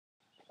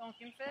Donc,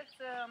 en fait,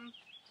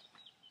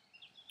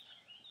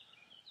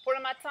 pour le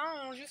matin,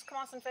 on juste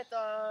commence en fait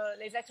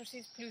les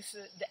exercices plus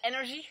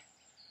d'énergie.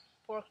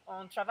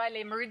 On travaille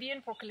les méridiens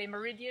pour que les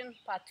méridiens,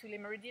 pas tous les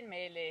méridiens,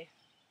 mais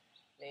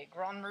les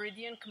grands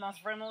méridiens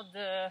commencent vraiment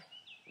d'être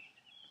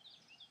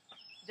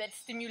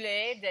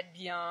stimulés, d'être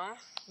bien.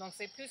 Donc,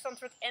 c'est plus un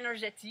truc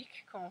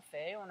énergétique qu'on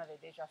fait. On avait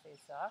déjà fait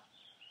ça.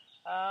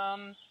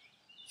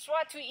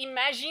 Soit tu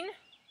imagines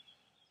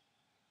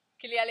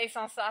qu'il y a les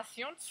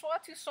sensations,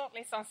 soit tu sens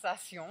les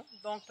sensations.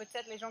 Donc,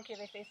 peut-être les gens qui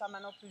avaient fait ça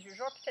maintenant plusieurs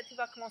jours, peut-être tu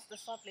vas commencer à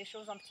sentir les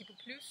choses un petit peu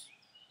plus,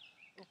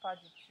 ou pas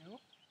du tout.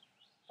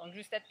 Donc,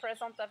 juste être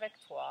présente avec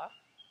toi,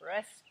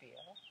 respire.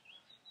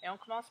 Et on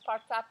commence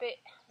par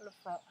taper le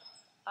front,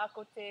 à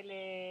côté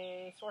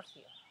les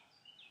sourcils.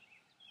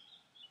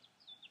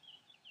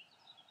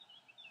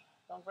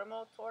 Donc,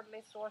 vraiment autour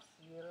les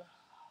sourcils,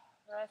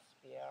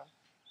 respire.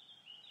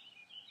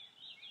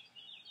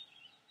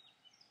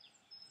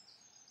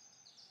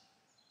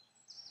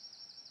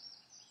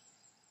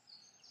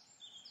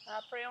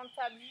 Après, on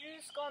tape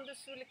jusqu'en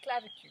dessous les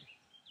clavicules.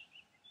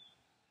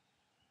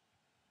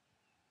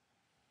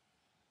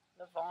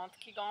 Le ventre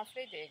qui gonfle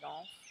et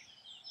dégonfle.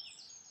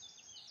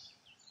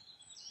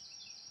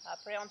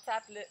 Après, on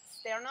tape le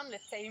sternum, le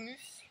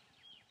thymus.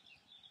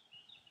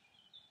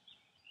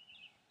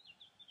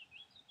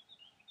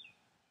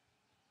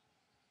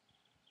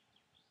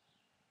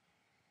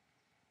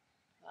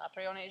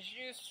 Après, on est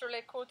juste sur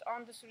les côtes,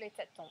 en dessous les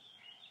tétons.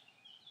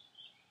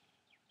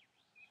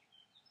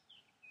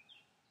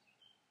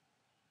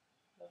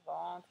 Le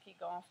ventre qui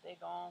gonfle,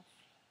 dégonfle.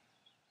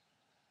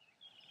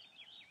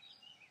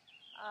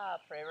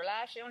 Après,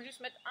 relâche et on juste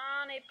met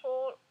un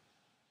épaule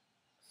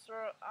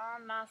sur un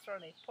main sur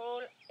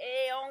l'épaule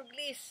et on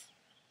glisse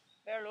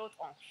vers l'autre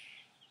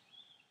hanche.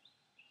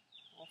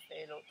 On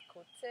fait l'autre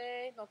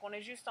côté. Donc, on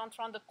est juste en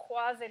train de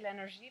croiser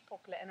l'énergie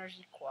pour que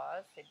l'énergie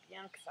croise. C'est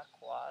bien que ça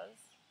croise.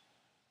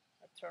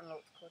 On tourne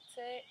l'autre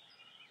côté.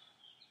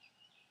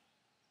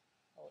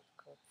 L'autre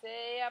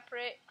côté.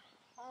 Après,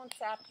 on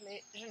tape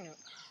les genoux.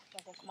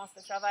 Donc, on commence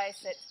à travailler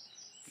cette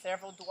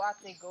cerveau droite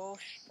et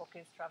gauche pour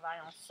qu'ils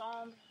travaillent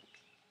ensemble.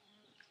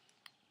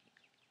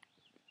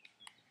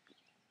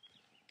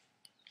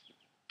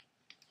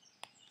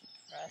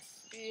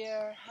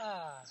 Respire.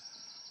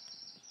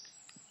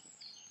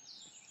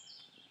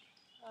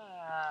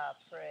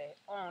 Après,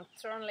 on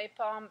tourne les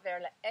paumes vers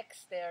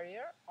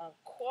l'extérieur, on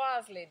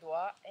croise les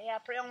doigts et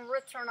après on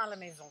retourne à la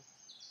maison.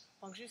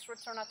 Donc juste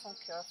retourne à ton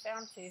cœur,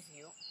 ferme tes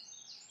yeux.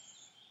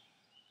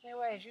 Et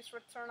ouais, juste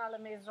retourne à la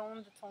maison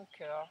de ton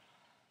cœur.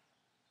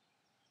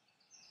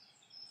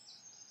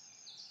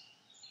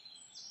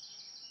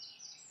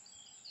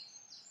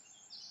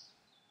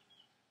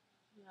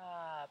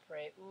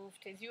 Après, ouvre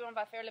tes yeux, on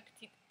va faire la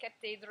petite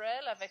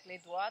cathédrale avec les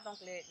doigts, donc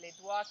les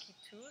doigts qui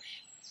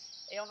touchent.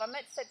 Et on va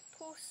mettre cette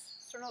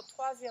pouce sur notre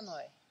troisième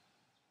œil.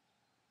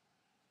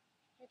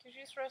 Et tu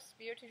juste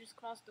respires, tu juste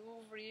commences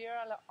d'ouvrir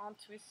à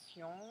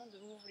l'intuition,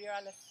 d'ouvrir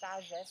à la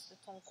sagesse de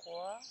ton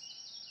corps,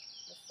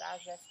 la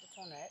sagesse de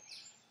ton être.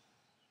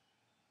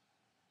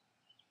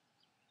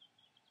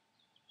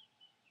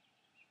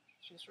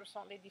 Juste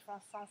ressens les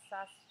différentes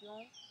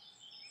sensations.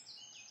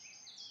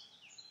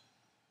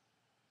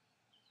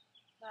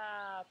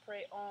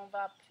 Après, on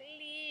va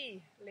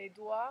plier les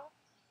doigts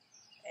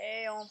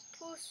et on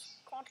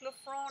pousse contre le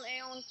front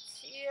et on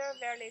tire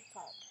vers les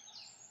tempes.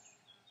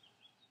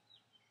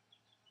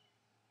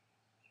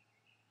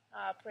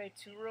 Après,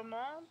 tu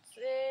remontes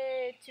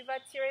et tu vas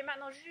tirer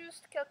maintenant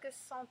juste quelques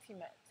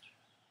centimètres.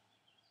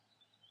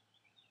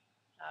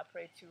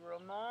 Après, tu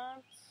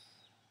remontes,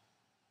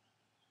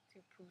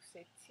 tu pousses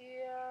et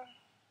tires,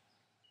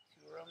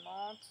 tu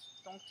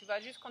remontes. Donc, tu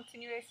vas juste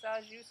continuer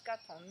ça jusqu'à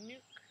ton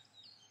nuque.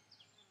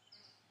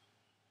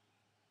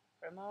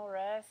 Vraiment,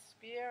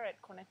 respire,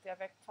 être connecté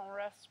avec ton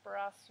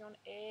respiration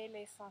et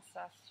les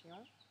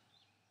sensations.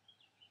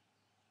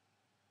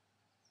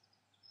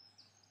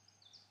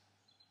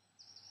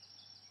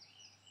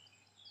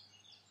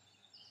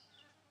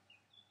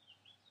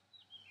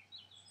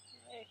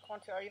 Et quand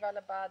tu arrives à la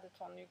bas de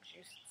ton nuque,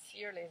 juste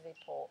tire les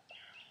épaules.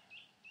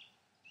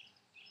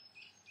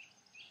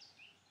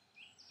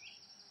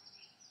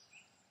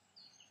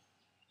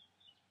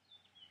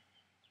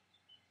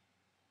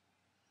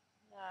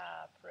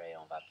 Après,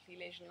 on va plier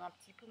les genoux un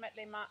petit peu, mettre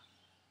les mains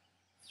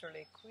sur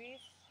les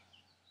cuisses.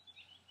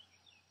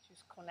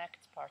 Juste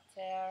connecte par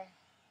terre.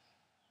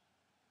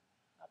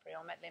 Après,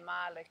 on met les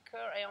mains à le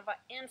cœur et on va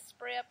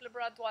inspirer up le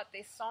bras droit,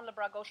 descendre le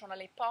bras gauche, on a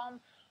les paumes.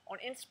 On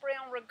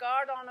inspire, on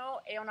regarde en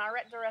haut et on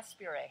arrête de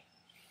respirer.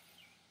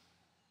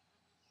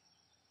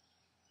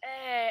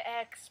 Et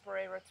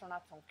expire, retourne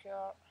à ton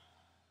cœur.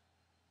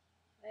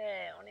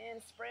 Et on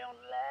inspire, on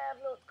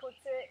lève l'autre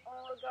côté,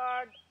 on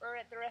regarde,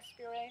 arrête de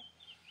respirer.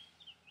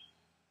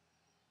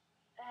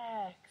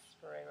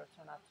 Expire,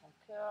 retourne à ton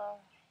cœur.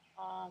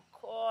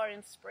 Encore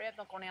inspire,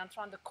 donc on est en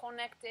train de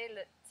connecter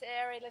la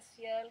terre et le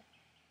ciel.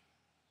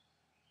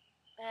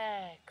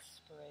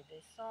 Expire,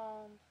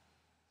 descendre.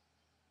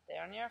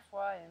 Dernière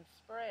fois,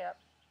 inspire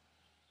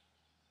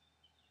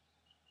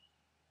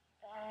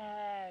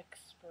up.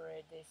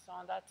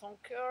 Descends à ton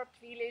cœur,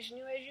 plie les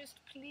genoux et juste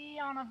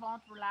plie en avant,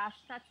 relâche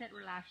ta tête,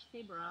 relâche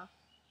tes bras.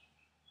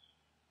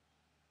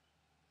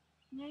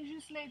 Et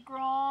juste les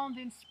grandes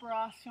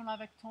inspirations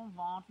avec ton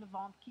ventre, le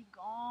ventre qui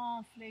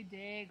gonfle et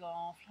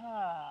dégonfle.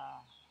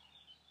 Ah.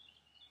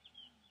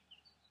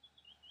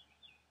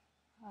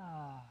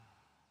 Ah.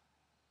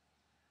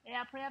 Et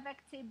après,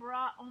 avec tes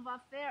bras, on va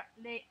faire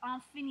les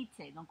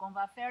infinités. Donc, on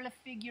va faire le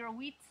figure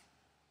 8,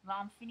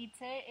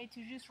 l'infinité, et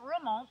tu juste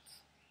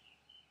remontes.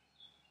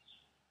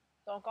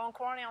 Donc,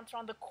 encore, on est en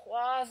train de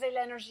croiser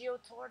l'énergie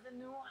autour de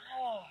nous.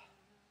 Oh.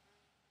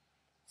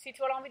 Si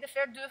tu as envie de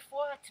faire 2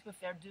 fois, tu peux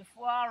faire 2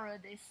 fois,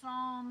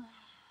 redescendre.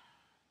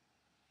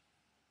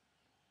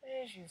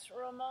 Et juste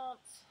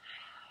remonte.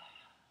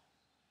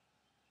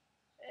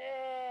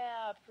 Et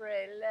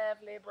après,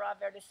 lève les bras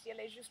vers le ciel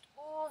et juste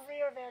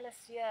ouvrir vers le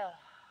ciel.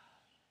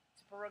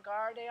 Tu peux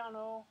regarder en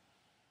haut.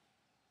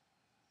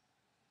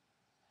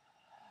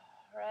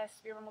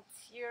 Respire,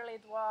 tire les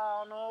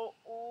doigts en haut,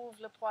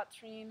 ouvre la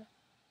poitrine.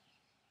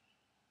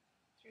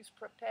 Juste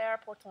prépare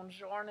pour ton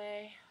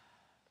journée,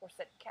 pour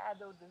cette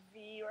cadeau de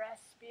vie.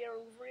 Respire,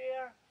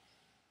 ouvrir.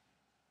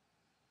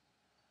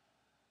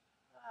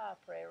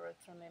 Après,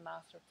 retourne les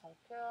mains sur ton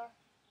cœur.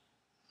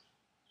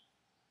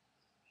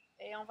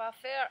 Et on va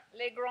faire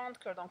les grandes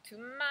cœurs. Donc, tu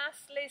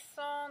masses les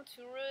sons,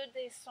 tu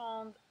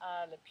redescends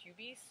à le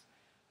pubis.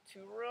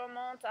 Tu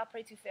remontes,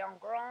 après tu fais un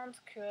grand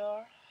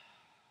cœur.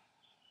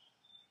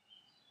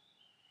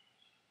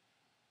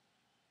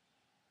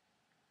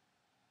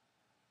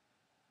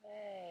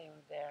 Et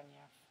une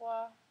dernière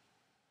fois.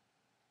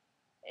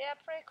 Et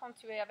après, quand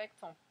tu es avec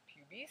ton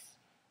pubis,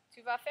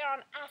 tu vas faire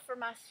une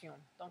affirmation.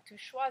 Donc, tu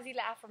choisis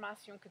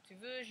l'affirmation que tu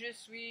veux. Je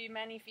suis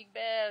magnifique,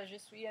 belle, je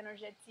suis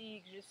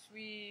énergétique, je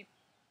suis...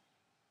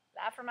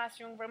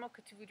 L'affirmation vraiment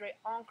que tu voudrais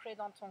ancrer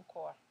dans ton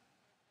corps.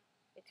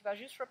 Et tu vas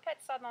juste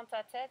répéter ça dans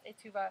ta tête et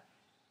tu vas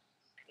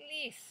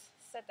glisser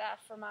cette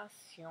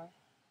affirmation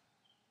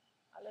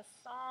à le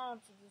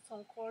centre de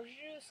ton corps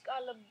jusqu'à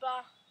le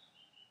bas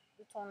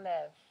de ton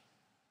lèvre.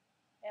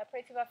 Et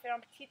après, tu vas faire un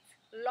petit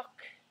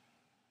lock.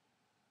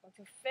 Donc,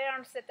 tu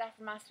fermes cette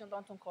affirmation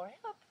dans ton corps et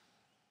hop.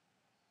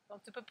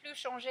 Donc, tu ne peux plus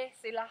changer,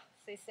 c'est là,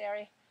 c'est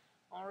serré.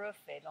 On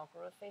refait. Donc, on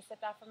refait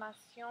cette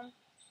affirmation.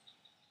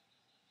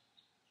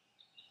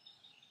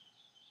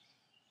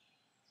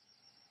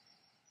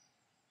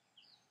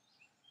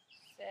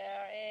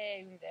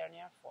 Serré une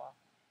dernière fois.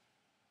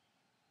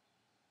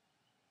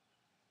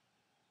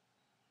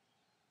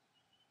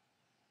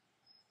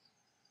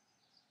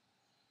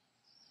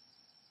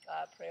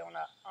 Après, on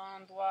a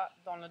un doigt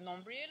dans le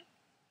nombril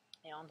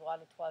et un doigt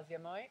le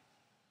troisième œil.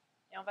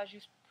 Et on va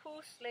juste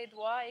pousser les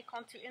doigts et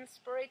quand tu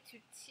inspires,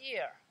 tu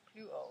tires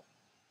plus haut.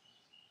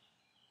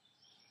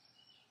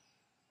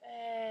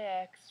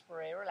 Et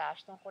expire,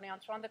 relâche. Donc, on est en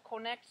train de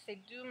connecter ces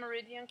 2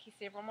 méridiens qui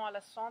sont vraiment à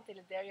la centre et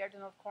le derrière de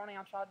notre corps. On est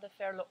en train de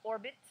faire le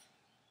orbite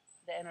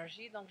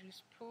d'énergie. Donc,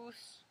 juste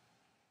pousse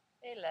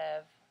et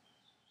lève.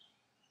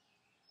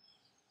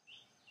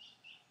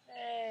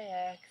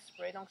 Et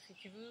expire. Donc, si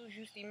tu veux,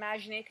 juste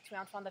imaginer que tu es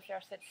en train de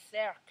faire cette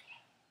cercle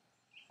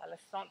à la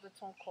centre de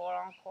ton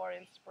corps. Encore,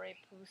 inspire,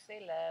 pousse et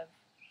lève.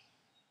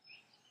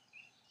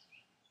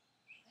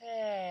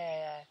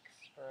 Et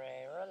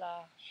expire,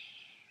 relâche.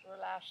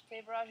 Relâche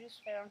tes bras,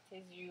 juste ferme tes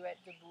yeux,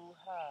 être debout.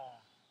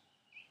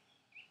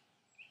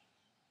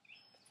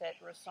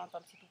 Peut-être ressens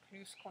un petit peu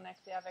plus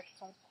connecté avec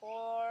ton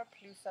corps,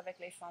 plus avec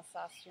les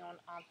sensations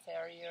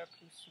antérieures,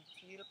 plus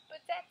subtiles,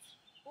 peut-être,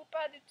 ou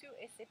pas du tout,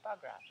 et c'est pas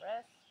grave.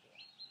 Respire.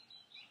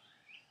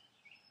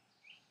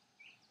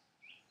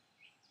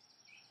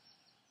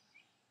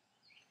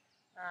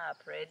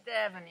 Après,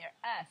 devenir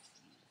assis.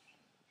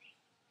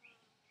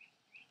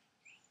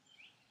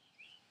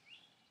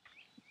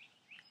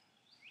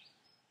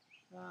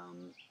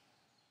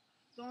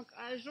 Donc,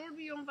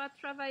 aujourd'hui, on va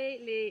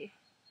travailler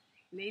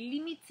les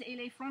limites et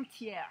les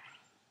frontières.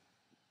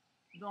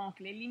 Donc,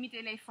 les limites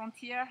et les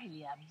frontières, il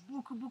y a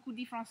beaucoup de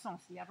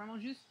différences. Il y a vraiment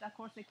juste,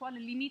 d'accord, c'est quoi la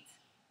limite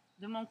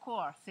de mon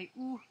corps? C'est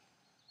où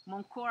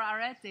mon corps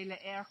arrête et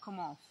l'air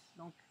commence.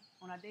 Donc,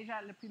 on a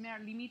déjà la première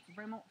limite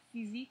vraiment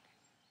physique,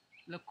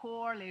 le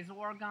corps, les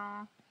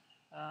organes,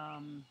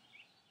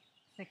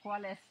 c'est quoi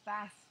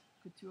l'espace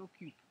que tu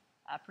occupes.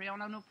 Après, on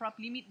a nos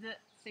propres limites de,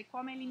 c'est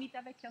quoi mes limites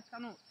avec quelqu'un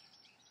d'autre?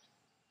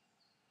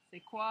 C'est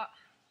quoi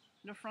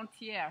la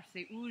frontière?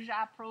 C'est où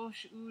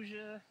j'approche, où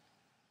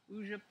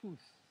je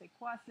pousse. C'est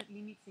quoi cette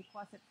limite? C'est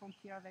quoi cette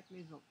frontière avec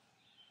les autres?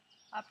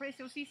 Après,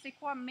 c'est aussi, c'est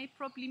quoi mes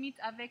propres limites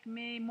avec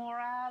mes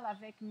morales,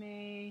 avec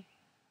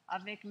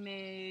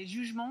mes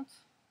jugements?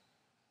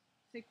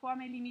 C'est quoi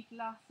mes limites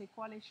là? C'est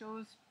quoi les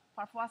choses?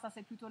 Parfois, ça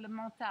c'est plutôt le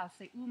mental.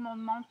 C'est où mon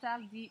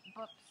mental dit,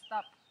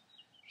 stop,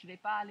 je ne vais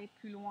pas aller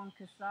plus loin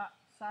que ça.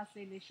 Ça,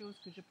 c'est les choses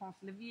que je pense.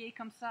 La vie est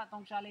comme ça,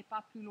 donc j'allais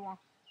pas plus loin.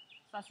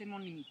 Ça, c'est mon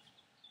limite.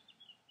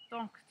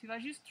 Donc, tu vas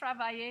juste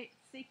travailler,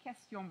 ces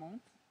questions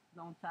montent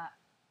dans ta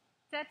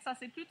tête. Ça,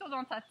 c'est plutôt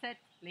dans ta tête,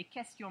 les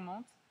questions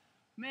montent.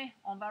 Mais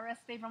on va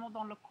rester vraiment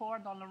dans le corps,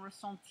 dans le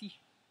ressenti.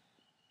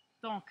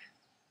 Donc,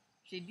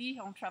 J'ai dit,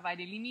 on travaille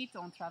les limites,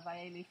 on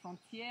travaille les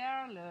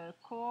frontières, le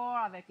corps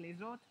avec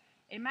les autres.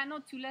 Et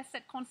maintenant, tu laisses ce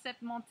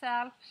concept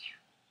mental.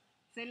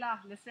 C'est là,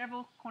 le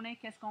cerveau connaît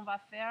qu'est-ce qu'on va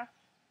faire.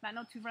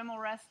 Maintenant, tu vraiment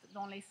restes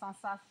dans les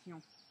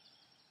sensations.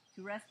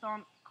 Tu restes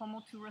dans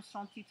comment tu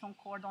ressentis ton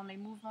corps dans les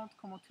mouvements,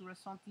 comment tu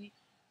ressentis.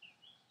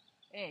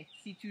 Et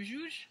si tu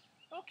juges,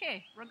 ok,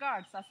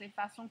 regarde, ça c'est la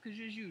façon que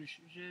je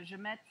juge. Je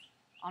mets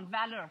en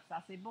valeur,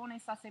 ça c'est bon et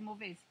ça c'est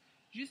mauvais.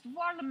 Juste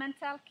voir le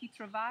mental qui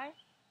travaille,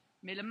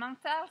 mais le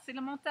mental c'est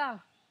le mental.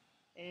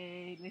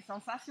 Et les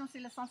sensations c'est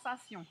les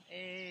sensations.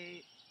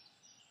 Et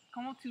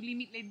comment tu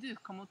limites les deux,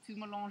 comment tu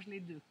mélanges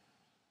les deux.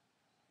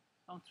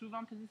 Donc trouve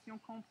une position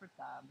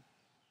confortable.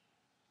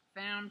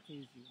 Ferme tes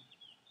yeux.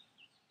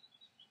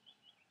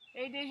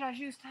 Et déjà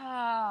juste,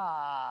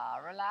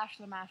 relâche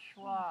la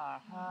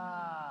mâchoire,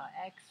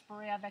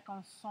 expire avec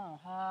un son,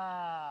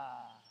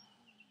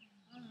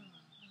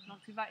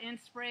 Donc tu vas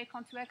inspirer,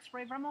 quand tu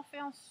expires, vraiment fais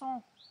un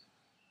son.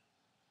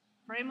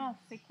 Vraiment,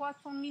 c'est quoi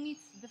ton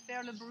limite de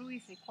faire le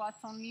bruit? C'est quoi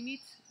ton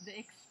limite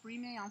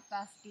d'exprimer en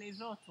face des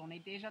autres? On est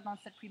déjà dans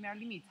cette première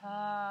limite.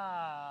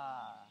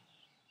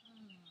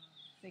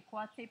 C'est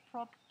quoi tes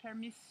propres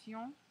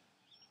permissions?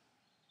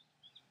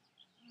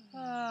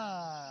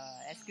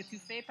 Est-ce que tu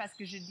fais parce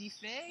que je dis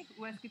fais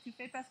ou est-ce que tu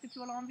fais parce que tu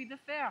as envie de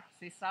faire?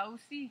 C'est ça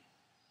aussi.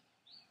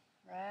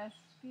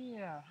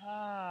 Respire.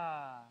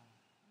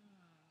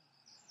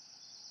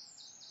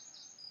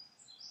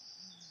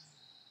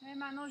 Et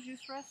maintenant,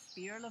 juste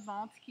respire le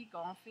ventre qui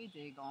gonfle et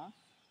dégonfle.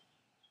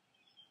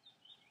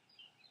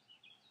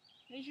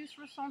 Et juste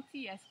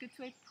ressenti, est-ce que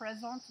tu es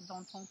présente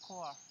dans ton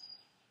corps?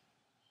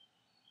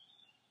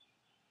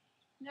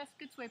 Est-ce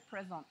que tu es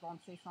présente dans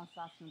ces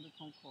sensations de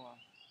ton corps?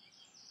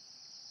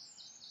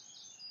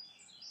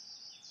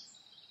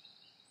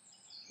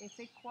 Et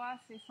c'est quoi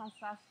ces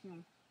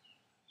sensations?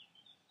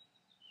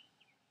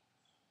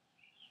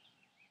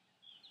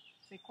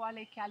 C'est quoi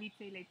les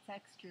qualités, les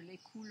textures, les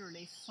couleurs,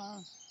 les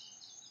sons?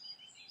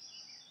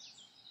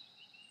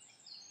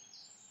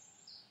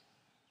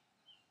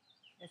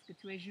 Est-ce que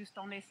tu es juste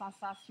dans les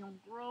sensations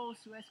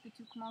grosses ou est-ce que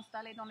tu commences à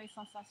aller dans les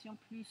sensations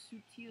plus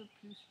subtiles,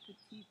 plus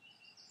petites?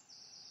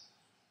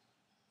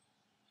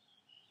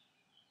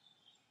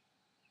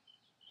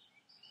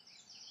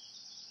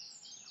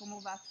 Comment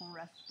va ton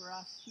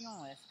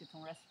respiration? Est-ce que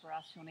ton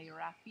respiration est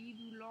rapide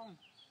ou longue?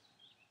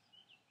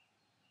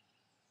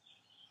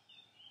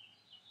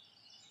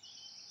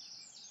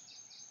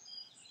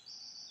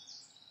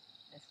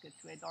 Est-ce que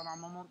tu es dans un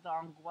moment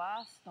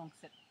d'angoisse, donc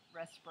cette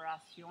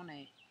respiration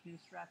est plus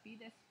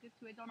rapide? Est-ce que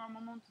tu es dans un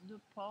moment de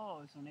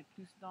pause? On est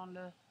plus dans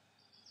le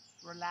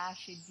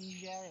relâcher,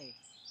 digérer.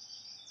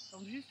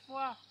 Donc juste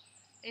voir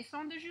et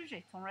sans de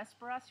juger. Ton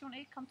respiration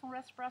est comme ton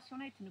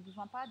respiration est. Tu n'as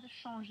besoin pas de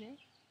changer.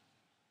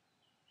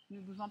 Tu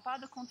n'as besoin pas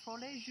de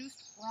contrôler,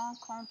 juste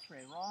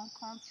rencontrer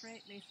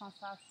les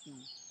sensations.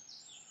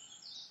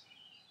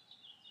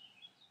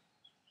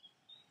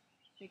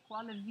 C'est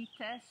quoi la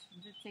vitesse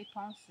de tes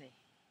pensées?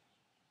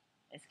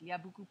 Est-ce qu'il y a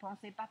beaucoup de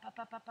pensées?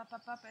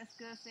 Est-ce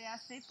que c'est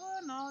assez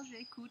beau? Non,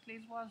 j'écoute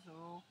les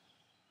oiseaux.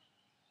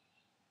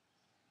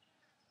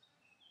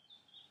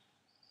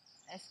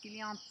 Est-ce qu'il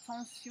y a une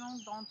tension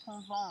dans ton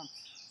ventre?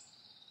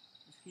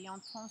 Est-ce qu'il y a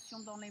une tension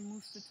dans les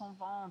muscles de ton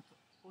ventre,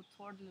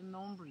 autour du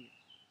nombril,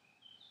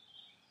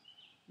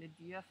 le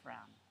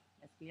diaphragme?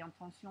 Est-ce qu'il y a une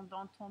tension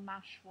dans ton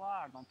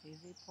mâchoire, dans tes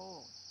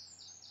épaules?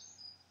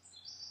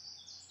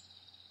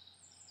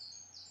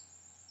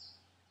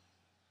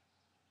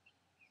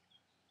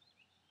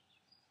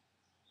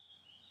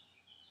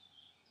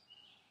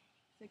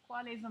 C'est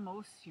quoi les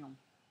émotions?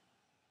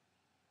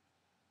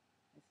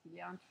 Est-ce qu'il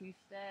y a une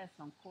tristesse,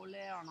 une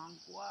colère, une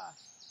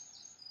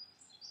angoisse?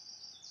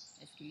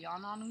 Est-ce qu'il y a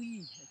un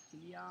ennui? Est-ce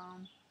qu'il y a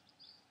une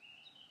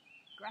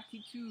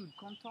gratitude,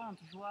 contente,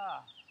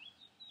 joie?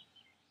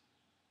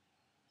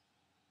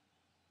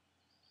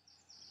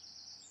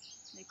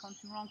 Et quand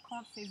tu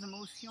rencontres ces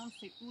émotions,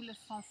 c'est où les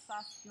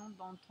sensations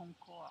dans ton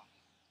corps?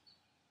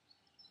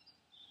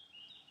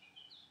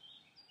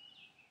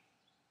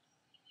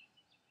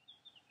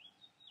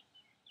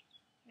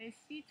 Et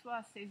si tu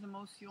as ces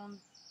émotions,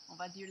 on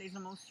va dire les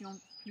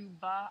émotions plus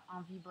bas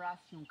en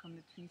vibration, comme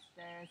la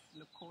tristesse,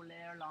 la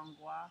colère,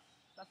 l'angoisse,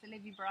 ça c'est les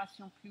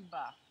vibrations plus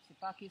bas. C'est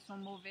pas qu'elles sont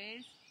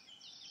mauvaises,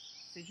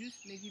 c'est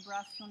juste les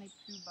vibrations les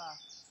plus bas.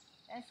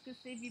 Est-ce que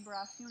ces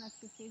vibrations, est-ce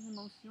que ces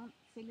émotions,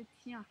 c'est le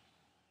tien?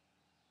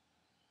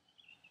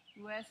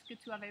 Ou est-ce que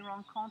tu avais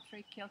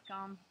rencontré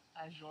quelqu'un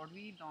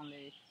aujourd'hui dans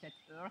les 7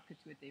 heures que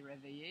tu étais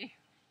réveillé?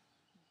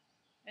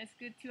 Est-ce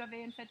que tu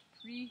avais en fait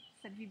pris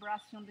cette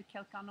vibration de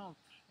quelqu'un d'autre?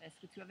 Est-ce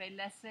que tu avais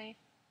laissé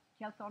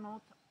quelqu'un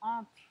d'autre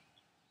entre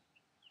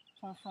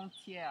ton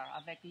frontière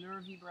avec leur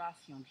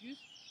vibration?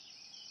 Juste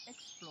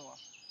explore.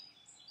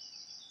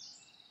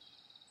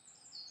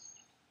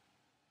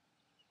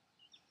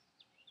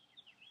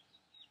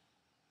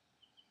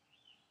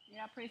 Et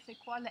après, c'est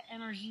quoi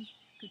l'énergie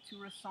que tu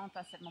ressens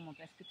à ce moment?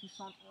 Est-ce que tu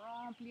sens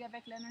rempli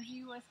avec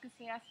l'énergie ou est-ce que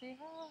c'est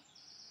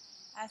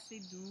assez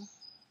doux?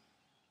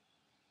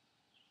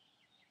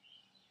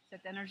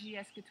 Cette énergie,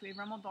 est-ce que tu es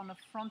vraiment dans la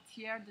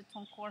frontière de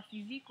ton corps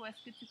physique ou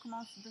est-ce que tu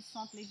commences à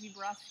sentir les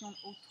vibrations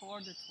autour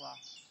de toi?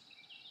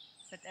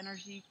 Cette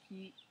énergie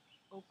qui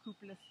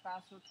occupe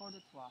l'espace autour de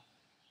toi.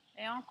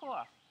 Et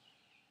encore,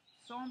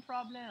 sans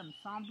problème,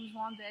 sans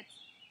besoin d'être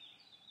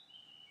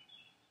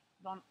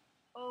dans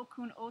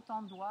aucun autre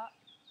endroit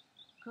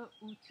que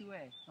où tu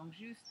es. Donc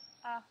juste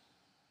à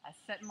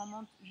ce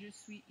moment, je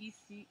suis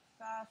ici,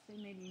 ça c'est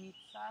mes limites,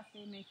 ça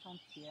c'est mes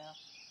frontières.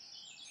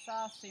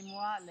 Ça, c'est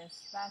moi,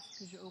 l'espace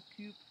que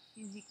j'occupe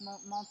physiquement,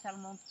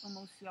 mentalement,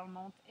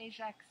 émotionnellement, et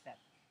j'accepte.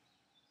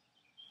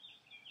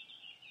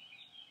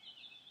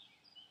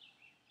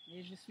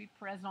 Et je suis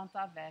présente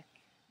avec,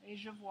 et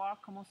je vois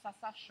comment ça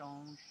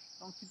change.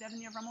 Donc, tu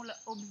deviens vraiment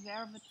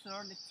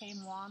l'observateur, le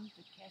témoin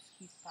de qu'est-ce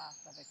qui se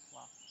passe avec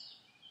toi.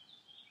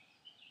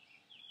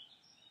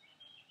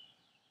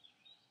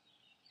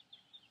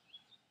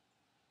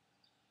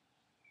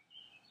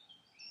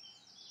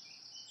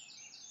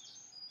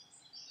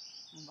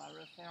 On va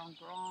refaire une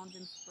grande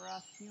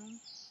inspiration.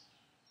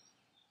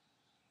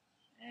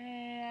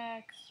 Et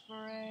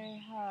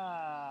expirer.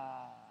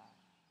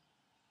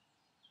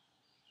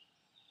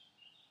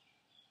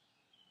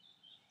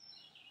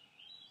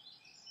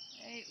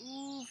 Et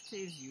ouvre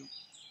tes yeux.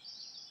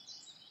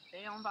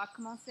 Et on va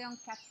commencer en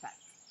 4 pattes.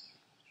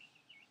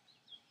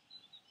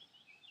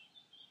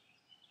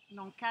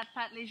 Donc 4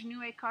 pattes, les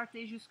genoux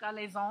écartés jusqu'à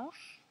les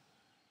hanches.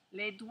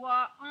 Les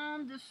doigts en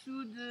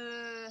dessous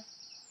de...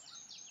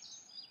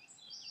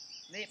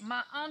 Les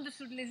mains en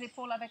dessous de les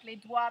épaules avec les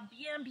doigts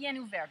bien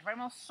ouverts.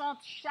 Vraiment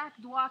sente chaque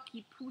doigt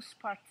qui pousse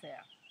par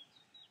terre.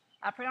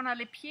 Après, on a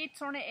les pieds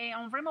tournés et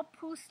on vraiment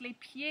pousse les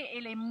pieds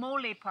et les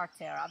mollets par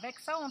terre. Avec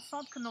ça, on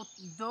sent que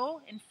notre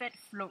dos, en fait,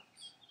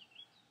 flotte.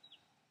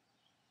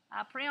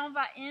 Après, on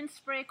va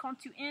inspirer. Quand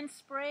tu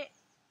inspires,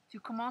 tu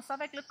commences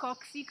avec le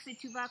coccyx et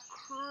tu vas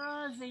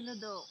creuser le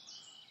dos.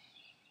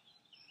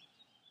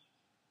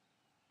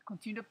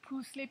 Continue de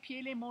pousser les pieds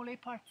et les mollets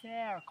par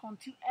terre. Quand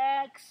tu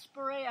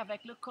expires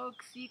avec le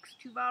coccyx,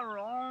 tu vas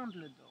rendre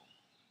le dos.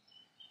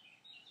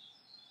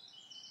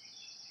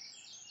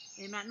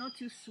 Et maintenant,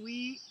 tu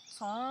suis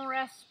ton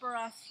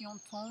respiration,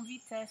 ton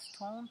vitesse,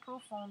 ton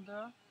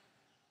profondeur.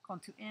 Quand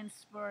tu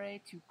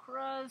inspires, tu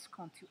creuses.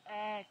 Quand tu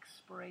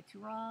expires, tu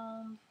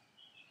rondes.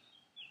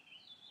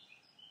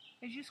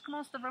 Et juste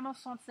commence à vraiment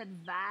sentir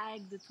cette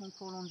vague de ton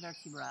colonne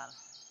vertébrale.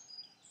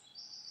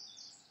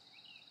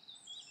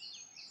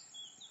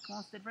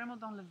 Commence à être vraiment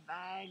dans la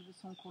vague de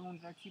son colonne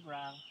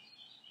vertébrale.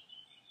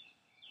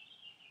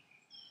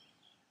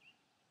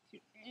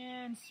 Tu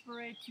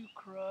inspires, tu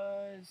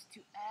creuses.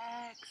 Tu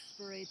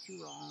expires,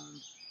 tu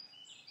rondes.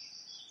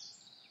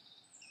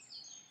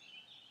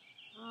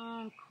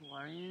 Encore,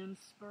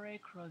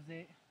 inspire,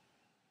 creuser.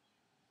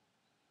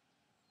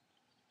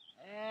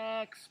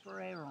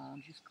 Expire,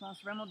 ronde. Juste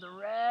commence vraiment de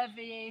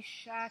réveiller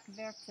chaque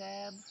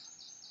vertèbre.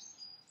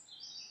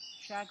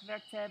 Chaque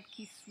vertèbre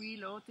qui suit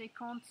l'autre. Et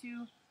quand tu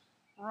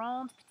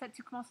rondes, peut-être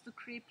tu commences à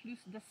créer plus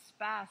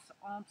d'espace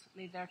entre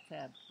les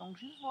vertèbres. Donc,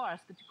 juste voir,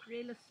 est-ce que tu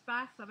crées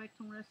l'espace avec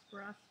ton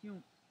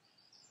respiration?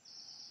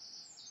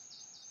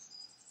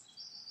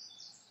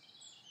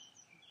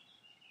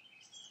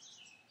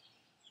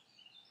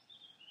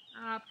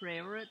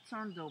 Après,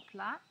 retourne dos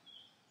plat.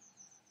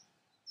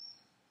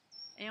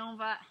 Et on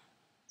va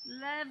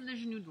lever le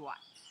genou droit.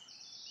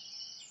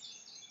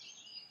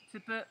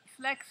 Tu peux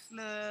flex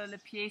le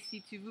pied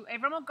si tu veux. Et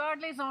vraiment, garde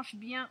les hanches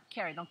bien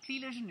carrées. Donc, plie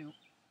le genou.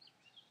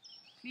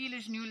 Plie le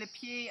genou, le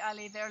pied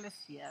aller vers le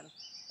ciel.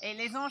 Et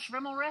les hanches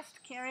vraiment restent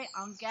carrées.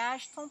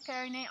 Engage ton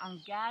périnée,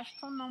 engage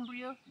ton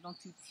nombril. Donc,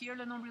 tu tires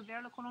le nombril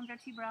vers le colonne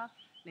vertébrale.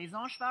 Les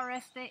hanches vont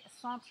rester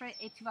centrées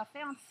et tu vas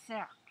faire un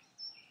cercle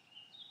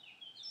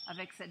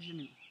avec cette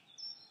genou.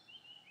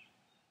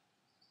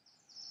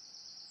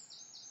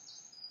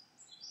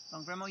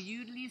 Donc, vraiment,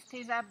 utilise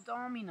tes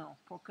abdominaux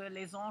pour que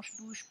les hanches ne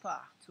bougent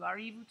pas. Tu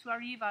arrives où tu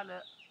arrives à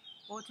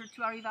l'autre,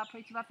 tu arrives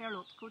après, tu vas faire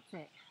l'autre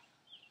côté.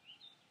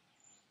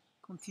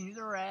 Continue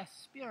de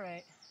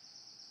respirer.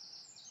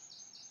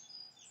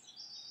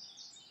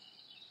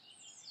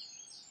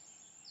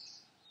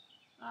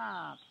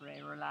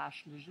 Après,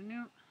 relâche le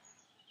genou.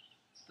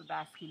 Tu peux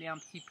basculer un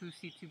petit peu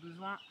si tu as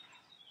besoin.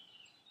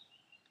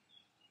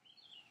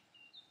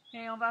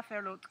 Et on va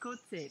faire l'autre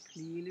côté.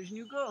 Plie le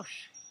genou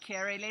gauche.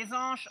 Carré les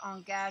hanches,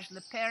 engage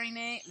le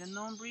périnée, le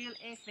nombril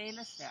et fais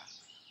le cercle.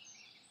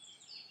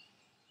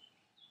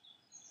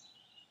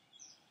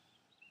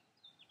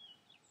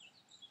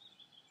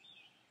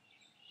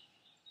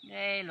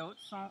 Et l'autre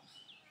sens.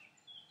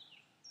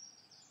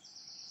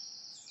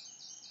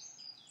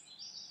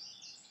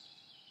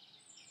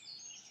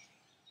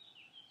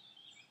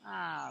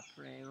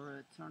 Après,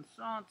 retourne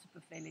centre, tu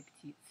peux faire les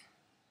petites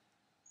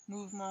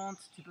mouvements,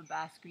 tu peux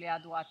basculer à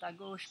droite, à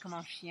gauche comme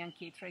un chien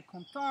qui est très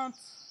content.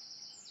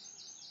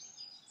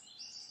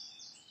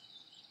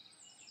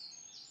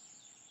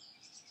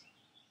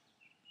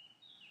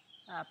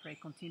 Après,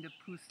 continue de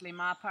pousser les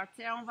mains par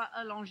terre, on va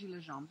allonger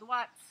la jambe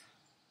droite.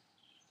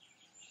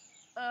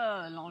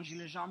 Allonger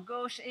la jambe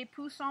gauche et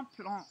pousse en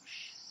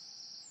planche.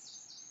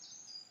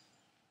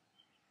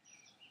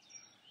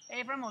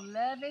 Et vraiment,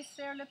 lève et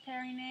serre le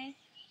périnée.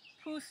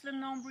 Pousse le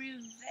nombril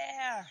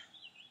vers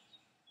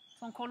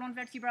ton colonne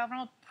vertébrale.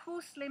 Vraiment,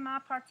 pousse les mains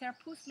par terre,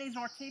 pousse les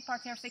orteils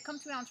par terre. C'est comme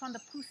tu es en train de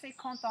pousser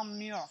contre un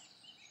mur.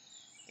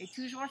 Et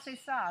toujours, c'est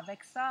ça.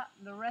 Avec ça,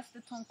 le reste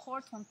de ton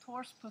corps, ton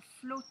torse peut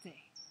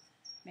flotter.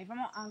 Mais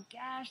vraiment,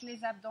 engage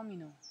les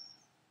abdominaux.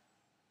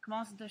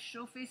 Commence de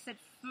chauffer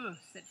cette feu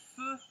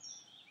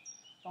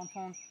dans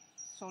ton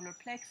solar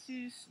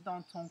plexus,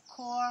 dans ton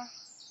corps.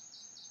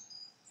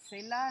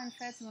 C'est là, en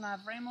fait, où on a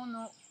vraiment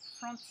nos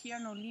frontières,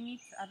 nos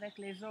limites avec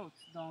les autres.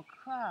 Donc,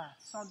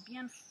 sens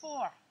bien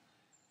fort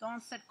dans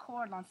cette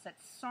corde, dans cette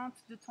centre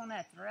de ton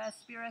être.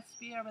 Respire,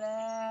 respire,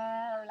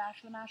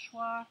 relâche la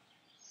mâchoire.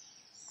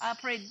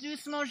 Après,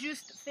 doucement,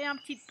 juste fais une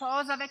petite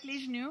pause avec les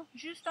genoux.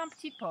 Juste une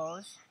petite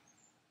pause.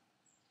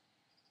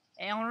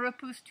 Et on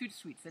repousse tout de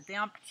suite. C'était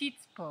une petite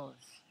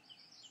pause.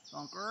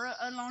 Donc,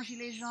 allonge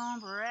les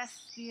jambes,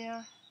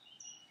 respire.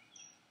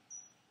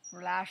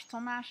 Relâche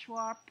ton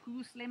mâchoire,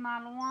 pousse les mains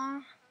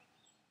loin.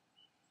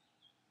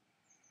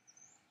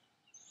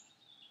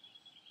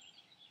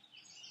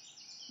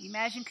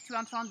 Imagine que tu es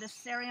en train de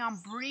serrer un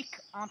brick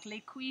entre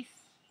les cuisses.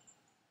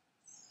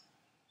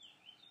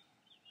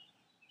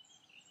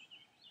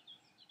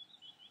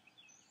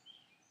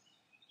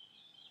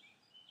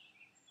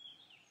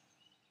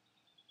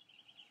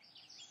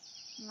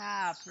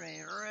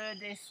 Après,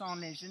 redescends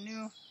les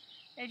genoux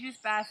et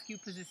juste bascule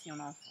position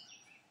enfant.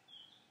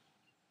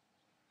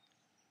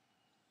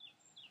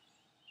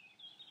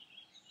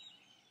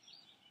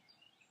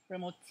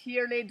 Vraiment,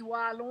 tire les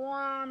doigts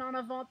loin en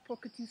avant pour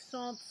que tu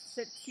sentes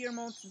cette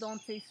tirement dans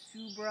tes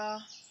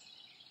sous-bras,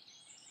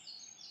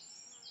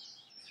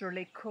 sur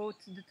les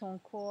côtes de ton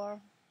corps.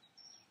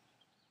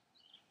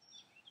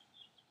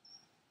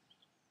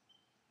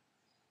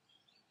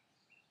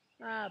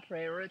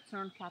 Après,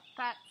 retourne ta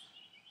patte.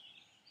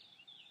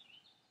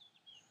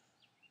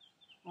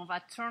 On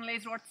va tourner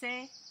les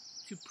orteils.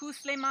 Tu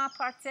pousses les mains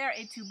par terre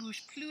et tu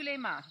bouges plus les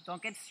mains.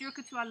 Donc, être sûr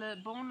que tu as la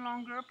bonne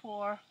longueur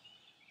pour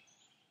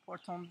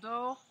ton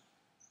dos.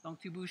 Donc,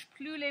 tu bouges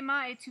plus les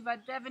mains et tu vas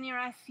devenir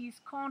assise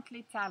contre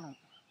les talons.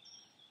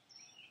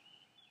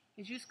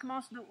 Et juste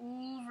commence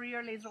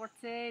d'ouvrir les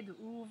orteils,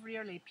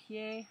 d'ouvrir les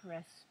pieds.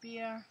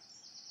 Respire.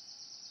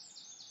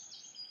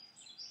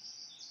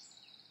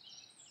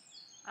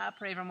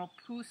 Après, vraiment,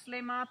 pousse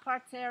les mains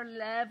par terre,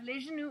 lève les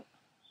genoux.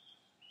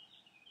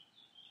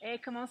 Et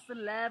commence de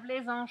lever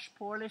les hanches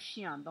pour le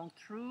chien. Donc,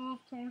 trouve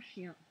ton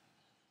chien.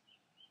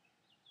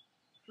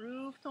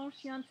 Trouve ton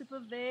chien. Tu peux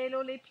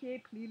vélo les pieds,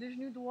 plie le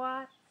genou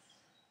droit.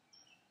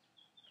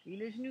 Plie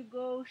le genou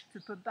gauche. Tu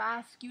peux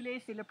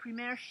basculer. C'est le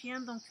premier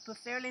chien. Donc, tu peux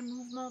faire les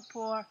mouvements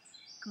pour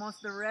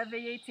commencer de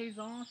réveiller tes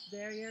hanches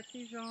derrière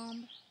tes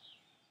jambes.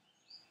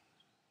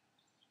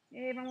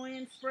 Et vraiment,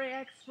 inspire,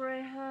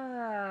 expire.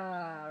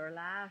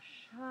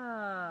 Relâche.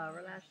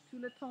 Relâche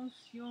toute la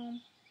tension.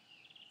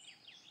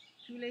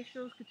 Toutes les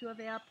choses que tu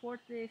avais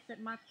apportées ce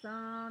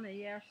matin, et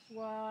hier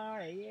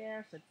soir, et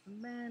hier, cette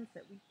semaine, ce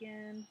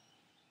week-end.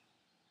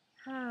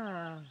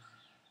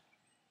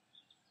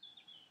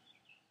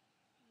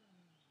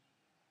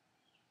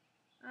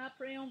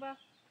 Après, on va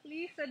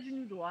plier ce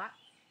genou droit.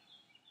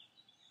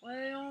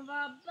 Et on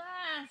va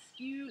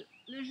basculer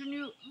le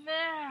genou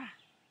vers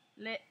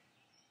les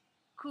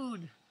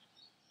coudes.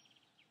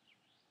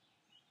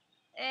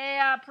 Et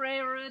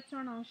après,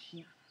 retourne en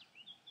chien.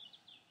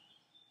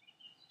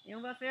 Et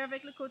on va faire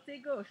avec le côté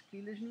gauche.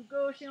 Puis le genou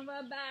gauche et on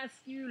va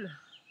basculer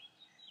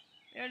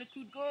vers le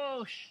coude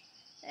gauche.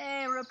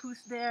 Et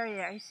repousse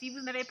derrière. Et si vous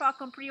n'avez pas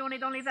compris, on est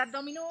dans les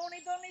abdominaux. On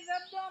est dans les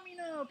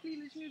abdominaux. Plie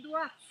le genou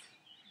droit.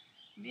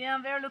 Viens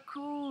vers le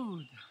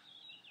coude.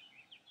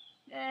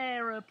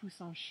 Et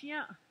repousse en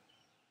chien.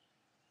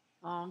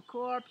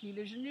 Encore, plie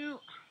le genou.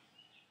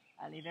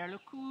 Allez vers le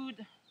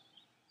coude.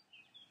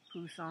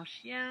 Pousse en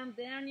chien.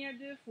 Dernière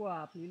 2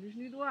 fois. Plie le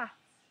genou droit.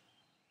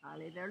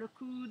 Allez vers le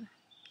coude.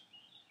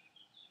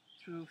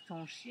 Trouve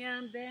ton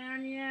chien.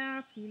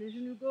 Dernière. Plie le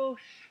genou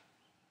gauche.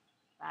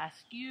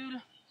 Bascule.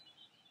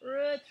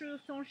 Retrouve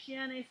ton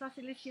chien. Et ça,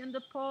 c'est le chien de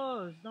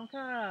pause. Donc,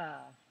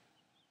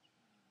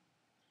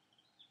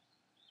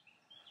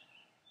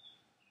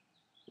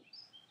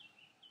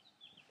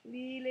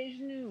 plie les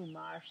genoux.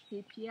 Marche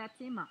tes pieds à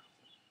tes mains.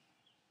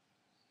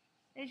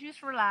 Et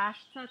juste relâche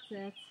ta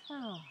tête.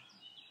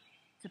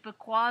 Tu peux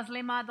croiser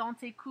les mains dans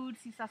tes coudes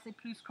si ça c'est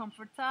plus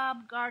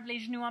confortable. Garde les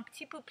genoux un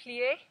petit peu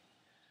pliés.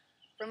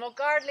 Vraiment,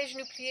 garde les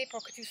genoux pliés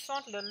pour que tu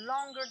sentes la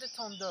longueur de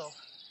ton dos.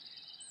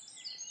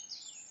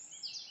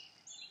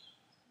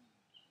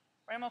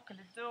 Vraiment que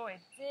le dos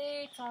est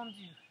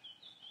détendu.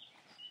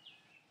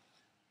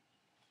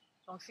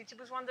 Donc, si tu as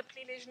besoin de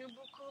plier les genoux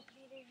beaucoup,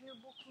 plie les genoux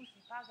beaucoup,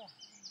 c'est pas grave.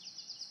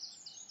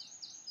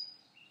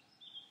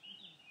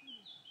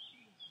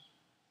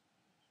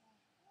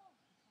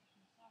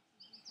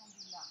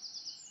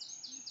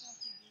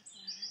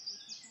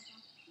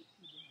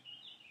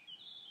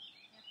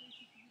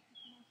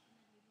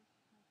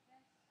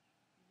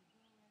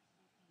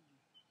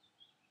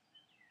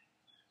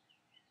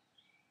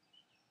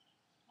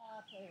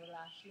 Après,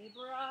 relâche les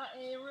bras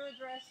et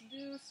redresse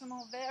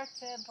doucement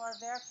vertèbre par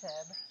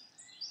vertèbre.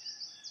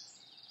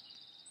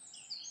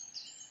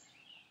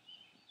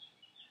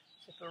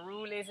 Tu peux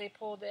rouler les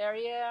épaules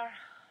derrière.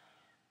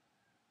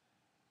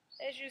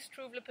 Et juste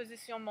trouve la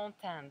position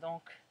montagne.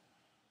 Donc,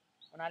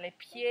 on a les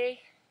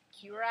pieds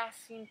qui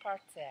racinent par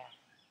terre.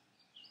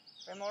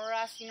 Vraiment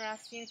racine,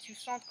 racine. Tu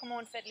sens comment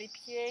on fait les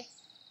pieds,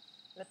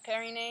 le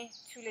périnée,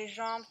 tous les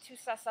jambes, tout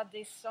ça, ça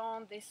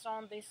descend,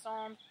 descend,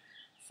 descend.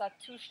 Ça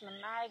touche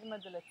le magma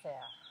de la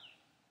terre.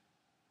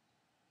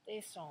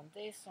 Descend,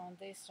 descend,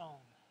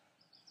 descend.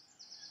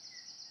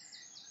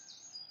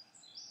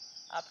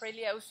 Après, il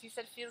y a aussi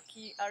cette file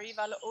qui arrive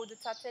à le haut de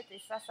ta tête et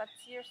ça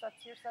tire, ça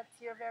tire, ça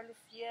tire vers le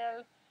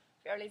ciel,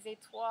 vers les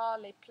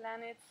étoiles, les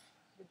planètes,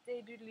 le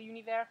début de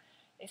l'univers.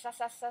 Et ça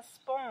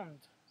suspend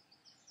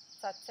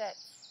ta tête.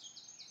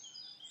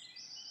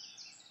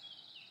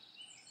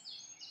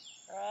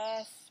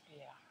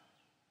 Respire.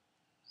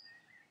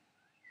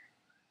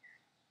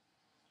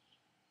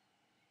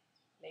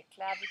 Les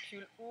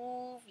clavicules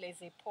ouvrent, les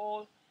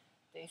épaules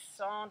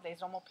descendent,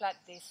 les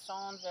omoplates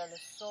descendent vers le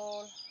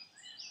sol.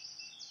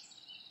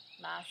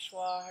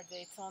 Mâchoire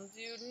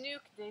détendue,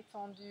 nuque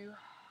détendue,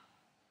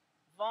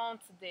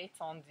 ventre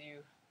détendu.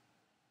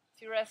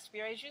 Tu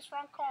respires et juste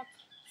rencontre,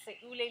 c'est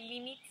où les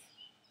limites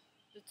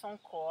de ton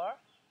corps.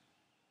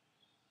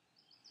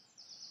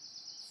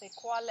 C'est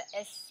quoi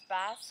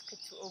l'espace que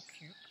tu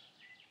occupes?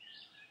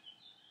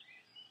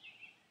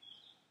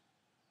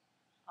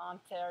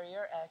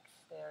 Intérieur,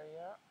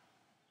 extérieur.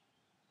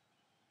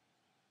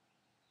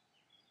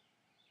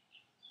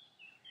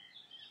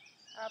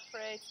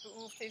 Après, tu peux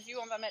ouvrir tes yeux,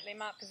 on va mettre les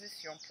mains en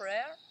position.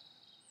 Prêt?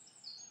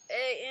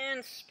 Et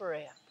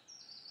inspire.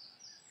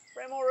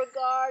 Vraiment,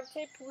 regarde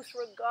tes pouces,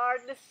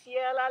 regarde le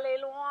ciel, allez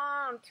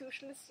loin,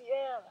 touche le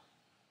ciel.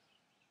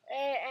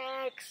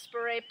 Et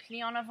expire,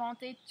 plie en avant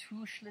et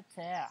touche la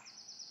terre.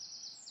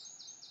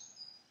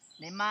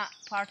 Les mains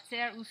par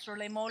terre ou sur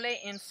les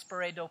mollets,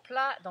 inspirez dos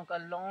plat, donc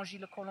allongez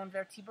la colonne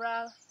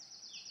vertébrale.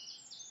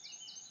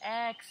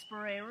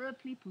 Expirez,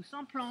 replie, pouce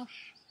en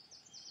planche.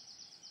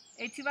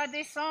 Et tu vas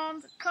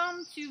descendre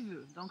comme tu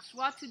veux. Donc,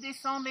 soit tu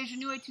descends les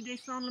genoux et tu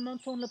descends le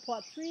menton de la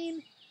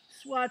poitrine,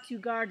 soit tu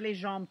gardes les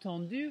jambes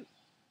tendues.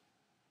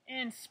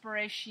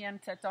 Inspirez, chien,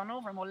 tête en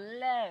haut, vraiment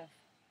lève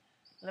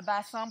le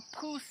bassin,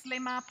 pousse les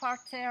mains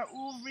par terre,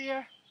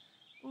 ouvrir,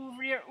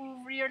 ouvrir,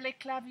 ouvrir les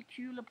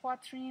clavicules, la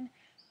poitrine,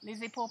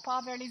 les épaules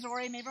pas vers les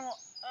oreilles, mais vraiment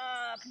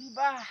plus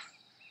bas.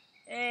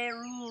 Et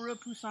roule,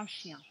 repousse en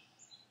chien.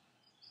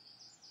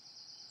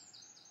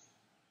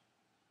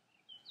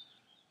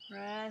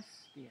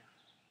 Respire.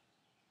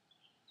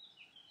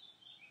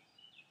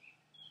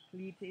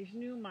 Plie tes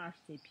genoux, marche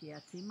tes pieds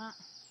à tes mains.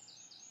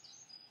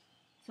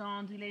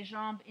 Tendez les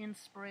jambes,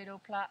 inspirez au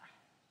plat.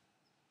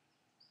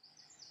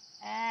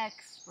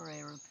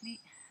 Expirez,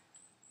 replie.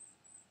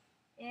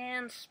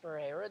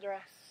 Inspirez,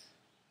 redresse.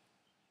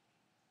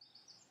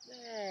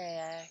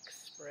 Et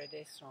expirez,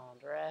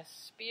 descendre.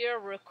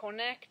 Respire,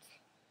 reconnecte.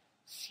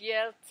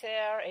 Ciel,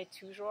 terre et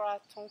toujours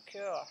à ton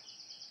cœur.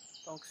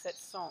 Donc, cette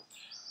centre.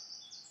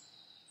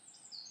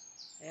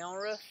 Et on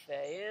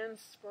refait.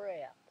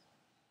 Inspirez.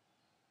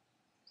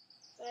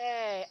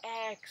 Et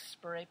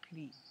expirez,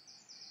 plie.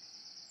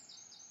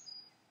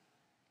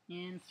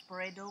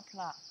 Inspirez, dos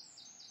plat.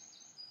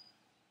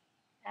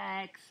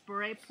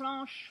 Expirez,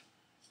 planche.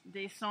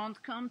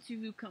 Descendre comme tu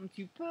veux, comme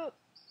tu peux.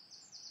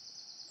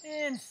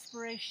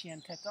 Inspirez, chien,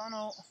 tête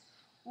en haut.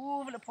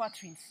 Ouvre la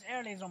poitrine,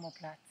 serre les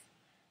omoplates.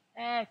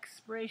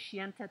 Expirez,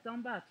 chien, tête en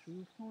bas. Tu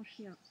ouvres ton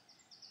chien.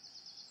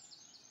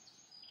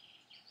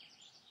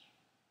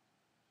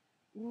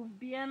 Ouvre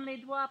bien les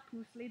doigts,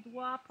 pousse les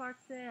doigts par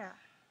terre.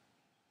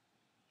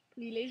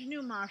 Plie les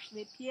genoux, marche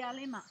les pieds à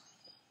les mains.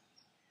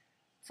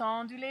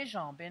 Tendez les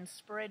jambes,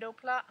 inspirez dos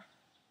plat.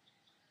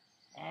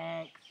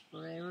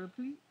 Expirez,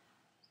 replie.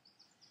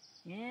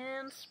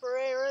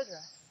 Inspirez,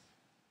 redresse.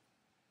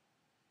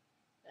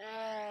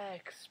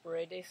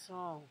 Expirez,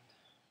 descendre.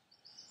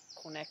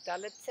 Connecte à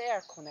la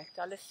terre, connecte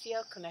à le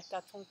ciel, connecte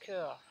à ton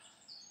cœur.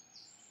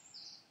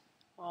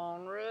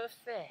 On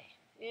refait.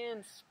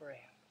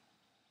 Inspirez.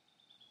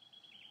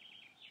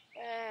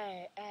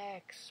 Et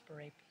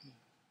expirez, plie.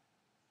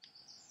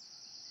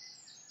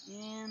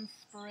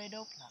 Inspirez,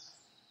 dos plat.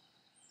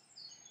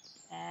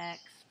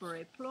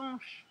 Expirez,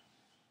 planche.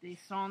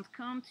 Descendre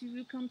comme tu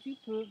veux, comme tu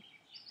peux.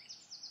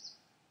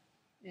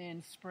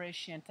 Inspirez,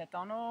 chien, tête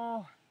en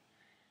haut.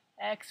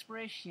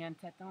 Expirez, chien,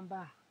 tête en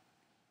bas.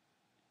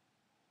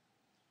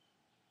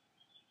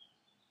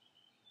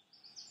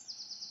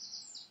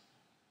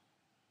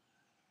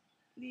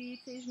 Plie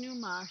tes genoux,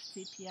 marche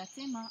tes pieds à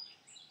tes mains.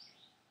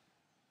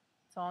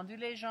 Tendez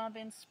les jambes,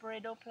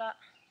 inspirez, dos plat.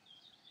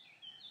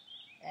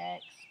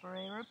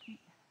 Expirez, replie.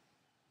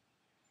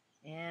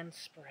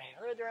 Inspirez,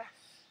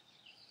 redresse.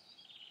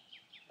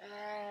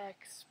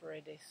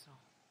 Expirez, descend.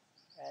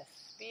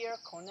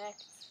 Respire,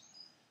 connecte.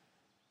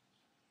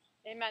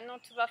 Et maintenant,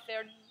 tu vas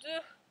faire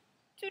deux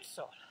toutes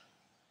seules.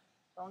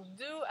 Donc,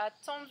 deux à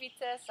ton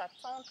vitesse, à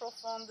ton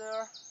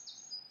profondeur,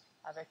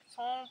 avec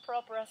ton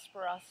propre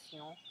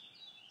respiration.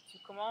 tu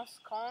commences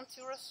quand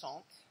tu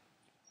ressens.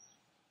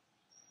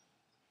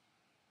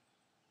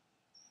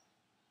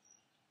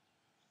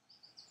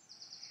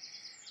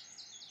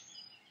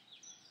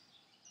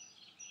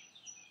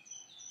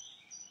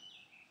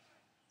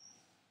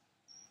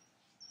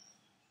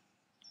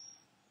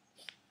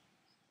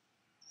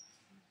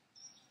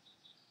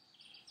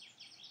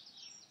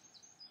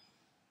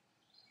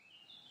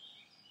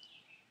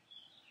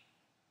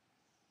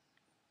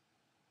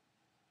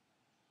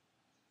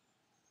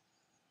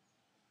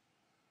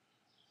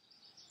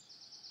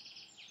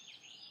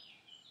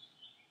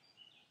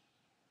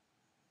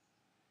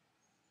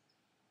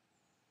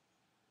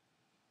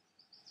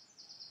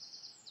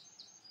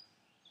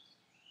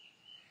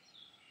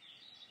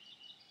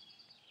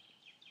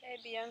 Et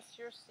bien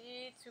sûr,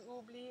 si tu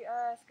oublies,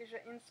 est-ce que je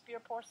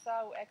inspire pour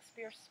ça ou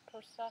expire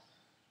pour ça,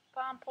 peu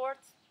importe,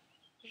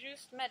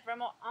 juste mettre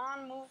vraiment un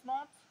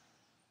mouvement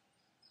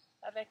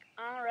avec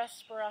une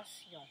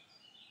respiration.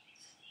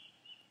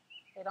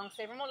 Et donc,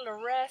 c'est vraiment la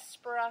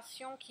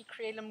respiration qui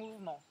crée le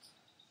mouvement.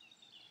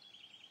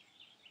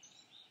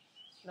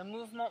 Le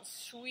mouvement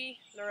suit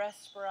la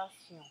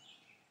respiration.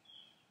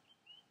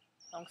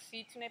 Donc,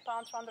 si tu n'es pas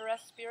en train de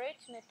respirer,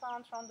 tu n'es pas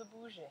en train de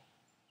bouger.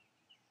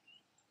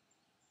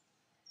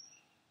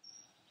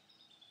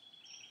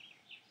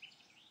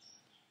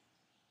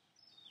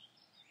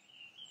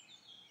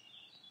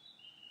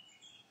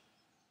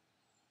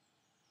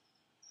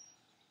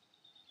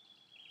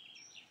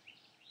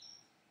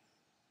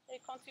 Et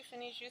quand tu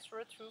finis, juste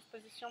retrouve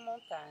position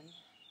montagne.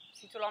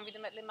 Si tu as envie de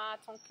mettre les mains à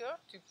ton cœur,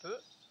 tu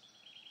peux.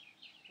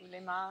 Ou les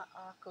mains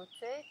à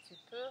côté, tu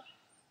peux.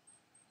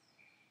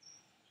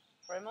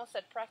 Vraiment,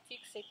 cette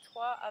pratique, c'est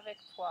toi avec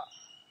toi.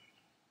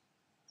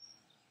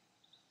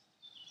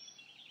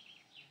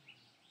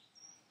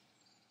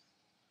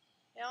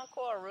 Et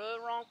encore,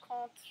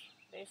 rencontre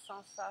les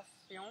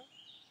sensations.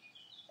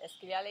 Est-ce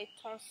qu'il y a les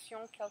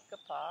tensions quelque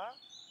part?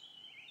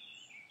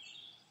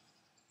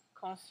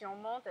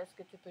 Consciemment, est-ce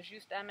que tu peux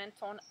juste amener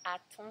ton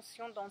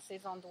attention dans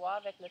ces endroits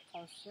avec la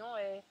tension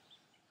et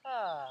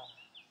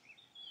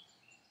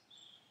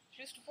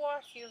juste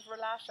voir s'il se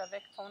relâche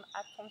avec ton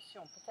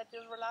attention. Peut-être qu'il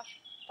ne se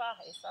relâche pas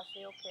et ça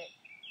c'est ok.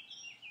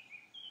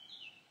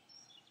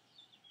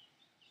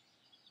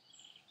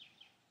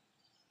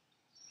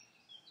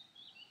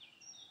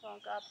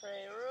 Donc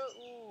après,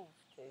 rouvre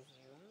tes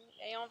yeux.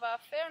 Et on va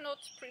faire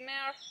notre premier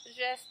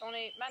geste. On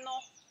est maintenant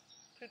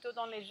plutôt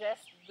dans les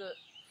gestes de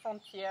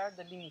frontières,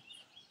 de limite.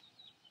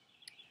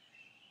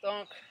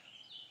 Donc,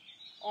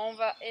 on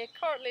va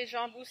écarter les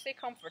jambes où c'est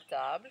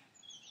confortable.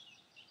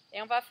 Et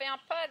on va faire un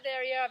pas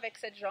derrière avec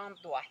cette jambe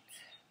droite.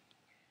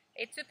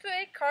 Et tu peux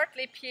écarter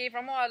les pieds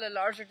vraiment à la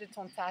largeur de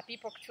ton tapis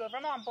pour que tu aies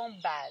vraiment une bonne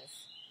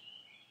base.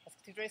 Parce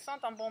que tu ressens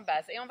une bonne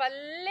base. Et on va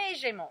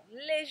légèrement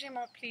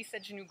plier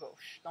cette genou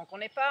gauche. Donc, on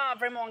n'est pas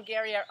vraiment en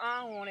guerrière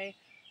 1 où on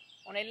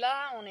est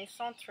là, on est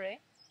centré.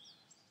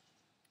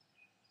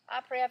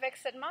 Après, avec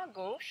cette main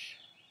droite,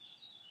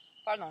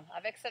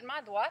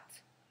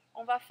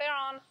 on va faire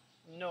un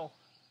no.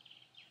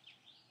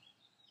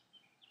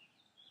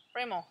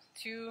 Vraiment,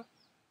 tu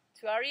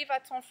arrives à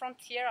ton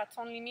frontière, à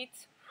ton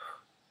limite.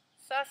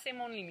 Ça, c'est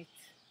mon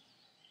limite.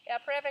 Et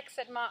après, avec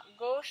cette main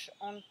gauche,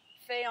 on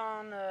fait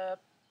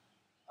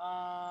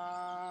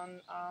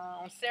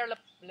on serre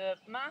le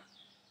main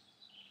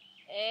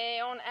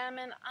et on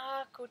amène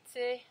à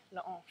côté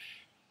la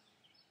hanche.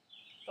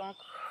 Donc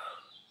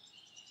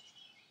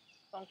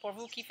pour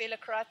vous qui faites le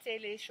karaté,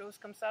 les choses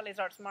comme ça, les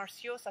arts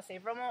martiaux, ça c'est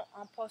vraiment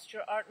en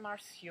posture arts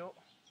martiaux.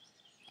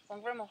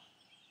 Donc vraiment,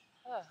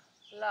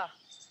 là.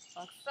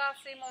 Donc ça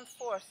c'est mon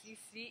force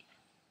ici.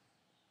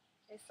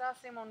 Et ça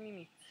c'est mon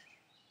limite.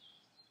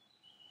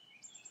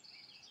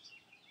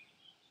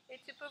 Et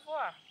tu peux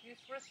voir,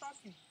 juste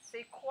ressenti.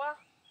 C'est quoi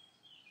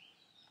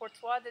pour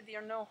toi de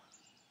dire non?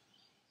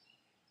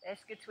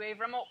 Est-ce que tu es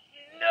vraiment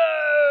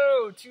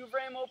non? Tu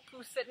vraiment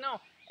pousses non?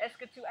 Est-ce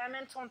que tu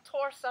amènes ton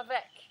torse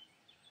avec?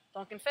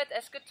 Donc en fait,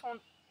 est-ce que ton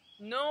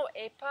non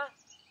est pas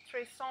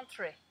très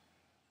centré?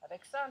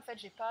 Avec ça, en fait,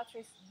 j'ai pas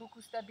beaucoup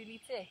de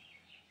stabilité.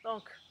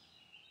 Donc,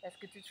 est-ce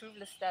que tu trouves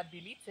la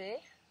stabilité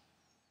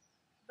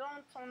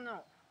dans ton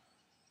non?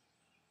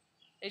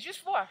 Et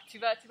juste voir, tu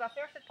vas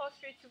faire cette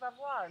posture et tu vas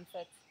voir en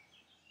fait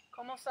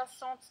comment ça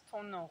sent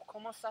ton non,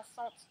 comment ça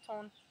sent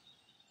ton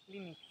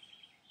limite.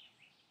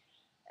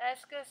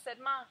 Est-ce que cette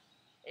main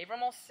est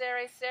vraiment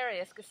serrée?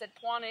 Est-ce que cette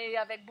pointe est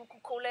avec beaucoup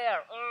de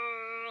colère?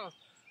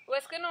 Ou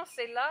est-ce que non,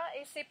 c'est là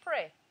et c'est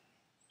prêt?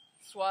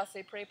 Soit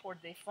c'est prêt pour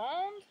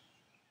défendre,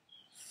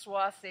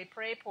 soit c'est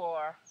prêt pour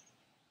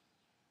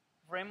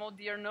vraiment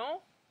dire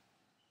non,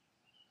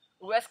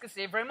 ou est-ce que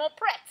c'est vraiment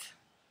prêt?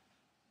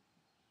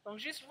 Donc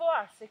juste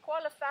voir, c'est quoi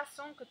la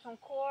façon que ton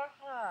corps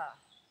a.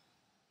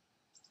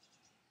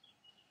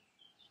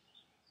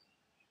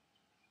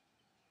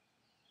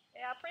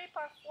 Et après,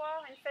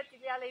 parfois, en fait,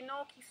 il y a les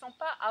noms qui ne sont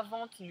pas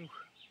avant nous.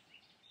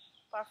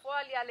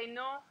 Parfois, il y a les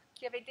noms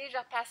qui avaient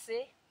déjà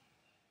passé,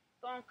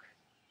 donc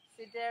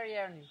c'est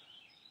derrière nous.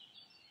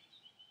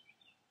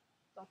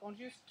 Donc on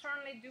juste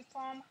tourne les deux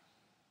paumes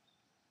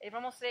Et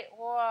vraiment, c'est,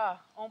 wow,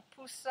 on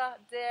pousse ça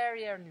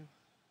derrière nous.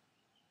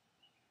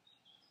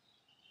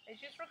 Et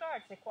juste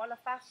regarde, c'est quoi la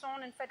façon,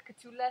 en fait, que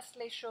tu laisses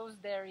les choses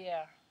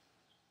derrière.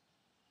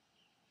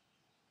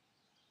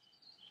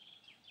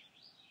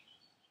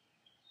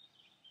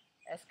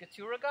 Est-ce que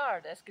tu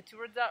regardes? Est-ce que tu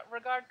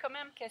regardes quand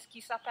même qu'est-ce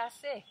qui s'est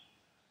passé?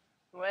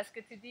 Ou est-ce que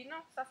tu dis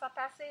non, ça s'est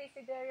passé et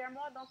c'est derrière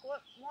moi, donc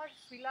moi je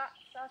suis là,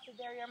 ça c'est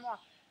derrière moi.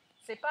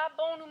 C'est pas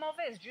bon ou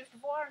mauvais, juste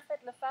voir en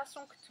fait la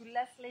façon que tu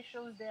laisses les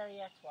choses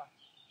derrière toi.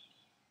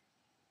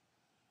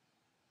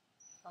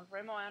 Donc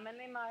vraiment, amène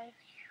les mains.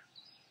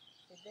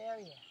 C'est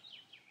derrière.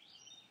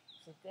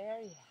 C'est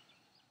derrière.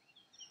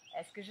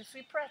 Est-ce que je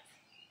suis prête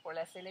pour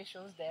laisser les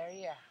choses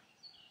derrière?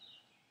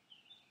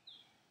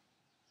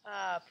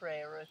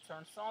 Après,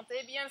 retourne centre.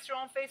 Et bien sûr,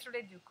 on fait sur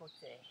les deux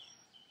côtés.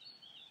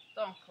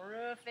 Donc,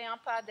 refais un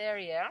pas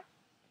derrière.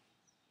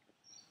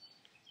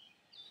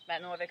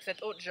 Maintenant, avec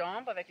cette autre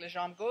jambe, avec la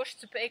jambe gauche,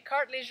 tu peux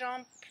écarter les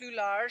jambes plus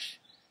larges.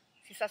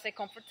 Si ça c'est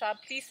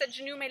confortable, plie cette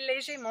genou, mais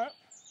légèrement.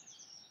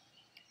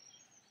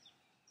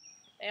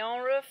 Et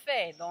on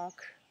refait. Donc,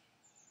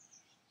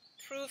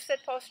 trouve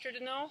cette posture de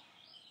nous.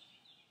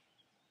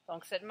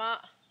 Donc, cette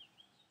main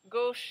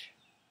gauche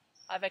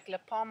avec la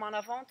paume en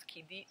avant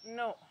qui dit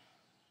non.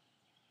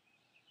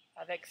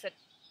 Avec cette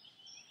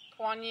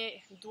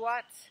poignée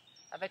droite,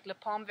 avec la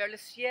paume vers le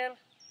ciel,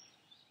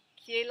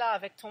 qui est là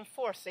avec ton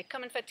force. Et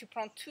comme en fait, tu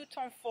prends toute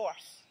ton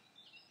force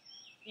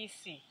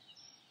ici.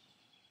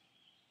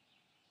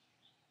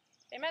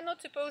 Et maintenant,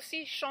 tu peux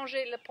aussi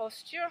changer la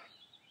posture.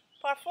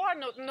 Parfois,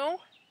 notre nom,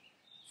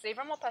 c'est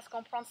vraiment parce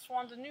qu'on prend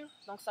soin de nous.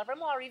 Donc, ça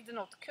vraiment arrive de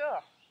notre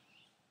cœur.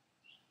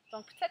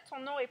 Donc, peut-être ton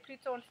nom est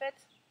plutôt en fait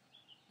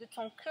de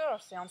ton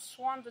cœur. C'est un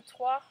soin de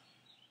toi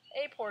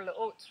et pour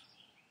l'autre.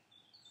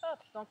 Hop,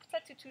 donc,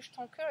 peut-être tu touches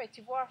ton cœur et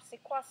tu vois c'est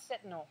quoi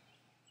cette nom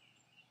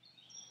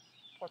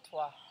pour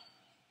toi.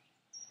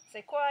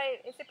 C'est quoi,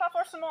 et c'est pas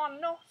forcément un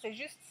non, c'est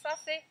juste ça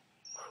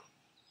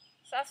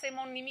c'est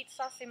mon limite,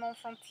 ça c'est mon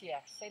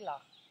frontière, c'est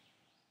là.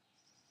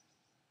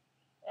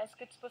 Est-ce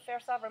que tu peux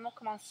faire ça vraiment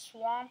comme un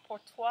soin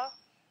pour toi?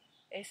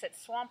 Et cette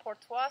soin pour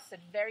toi,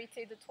 cette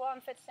vérité de toi,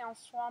 en fait, c'est un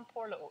soin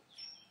pour l'autre.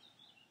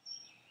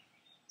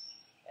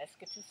 Est-ce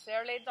que tu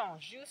serres les dents?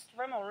 Juste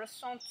vraiment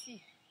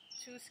ressenti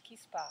tout ce qui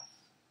se passe.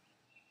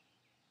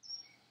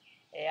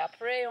 Et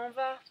après, on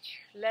va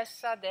laisser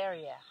ça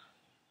derrière.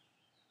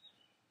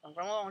 Donc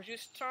vraiment, on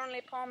juste tourne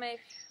les paumes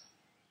et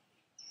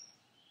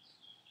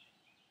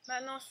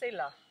maintenant, c'est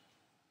là.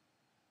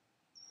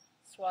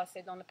 Soit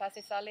c'est dans le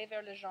passé salé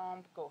vers la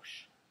jambe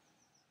gauche.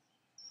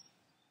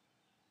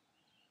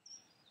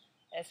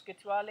 Est-ce que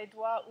tu as les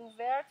doigts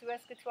ouverts ou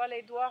est-ce que tu as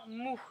les doigts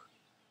mous?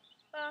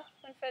 Ah,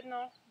 en fait,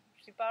 non. Je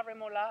ne suis pas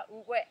vraiment là.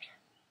 Ou ouais,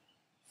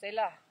 c'est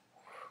là.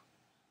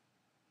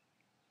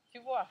 Tu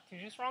vois, tu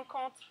juste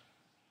rencontres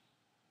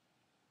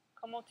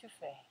comment tu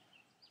fais.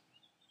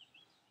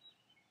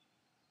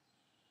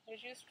 Et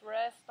juste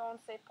reste dans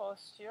ces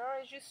postures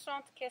et juste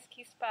sente qu'est-ce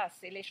qui se passe.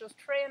 C'est les choses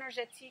très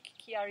énergétiques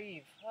qui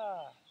arrivent.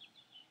 Ah.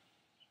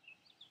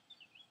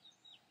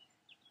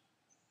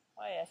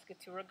 Ouais, est-ce que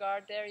tu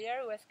regardes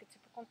derrière ou est-ce que tu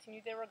peux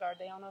continuer de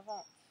regarder en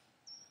avant?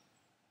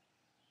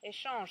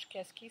 Échange,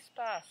 qu'est-ce qui se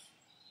passe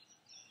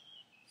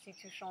si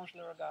tu changes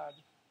le regard?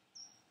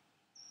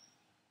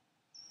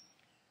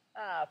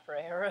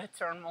 Après,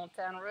 retourne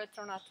montagne,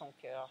 retourne à ton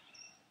cœur.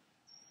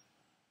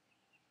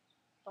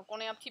 Donc,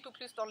 on est un petit peu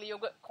plus dans le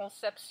yoga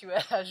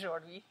conceptuel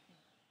aujourd'hui.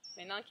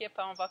 Mais n'inquiète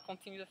pas, on va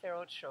continuer de faire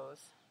autre chose.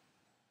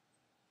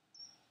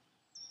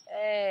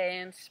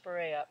 Et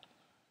inspirez up.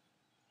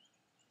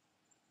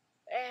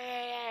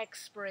 Et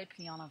expirez,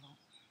 plie en avant.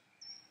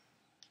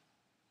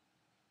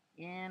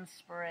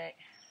 Inspirez,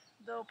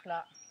 dos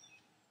plat.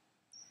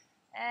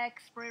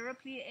 Expirez,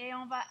 replie et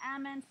on va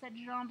amener cette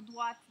jambe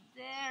droite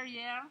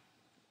derrière.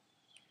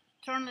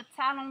 Tourne le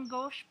talon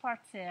gauche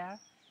par terre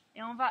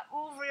et on va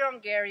ouvrir en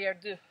guerrière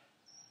 2.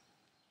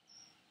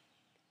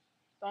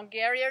 Donc,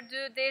 guerrière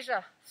 2,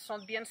 déjà, sont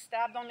bien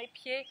stables dans les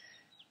pieds.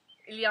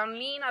 Il y a une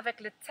ligne avec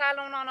le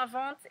talon en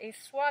avant et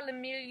soit le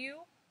milieu,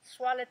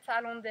 soit le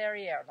talon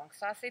derrière. Donc,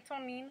 ça, c'est ton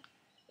ligne.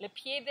 Le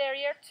pied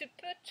derrière, tu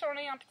peux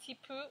tourner un petit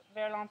peu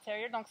vers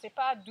l'intérieur. Donc, ce n'est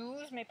pas à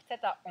 12, mais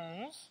peut-être à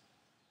 11.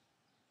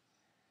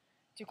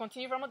 Tu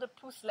continues vraiment de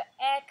pousser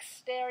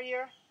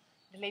l'extérieur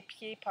des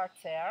pieds par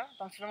terre.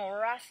 Donc, tu vraiment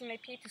racines les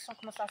pieds. Tu sens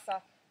comment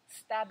ça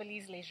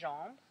stabilise les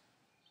jambes.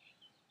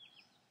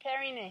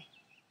 Périnée.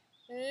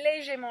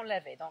 Légèrement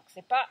levé. Donc,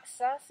 c'est pas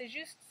ça, c'est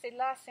juste, c'est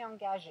là, c'est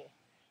engagé.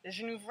 Le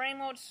genou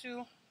vraiment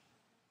au-dessous,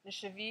 les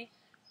chevilles,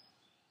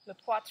 la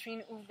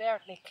poitrine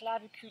ouverte, les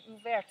clavicules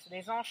ouvertes,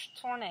 les hanches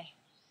tournées.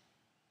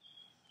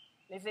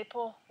 Les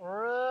épaules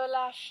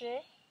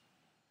relâchées,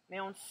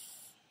 mais on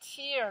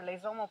tire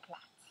les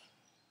omoplates.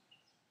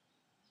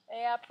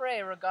 Et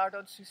après, regarde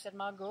au-dessus cette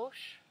main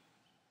gauche.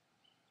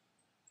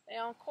 Et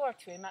encore,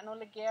 tu es maintenant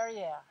le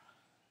guerrière.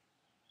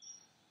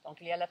 Donc,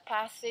 il y a le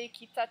passé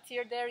qui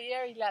t'attire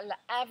derrière, il y a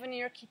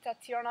l'avenir qui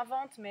t'attire en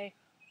avant, mais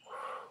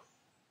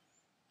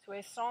tu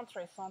es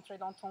centré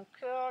dans ton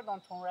cœur, dans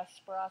ton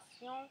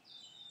respiration.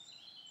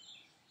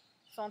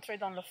 Centré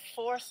dans la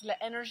force,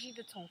 l'énergie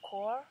de ton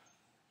corps.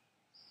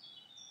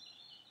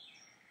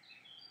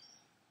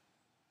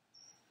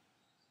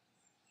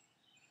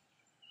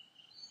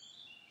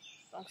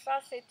 Donc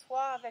ça, c'est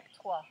toi avec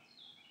toi.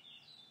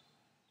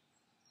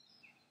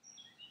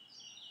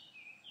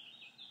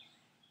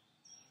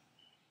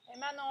 Et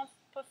maintenant, on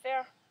peut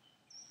faire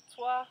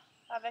toi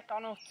avec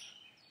un autre.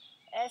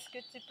 Est-ce que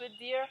tu peux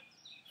dire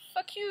 «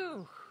 fuck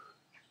you »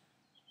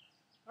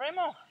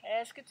 Vraiment.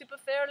 Est-ce que tu peux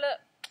faire le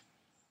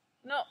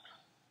 « non »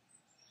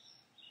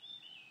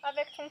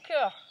 avec ton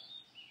cœur?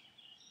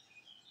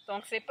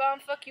 Donc, c'est pas un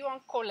 « fuck you » en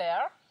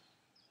colère,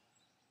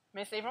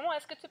 mais c'est vraiment «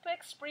 est-ce que tu peux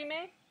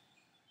exprimer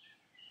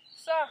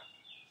ça »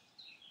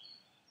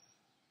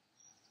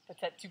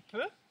 Peut-être tu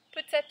peux,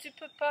 peut-être tu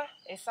peux pas.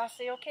 Et ça,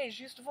 c'est ok,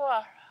 juste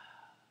voir.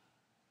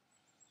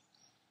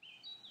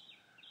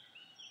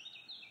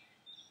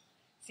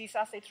 Si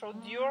ça, c'est trop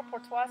dur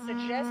pour toi, ce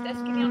geste,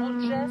 est-ce qu'il y a un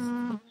autre geste?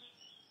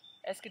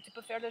 Est-ce que tu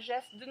peux faire le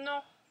geste de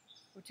non?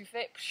 Où tu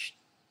fais pshht.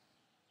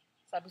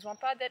 Ça n'a besoin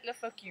pas d'être le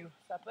fuck you.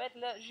 Ça peut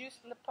être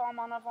juste le palme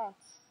en avant.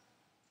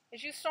 Et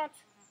juste sente.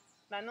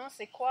 Maintenant,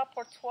 c'est quoi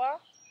pour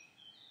toi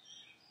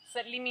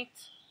cette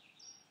limite?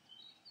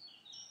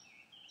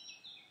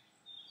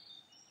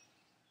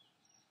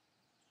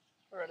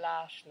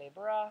 Relâche les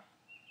bras.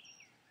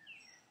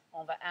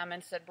 On va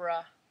amener ce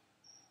bras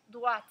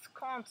droite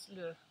contre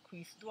le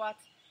cuisse droite.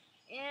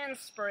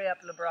 Inspire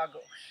up le bras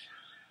gauche.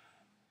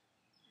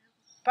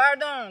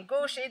 Pardon,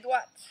 gauche et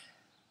droite.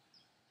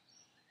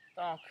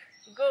 Donc,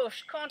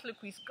 gauche contre le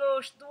cuisse,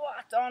 gauche,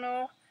 droite en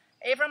haut.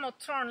 Et vraiment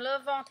tourne le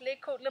ventre, les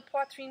côtes, la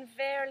poitrine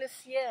vers le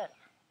ciel.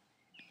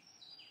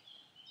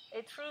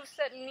 Et trouve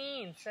cette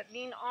ligne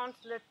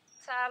entre le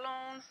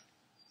talon,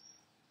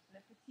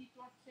 le petit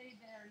orteil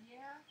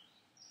derrière.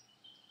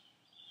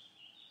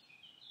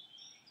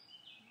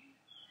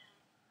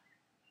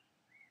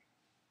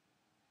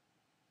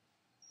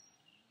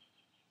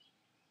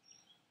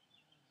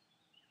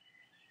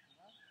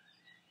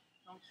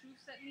 Donc, trouve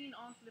cette ligne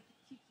entre le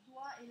petit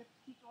doigt et le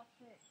petit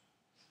orteil.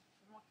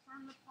 On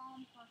tourne le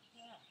palme par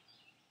terre.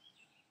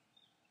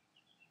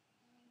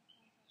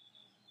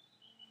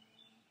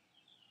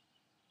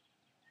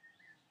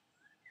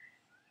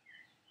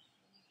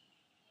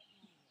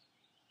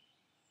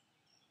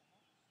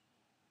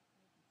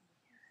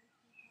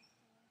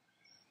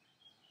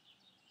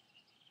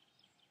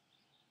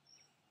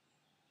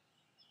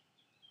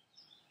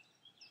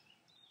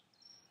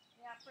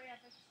 Et après,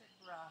 avec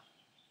ce bras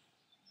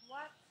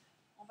droite,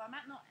 on va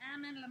maintenant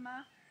amener la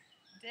main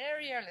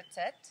derrière la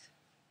tête.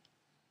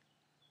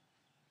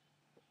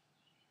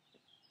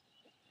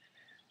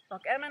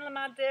 Donc, amène la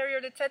main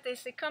derrière la tête et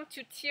c'est comme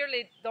tu tires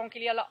les... Donc,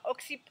 il y a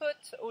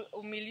l'occiput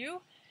au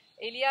milieu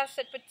et il y a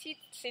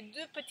ces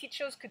deux petites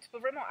choses que tu peux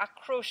vraiment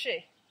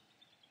accrocher.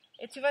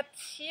 Et tu vas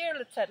tirer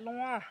la tête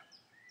loin.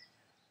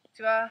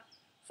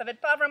 Ça va être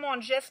pas vraiment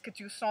un geste que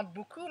tu sens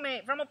beaucoup,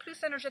 mais vraiment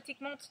plus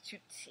énergétiquement, tu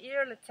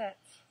tires la tête.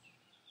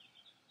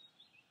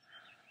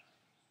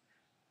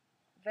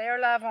 Vers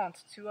l'avant,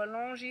 tu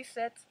allonges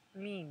cette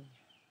ligne.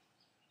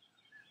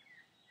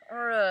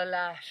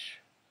 Relâche.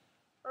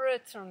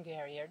 Retourne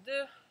derrière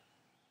 2.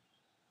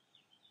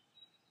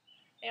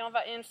 Et on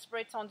va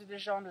inspirer, tendu les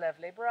jambes, lève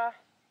les bras.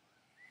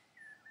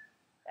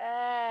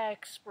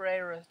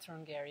 Expire,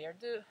 retourne derrière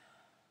 2.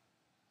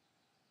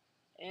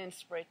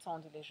 Inspire,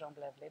 tendu les jambes,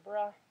 lève les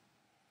bras.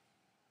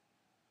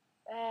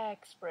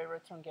 Expire,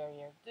 retourne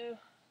derrière 2.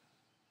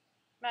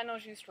 Maintenant,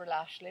 juste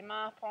relâche les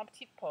mains, prends une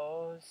petite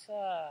pause.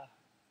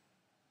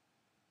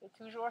 C'est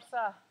toujours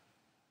ça.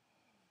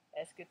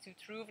 Est-ce que tu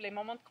trouves les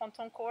moments quand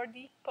ton corps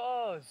dit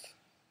pause?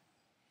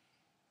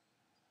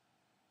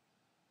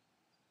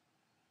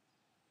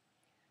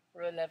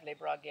 Relève les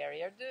bras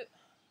derrière 2.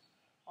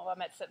 On va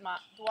mettre cette main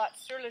droite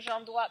sur la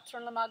jambe droite,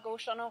 tourne la main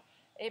gauche en haut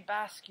et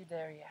bascule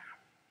derrière.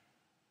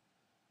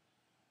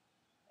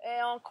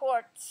 Et encore,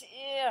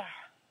 tire.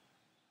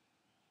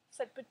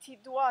 Cette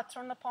petite doigt,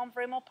 tourne la paume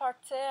vraiment par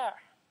terre.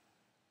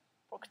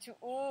 Pour que tu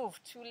ouvres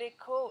tous les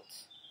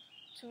côtes,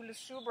 tout le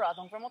sous-bras.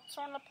 Donc vraiment,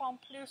 tourne la paume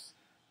plus.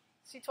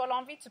 Si tu as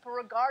l'envie, tu peux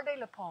regarder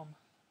la paume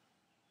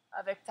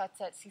avec ta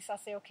tête, si ça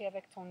c'est ok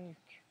avec ton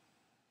nuque.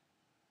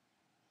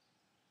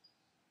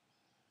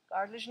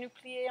 Garde le genou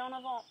plié en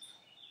avant.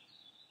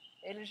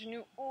 Et le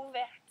genou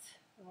ouvert.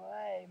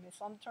 Ouais, mais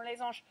sans tourner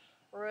les hanches.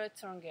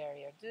 Retourne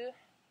derrière 2.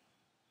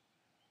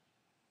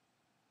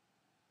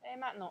 Et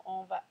maintenant,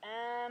 on va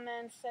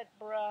amener cette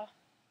bras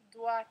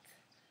droite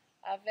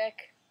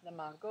avec la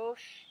main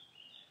gauche.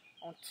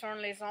 On tourne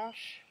les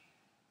hanches.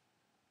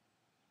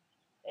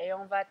 Et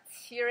on va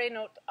tirer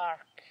notre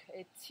arc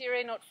et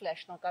tirer notre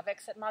flèche. Donc, avec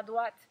cette main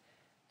droite,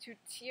 tu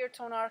tires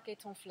ton arc et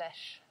ton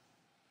flèche.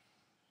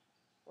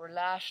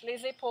 Relâche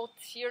les épaules,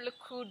 tire le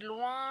coude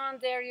loin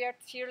derrière,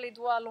 tire les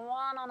doigts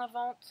loin en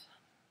avant.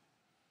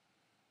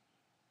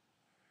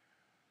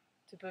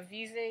 Tu peux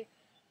viser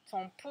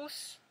ton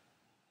pouce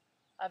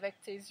avec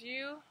tes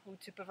yeux ou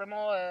tu peux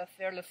vraiment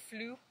faire le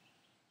flou.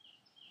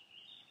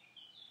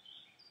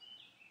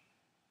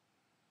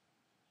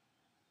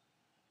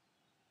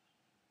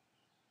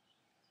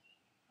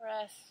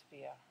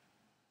 Respire.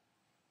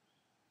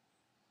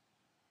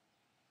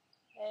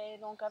 Et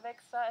donc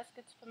avec ça, est-ce que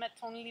tu peux mettre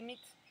ton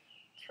limite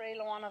très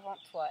loin avant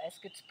toi?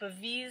 Est-ce que tu peux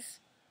viser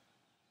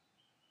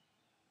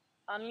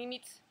une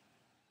limite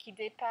qui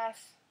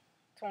dépasse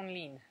ton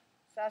ligne?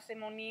 Ça c'est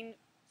mon ligne,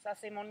 ça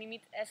c'est mon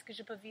limite. Est-ce que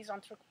je peux viser un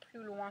truc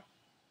plus loin?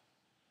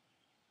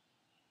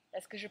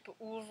 Est-ce que je peux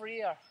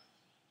ouvrir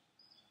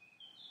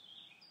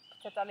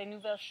peut-être à les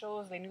nouvelles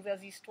choses, les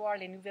nouvelles histoires,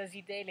 les nouvelles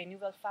idées, les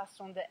nouvelles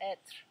façons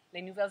d'être,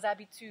 les nouvelles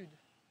habitudes?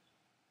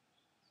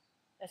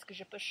 Est-ce que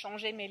je peux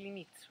changer mes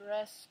limites?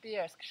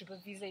 Respire. Est-ce que je peux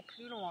viser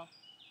plus loin?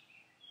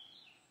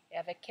 Et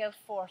avec quelle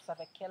force,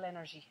 avec quelle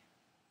énergie?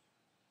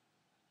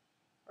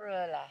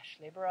 Relâche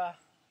les bras.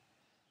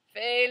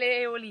 Fais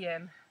les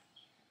éoliennes.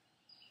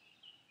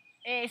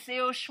 Et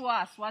c'est au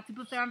choix. Soit tu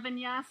peux faire un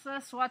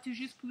vinyasa, soit tu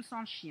juste pousses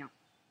en chien.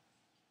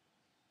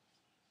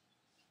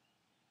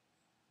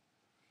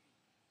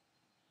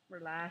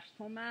 Relâche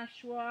ton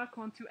mâchoire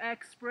quand tu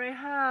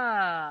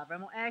expires.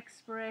 Vraiment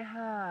expire.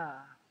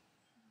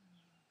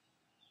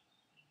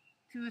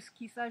 Tout ce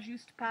qui s'est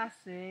juste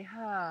passé.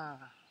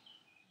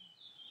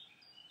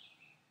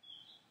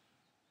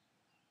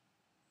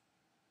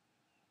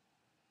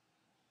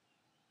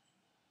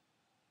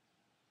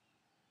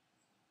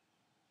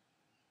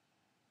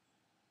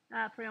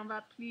 Après, on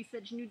va plier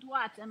cette genou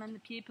droite. Amène le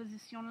pied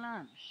position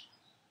lunge.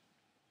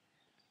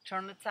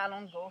 Tourne le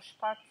talon gauche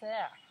par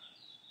terre.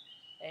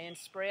 Et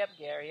inspire up,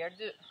 guerrière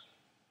 2.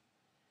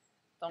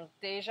 Donc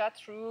déjà,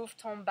 trouve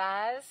ton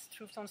base,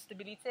 trouve ton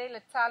stabilité.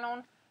 Le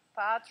talon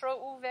pas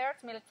trop ouvert,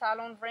 mais le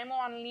talon vraiment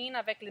en ligne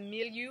avec le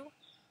milieu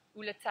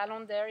ou le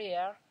talon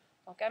derrière.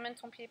 Donc amène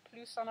ton pied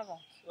plus en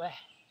avant. Ouais,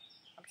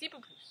 un petit peu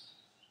plus.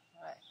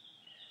 Ouais.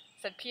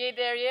 Ce pied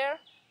derrière,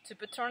 tu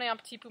peux tourner un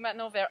petit peu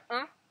maintenant vers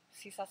 1,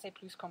 si ça c'est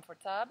plus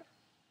confortable.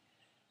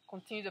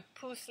 Continue de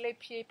pousser les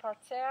pieds par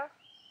terre.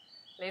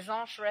 Les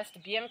hanches restent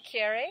bien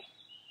carrées,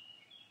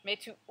 mais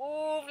tu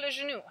ouvres le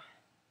genou.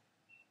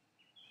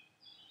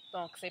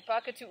 Donc, c'est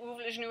pas que tu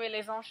ouvres le genou et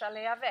les hanches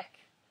allaient avec.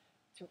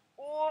 Tu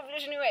ouvres le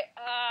genou et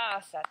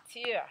ça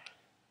tire.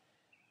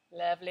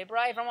 Lève les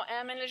bras et vraiment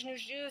amène le genou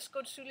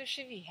jusqu'au-dessus de la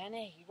cheville.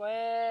 Allez,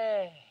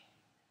 ouais.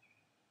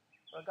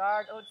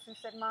 Regarde au-dessus de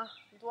cette main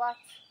droite.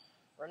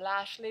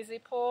 Relâche les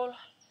épaules.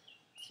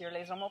 Tire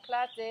les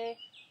omoplates et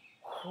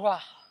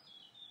quoi.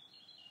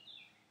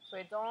 Tu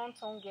es dans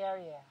ton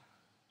guerrier.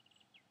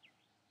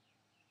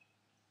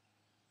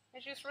 Et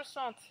juste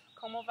ressente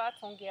comment va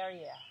ton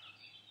guerrier.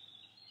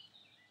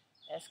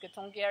 Est-ce que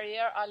ton guerrier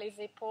a les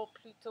épaules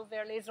plutôt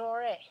vers les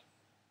oreilles?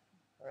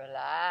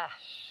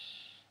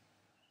 Relâche.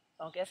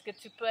 Donc, est-ce que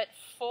tu peux être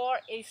fort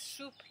et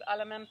souple à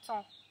la même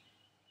temps?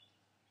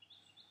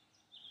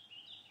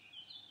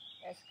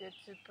 Est-ce que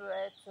tu peux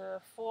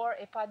être fort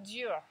et pas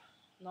dur?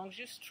 Donc,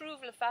 juste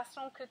trouve la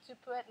façon que tu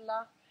peux être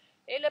là.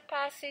 Et le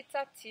passé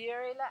t'attire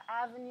et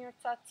l'avenir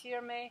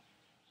t'attire, mais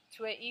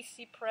tu es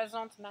ici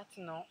présente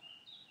maintenant.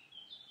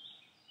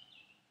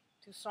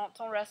 Tu sens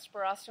ton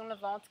respiration, le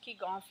ventre qui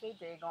gonfle et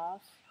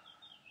dégonfle.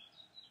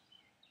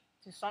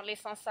 Tu sens les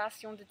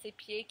sensations de tes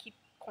pieds qui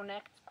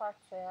connectent par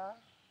terre.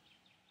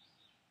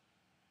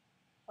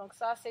 Donc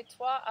ça, c'est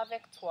toi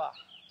avec toi.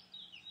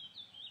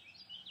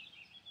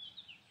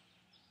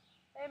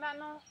 Et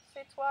maintenant,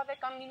 c'est toi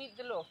avec une limite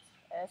de l'autre.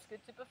 Est-ce que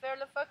tu peux faire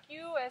le fuck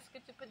you? Est-ce que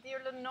tu peux dire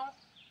le non?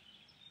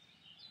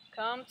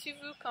 Comme tu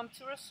veux, comme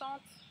tu ressens.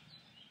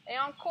 Et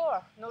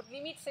encore, notre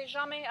limite, c'est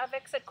jamais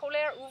avec cette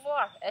colère ou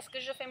voir. Est-ce que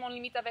je fais mon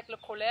limite avec la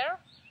colère?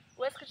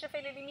 Ou est-ce que je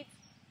fais les limites?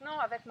 Non,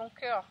 avec mon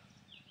cœur.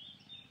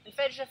 En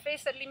fait, je fais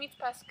cette limite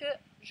parce que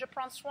je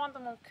prends soin de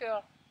mon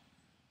cœur.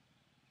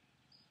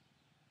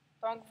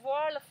 Donc,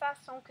 voir la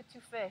façon que tu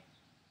fais.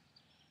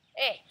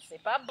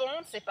 C'est pas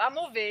bon, c'est pas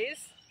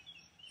mauvaise.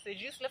 C'est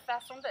juste la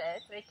façon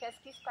d'être. Et qu'est-ce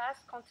qui se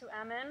passe quand tu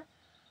amènes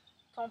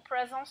ton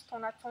présence,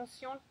 ton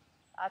attention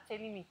à tes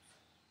limites?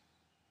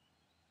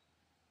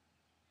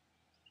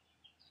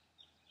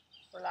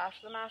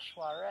 Relâche le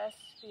mâchoire,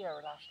 respire,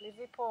 relâche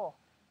les épaules.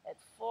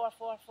 Être fort,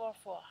 fort, fort,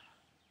 fort.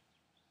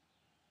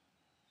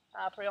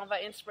 Après, on va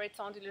inspirer,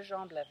 tendu les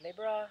jambes, lève les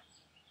bras.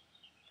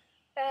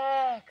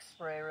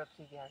 Expire,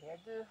 repli derrière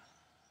 2.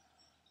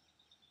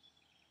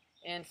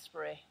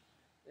 Inspire,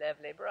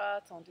 lève les bras,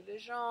 tendu les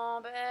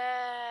jambes.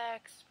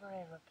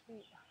 Expire,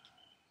 repli.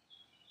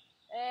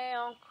 Et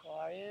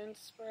encore,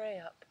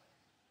 inspire, up.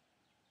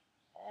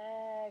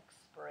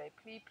 Expire,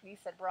 plie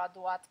cette bras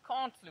droite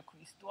contre le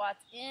cuisse droite.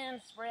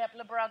 Inspire,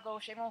 le bras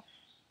gauche et bon.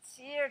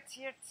 Tire,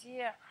 tire,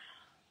 tire.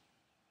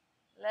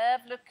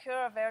 Lève le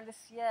cœur vers le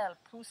ciel.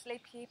 Pousse les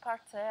pieds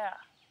par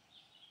terre.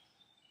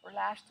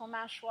 Relâche ton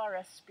mâchoire.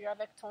 Respire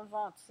avec ton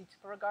ventre. Si tu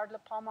peux, regarde le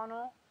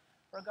palmano.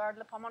 Regarde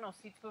le palmano.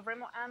 Si tu peux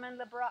vraiment amener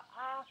le bras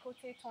à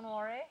côté de ton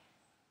oreille.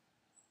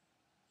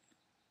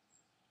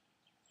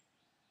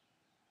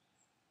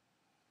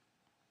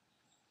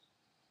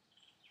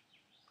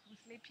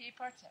 Pousse les pieds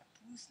par terre.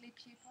 Pousse les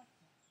pieds par terre.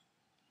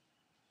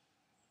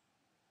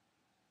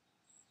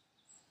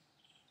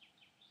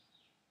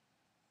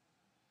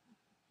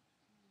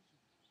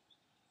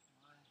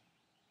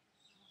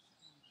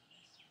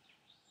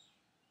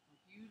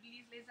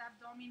 utilise les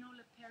abdominaux,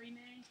 le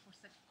périnée, pour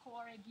que le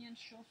corps est bien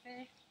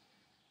chauffé.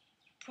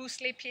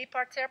 Pousse les pieds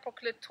par terre pour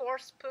que le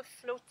torse peut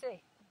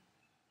flotter.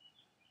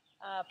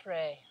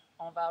 Après,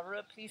 on va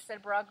replisser le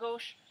bras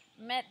gauche,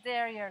 mettre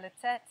derrière la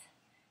tête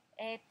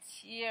et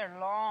tire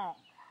long.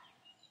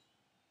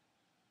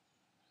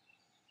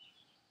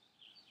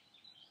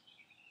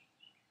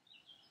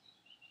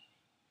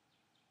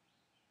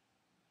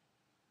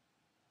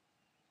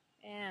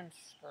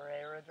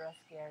 Inspirez, redresse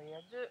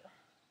guerrière 2.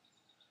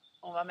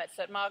 On va mettre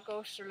cette main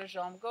gauche sur la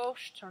jambe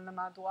gauche, tourne la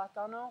main droite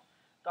en haut,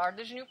 garde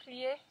le genou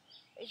plié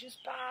et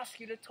juste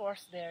bascule le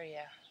torse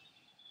derrière.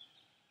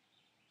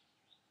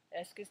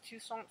 Est-ce que tu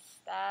sens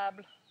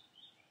stable?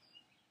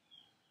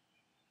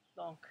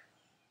 Donc,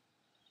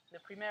 la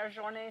première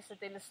journée,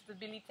 c'était la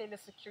stabilité, la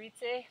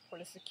sécurité. Pour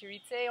la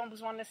sécurité, on a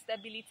besoin de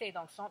stabilité,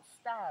 donc sente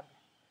stable.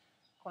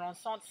 Quand on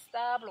sent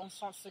stable, on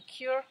sent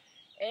secure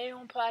et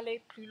on peut aller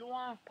plus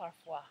loin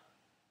parfois.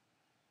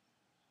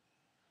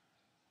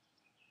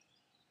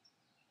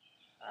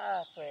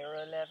 Après,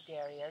 relève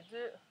guerrière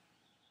 2.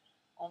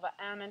 On va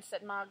amener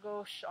cette main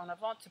gauche en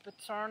avant. Tu peux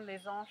tourner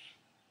les hanches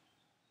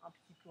un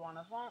petit peu en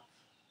avant.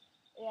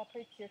 Et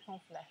après, tire ton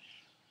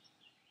flèche.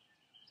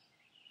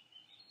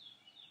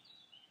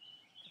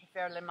 Tu peux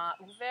faire les mains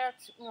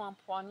ouvertes ou en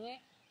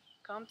poignée,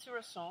 comme tu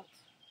ressens.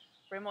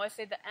 Vraiment,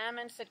 essaie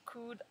d'amener cette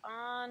coude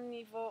en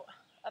niveau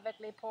avec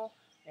l'épaule,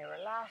 mais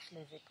relâche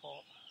les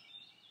épaules.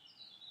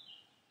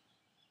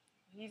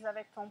 Vise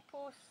avec ton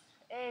pouce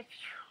et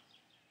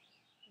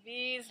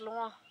vise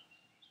loin.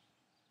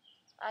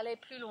 Allez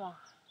plus loin.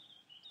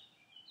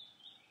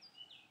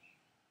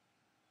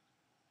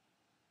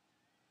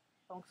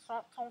 Donc,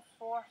 sens ton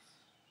force,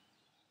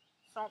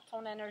 sens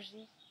ton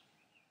énergie.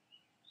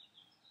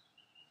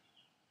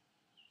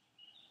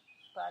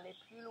 Tu peux aller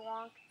plus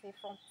loin que tes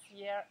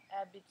frontières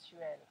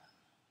habituelles.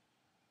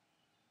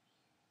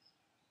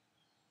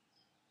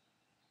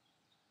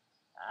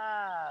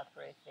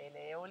 Après, fais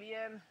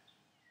l'éolienne.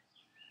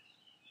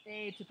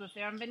 Et tu peux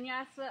faire un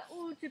vinyasa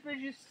ou tu peux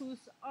juste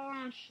pousser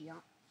en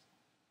chien.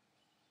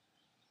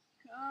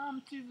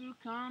 Comme tu veux,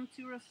 comme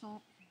tu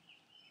ressens.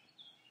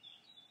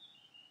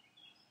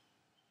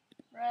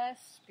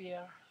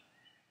 Respire.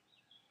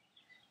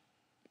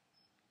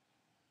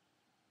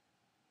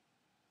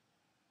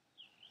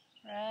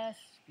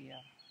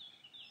 Respire.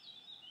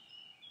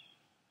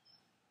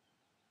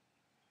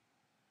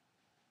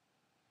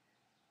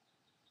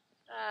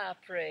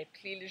 Après,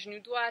 plie le genou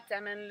droit,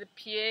 amène le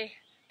pied,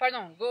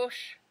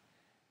 gauche,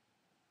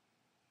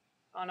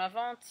 en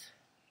avant.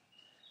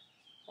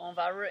 On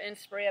va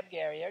re-inspirer up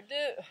guerrière 2.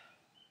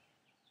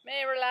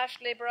 Mais relâche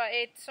les bras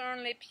et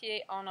tourne les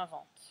pieds en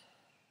avant.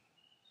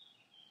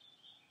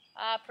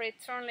 Après,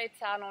 tourne les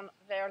talons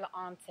vers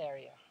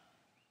l'antérieur.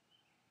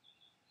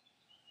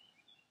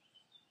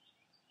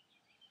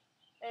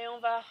 Et on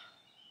va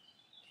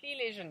plier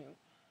les genoux.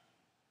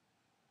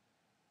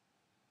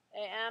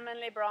 Et amène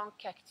les bras en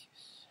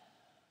cactus.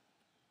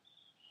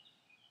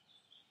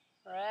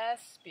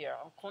 Respire.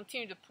 On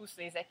continue de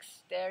pousser les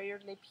extérieurs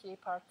des pieds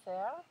par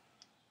terre.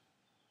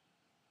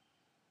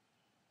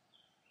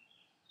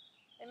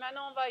 Et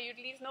maintenant, on va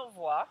utiliser nos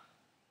voix.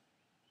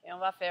 Et on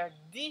va faire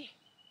di,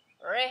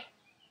 ré,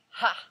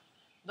 ha.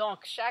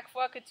 Donc, chaque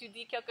fois que tu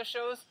dis quelque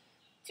chose,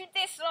 tu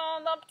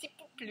descends un petit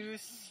peu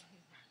plus.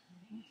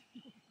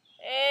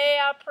 Et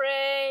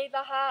après le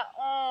ha,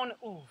 on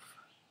ouvre.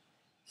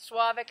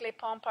 Soit avec les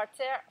palmes par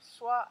terre,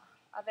 soit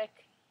avec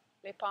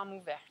les palmes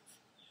ouvertes.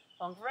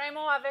 Donc,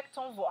 vraiment avec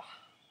ton voix.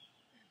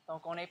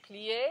 Donc, on est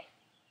plié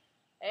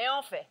et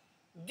on fait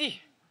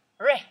di,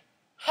 ré,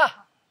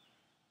 ha,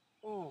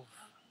 ouvre.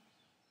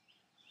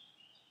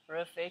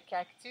 Refait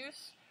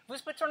cactus. Vous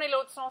pouvez tourner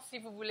l'autre sens si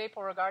vous voulez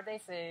pour regarder,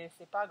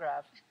 c'est pas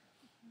grave.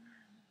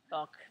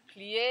 Donc,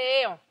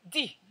 plié, on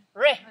di,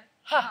 ré,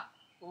 ha,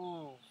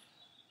 ouvre.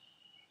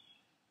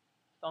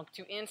 Donc,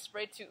 tu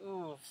inspires, tu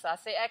ouvres. Ça,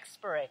 c'est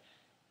expirer.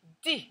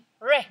 Di,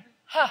 ré,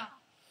 ha.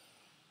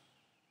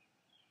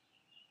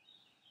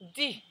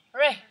 Di,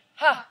 ré,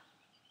 ha.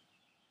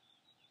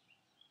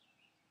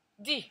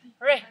 Di,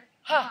 ré,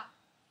 ha.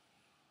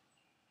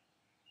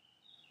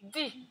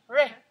 Di,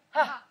 ré,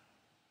 ha.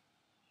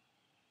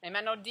 Et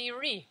maintenant, di,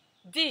 ri,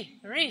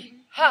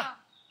 ha.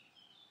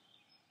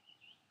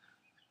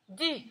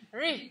 Di,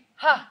 ri,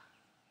 ha.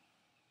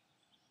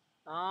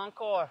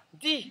 Encore.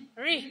 Di,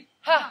 ri,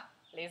 ha.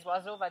 Les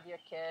oiseaux vont dire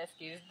qu'est-ce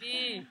qu'ils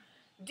disent.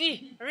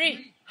 Di,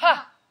 ri,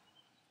 ha.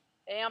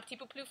 Et un petit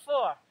peu plus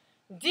fort.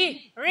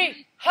 Di,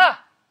 ri,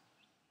 ha.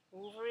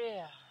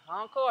 Ouvrir.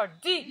 Encore.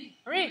 Di,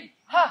 ri,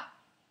 ha.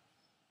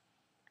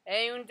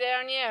 Et une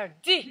dernière.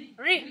 Di,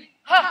 ri,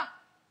 ha.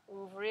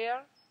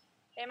 Ouvrir.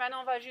 Et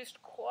maintenant, on va juste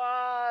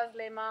croiser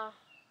les mains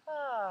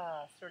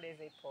sur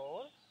les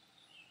épaules.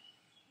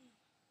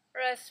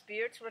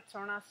 Respire, tu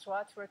retournes à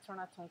soi, tu retournes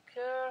à ton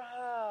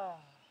cœur.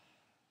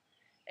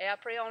 Et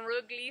après, on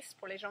reglisse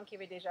pour les gens qui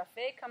avaient déjà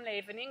fait, comme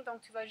l'evening.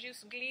 Donc, tu vas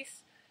juste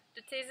glisser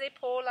de tes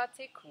épaules à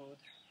tes coudes.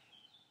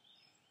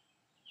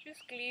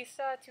 Juste glisse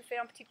ça, tu fais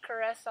une petite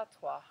caresse à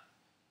toi.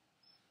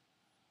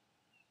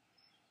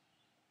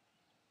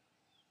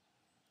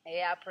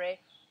 Et après,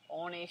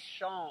 on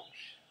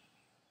échange.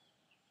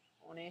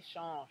 On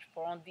échange.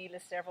 Brandit le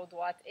cerveau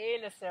droit et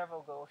le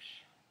cerveau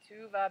gauche.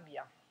 Tout va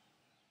bien.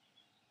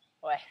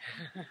 Ouais.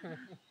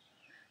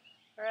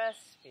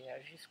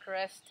 Respire, juste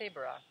caresse tes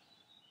bras.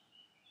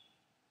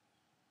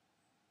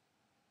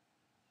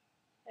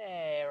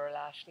 Et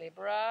relâche les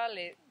bras,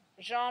 les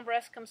jambes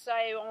restent comme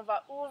ça et on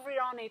va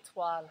ouvrir en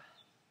étoile.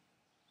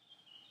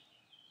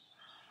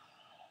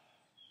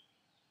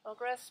 Donc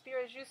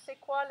respire juste, c'est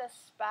quoi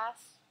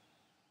l'espace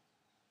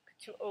que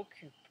tu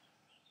occupes?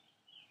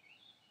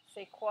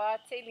 C'est quoi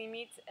tes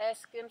limites?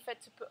 Est-ce qu'en fait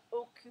tu peux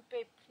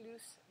occuper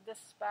plus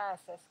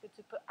d'espace? Est-ce que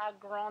tu peux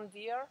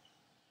agrandir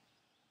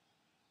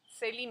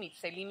ces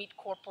limites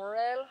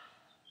corporelles?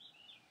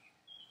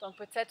 Donc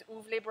peut-être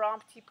ouvre les bras un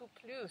petit peu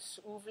plus,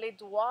 ouvre les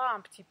doigts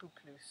un petit peu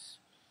plus.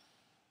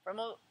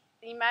 Vraiment,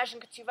 imagine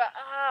que tu vas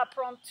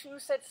prendre tout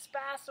cet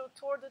espace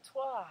autour de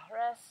toi.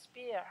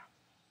 Respire.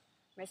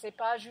 Mais ce n'est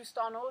pas juste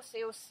en haut,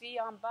 c'est aussi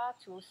en bas.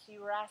 Tu es aussi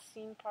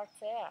racine par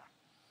terre.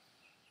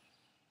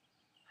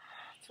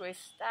 Tu es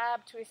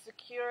stable, tu es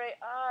secure et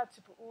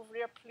tu peux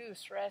ouvrir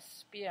plus.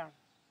 Respire.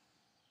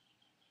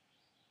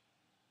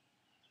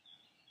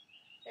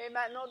 Et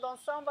maintenant, dans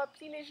ça, on va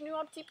plier les genoux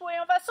un petit peu et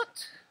on va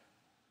sauter.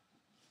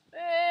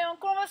 Et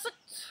encore, on va sauter.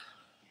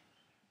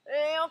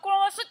 Et encore,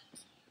 on va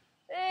sauter.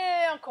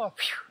 Et encore.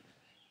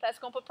 Parce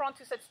qu'on peut prendre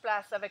toute cette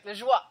place avec le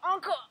joie.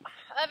 Encore.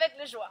 Avec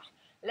le joie.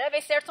 Lève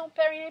et serre ton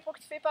périnée pour que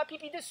tu ne fasses pas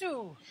pipi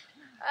dessous.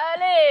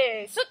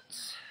 Allez,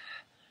 saute.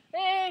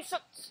 Et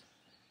saute.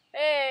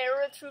 Et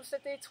retrouve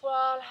cette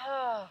étoile.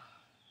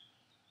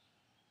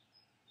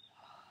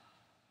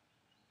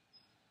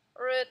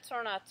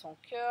 Retourne à ton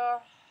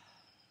cœur.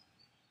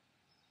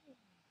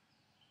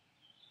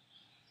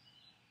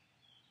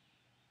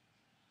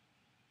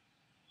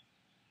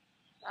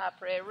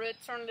 Après,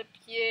 retourne le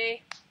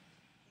pied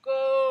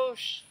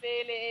gauche,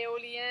 fais les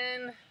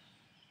éoliennes.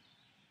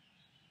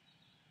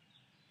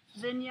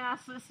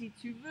 Vinyasa si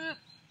tu veux.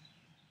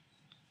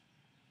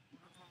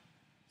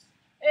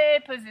 Et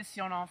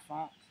position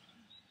enfant.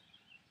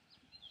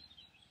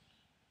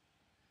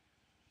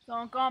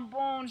 Donc, en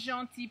bonne,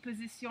 gentille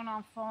position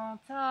enfant.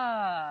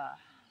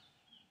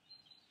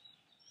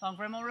 Donc,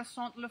 vraiment,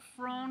 ressens le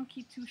front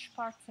qui touche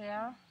par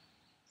terre.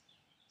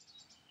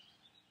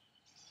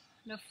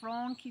 Le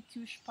front qui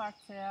touche par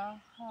terre.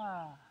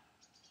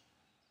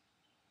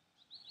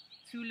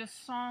 Tout le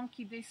sang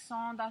qui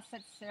descend dans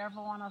cette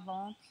cerveau en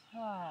avant,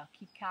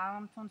 qui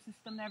calme ton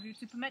système nerveux.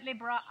 Tu peux mettre les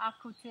bras à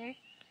côté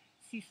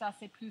si ça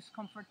c'est plus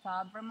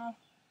confortable.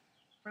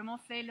 Vraiment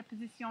fais la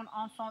position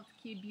enfant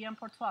qui est bien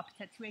pour toi.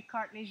 Peut-être tu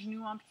écartes les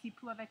genoux un petit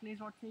peu avec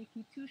les orteils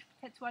qui touchent.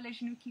 Peut-être tu as les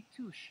genoux qui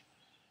touchent.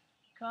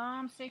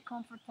 Comme c'est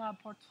confortable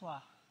pour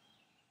toi.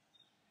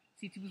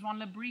 Si tu as besoin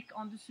de le brique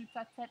en dessous de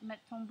ta tête, mets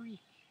ton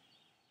brique.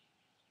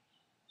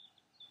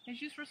 Et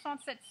juste ressens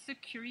cette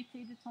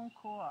sécurité de ton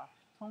corps.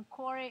 Ton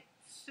corps est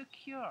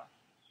secure.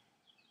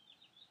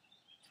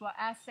 Tu as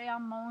assez à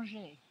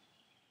manger.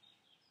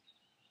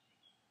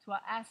 Tu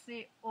as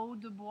assez eau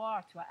de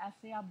boire. Tu as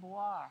assez à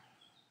boire.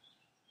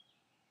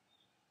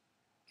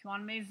 Tu as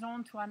une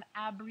maison, tu as un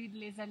abri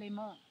des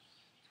éléments.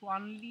 Tu as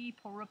un lit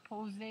pour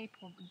reposer,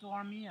 pour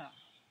dormir.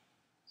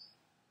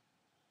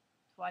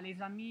 Tu as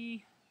les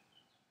amis.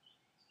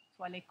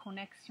 Tu as les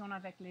connexions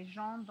avec les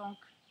gens. Donc,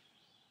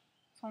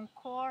 ton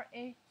corps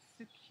est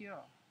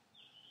secure.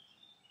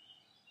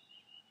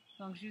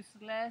 Donc, juste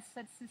laisse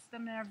ce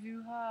système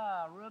nerveux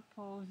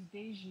repose,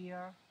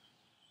 dégire.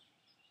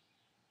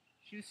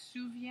 Je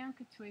souviens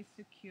que tu es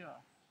secure.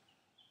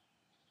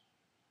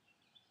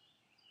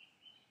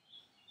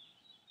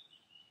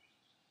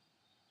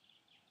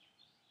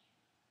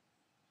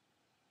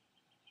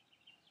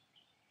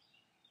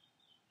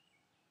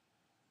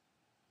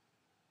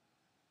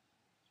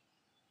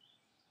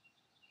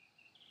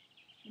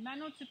 Et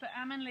maintenant, tu peux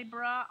amener les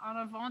bras en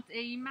avant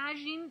et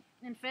imagine,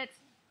 en fait,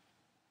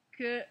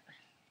 que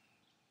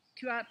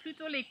tu as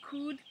plutôt les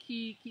coudes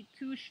qui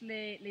touchent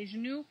les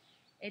genoux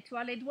et tu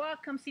as les doigts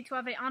comme si tu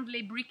avais entre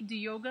les briques de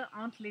yoga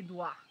entre les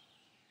doigts.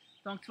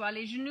 Donc, tu as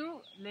les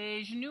genoux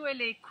et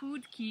les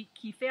coudes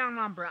qui fait un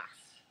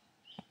embrasse.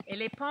 Et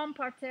les paumes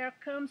par terre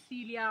comme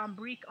s'il y a un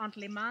brique entre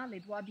les mains,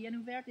 les doigts bien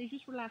ouverts et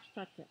juste relâche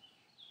ta tête.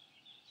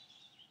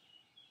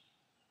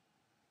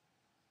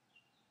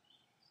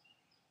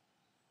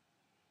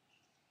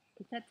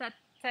 Peut-être ta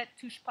tête ne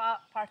touche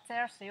pas par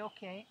terre, c'est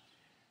ok.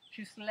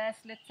 Juste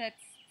laisse la tête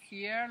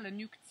tire, le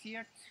nuque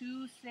tire,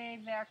 tous ces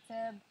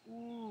vertèbres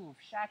ouvrent.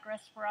 Chaque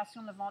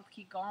respiration, le ventre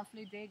qui gonfle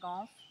et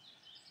dégonfle.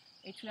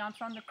 Et tu es en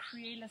train de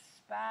créer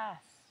l'espace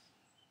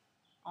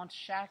entre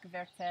chaque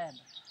vertèbre.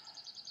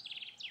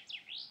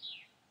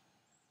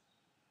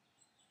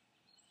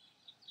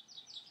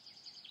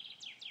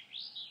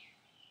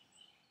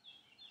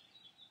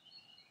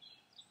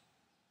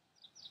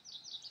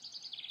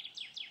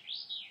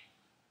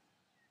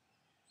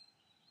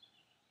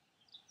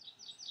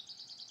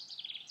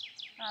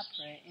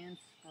 Après,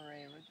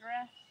 inspirez,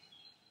 redresse.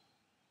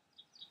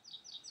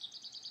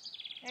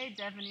 Et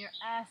devenir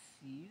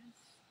assise.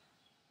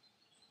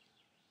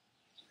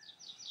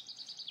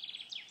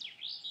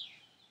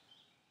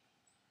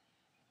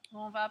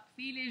 On va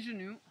plier les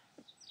genoux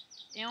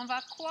et on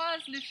va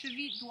croiser le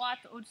cheville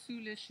droite au-dessus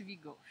le cheville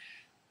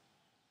gauche.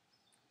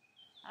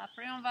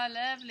 Après, on va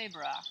lever les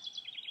bras.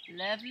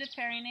 Lève le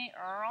périnée,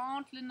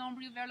 rentre le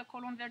nombril vers la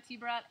colonne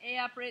vertébrale et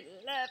après,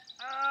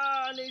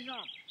 lève les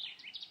jambes.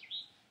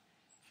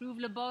 Trouve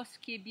le boss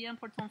qui est bien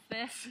pour ton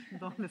fesse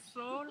dans le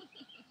sol.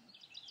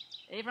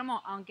 Et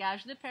vraiment,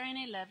 engage le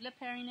périnée, lève le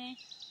périnée.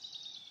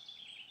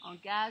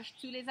 Engage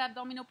tous les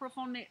abdominaux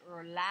profonds, mais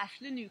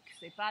relâche le nuque.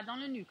 C'est pas dans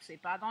le nuque, c'est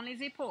pas dans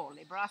les épaules.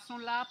 Les bras sont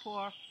là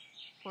pour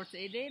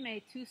t'aider, mais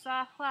tout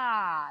ça,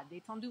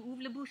 détendu.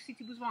 Ouvre la bouche si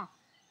tu as besoin.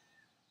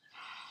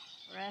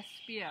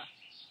 Respire.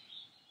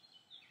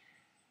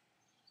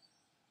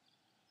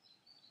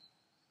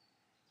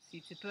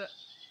 Si tu peux,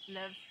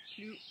 lève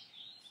plus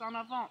en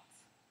avant.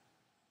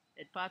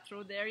 Et pas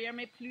trop derrière,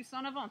 mais plus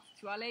en avant.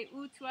 Tu allais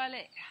où tu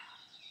allais.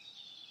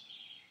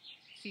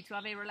 Si tu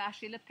avais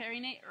relâché le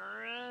périnée,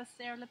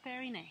 resserre le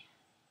périnée.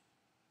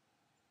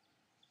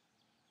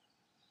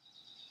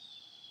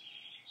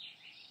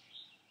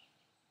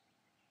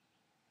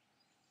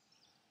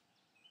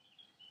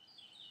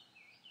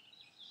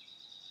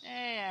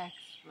 Et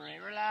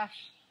expire,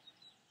 relâche.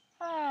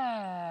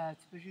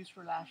 Tu peux juste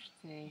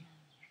relâcher.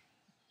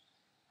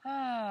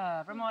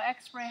 Vraiment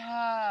expire.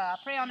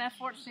 Après un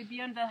effort, c'est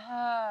bien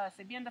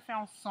de faire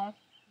un son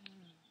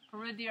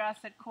pour redire à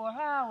cette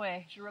corps,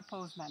 ouais, je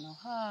repose maintenant.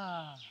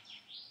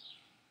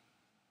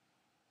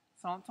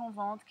 Sens ton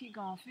ventre qui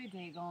gonfle et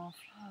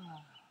dégonfle.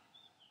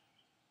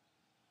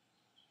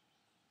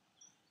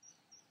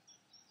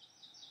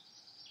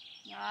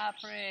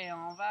 Après,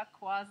 on va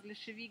croiser le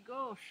cheville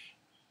gauche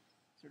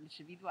sur le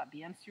cheville droit,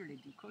 bien sûr, les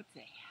deux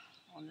côtés.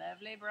 On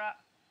lève les bras,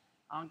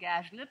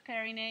 engage le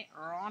périnée,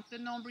 rentre le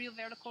nombril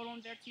vers la colonne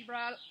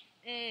vertébrale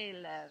et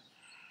lève.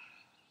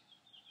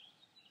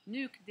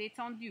 Nuque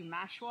détendue,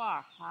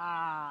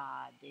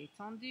 mâchoire,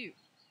 détendue.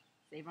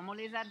 C'est vraiment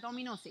les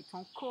abdominaux, c'est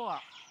ton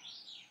corps.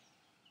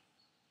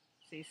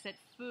 C'est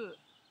cette feu.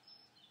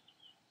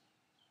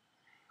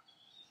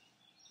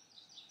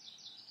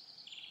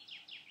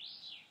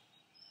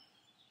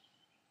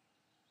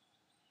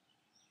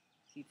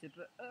 Si tu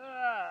peux,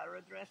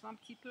 redresse un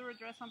petit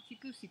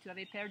peu. Si tu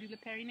avais perdu le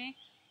périnée,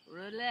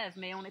 relève.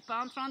 Mais on n'est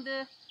pas en train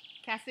de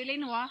casser les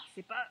noix.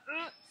 C'est pas,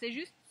 c'est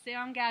juste, c'est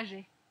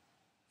engagé.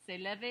 C'est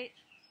levé.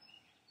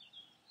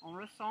 On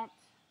ressent.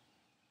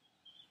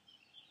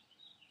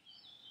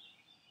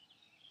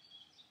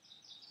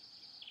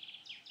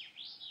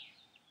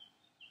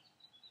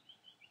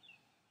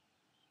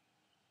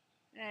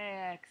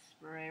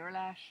 Expire,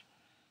 relâche.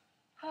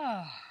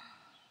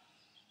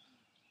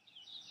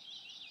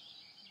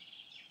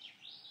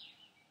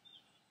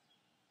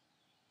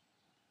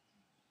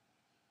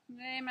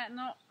 Et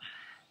maintenant,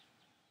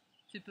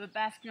 tu peux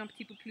basculer un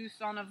petit peu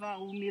plus en avant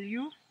au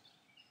milieu.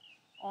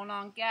 On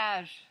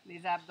engage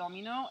les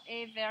abdominaux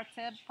et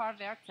vertèbre par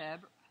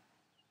vertèbre.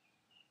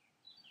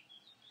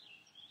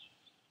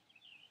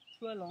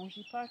 Tu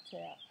allonges par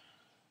terre.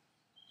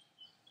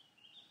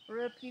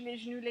 Replie les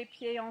genoux, les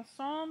pieds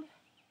ensemble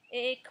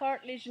et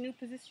écarte les genoux,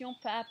 position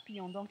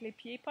papillon. Donc les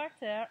pieds par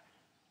terre.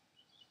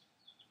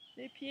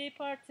 Les pieds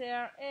par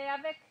terre. Et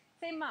avec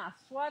tes mains,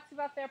 soit tu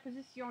vas faire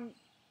position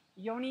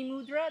Yoni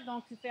Mudra,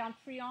 donc tu fais un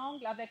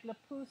triangle avec le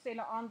pouce et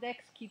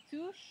l'index qui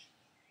touchent.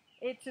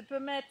 Et tu peux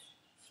mettre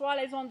soit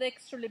les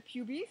index sur le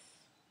pubis,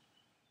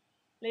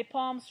 les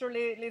palmes sur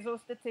les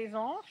os de tes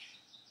hanches,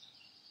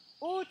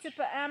 ou tu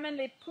peux amener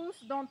les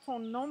pouces dans ton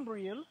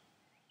nombril.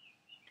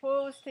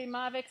 Pose tes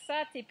mains avec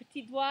ça, tes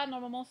petits doigts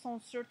normalement sont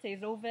sur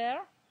tes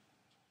ovaires.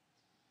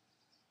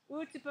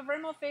 Ou tu peux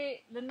vraiment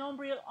faire le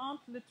nombril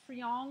entre le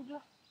triangle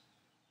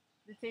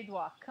de tes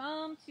doigts,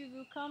 comme tu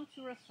veux, comme tu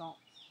ressens.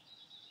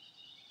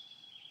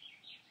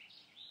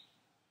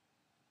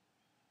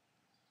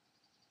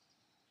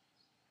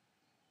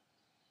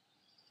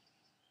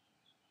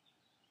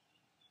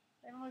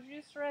 Et vraiment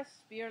juste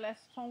respire,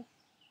 laisse ton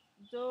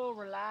dos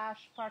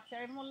relâche par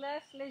terre, vraiment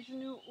laisse les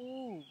genoux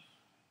ouvrent.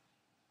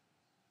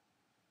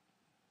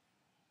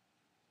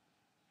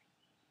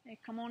 Et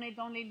comme on est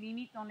dans les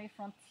limites, dans les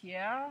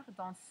frontières,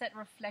 dans cette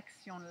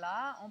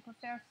réflexion-là, on peut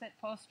faire cette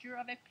posture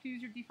avec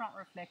plusieurs différentes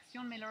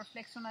réflexions, mais la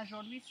réflexion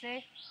aujourd'hui,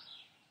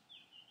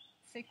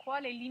 c'est quoi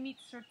les limites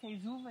sur tes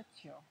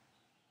ouvertures?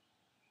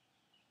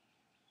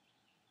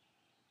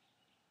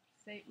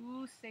 C'est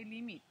où ces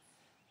limites?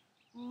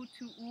 Où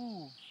tu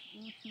ouvres?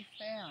 Où tu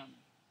fermes?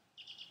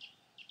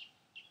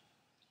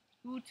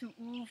 Où tu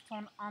ouvres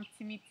ton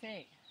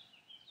intimité?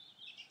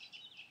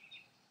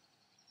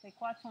 C'est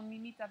quoi ton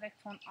limite avec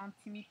ton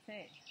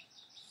intimité?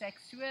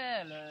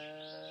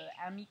 Sexuelle,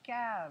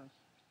 amicale?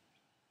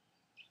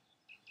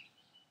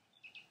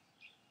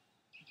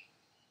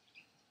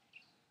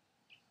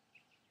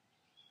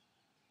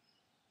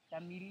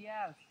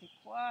 Familiale? C'est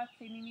quoi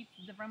tes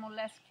limites de vraiment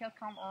laisser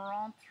quelqu'un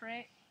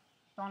rentrer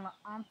dans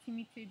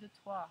l'intimité de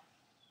toi?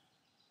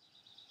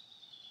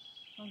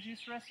 Donc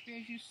juste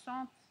respire, juste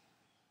sente.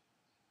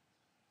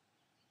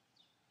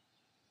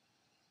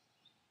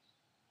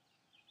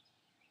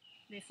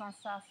 Les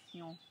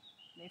sensations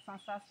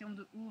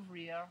de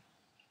ouvrir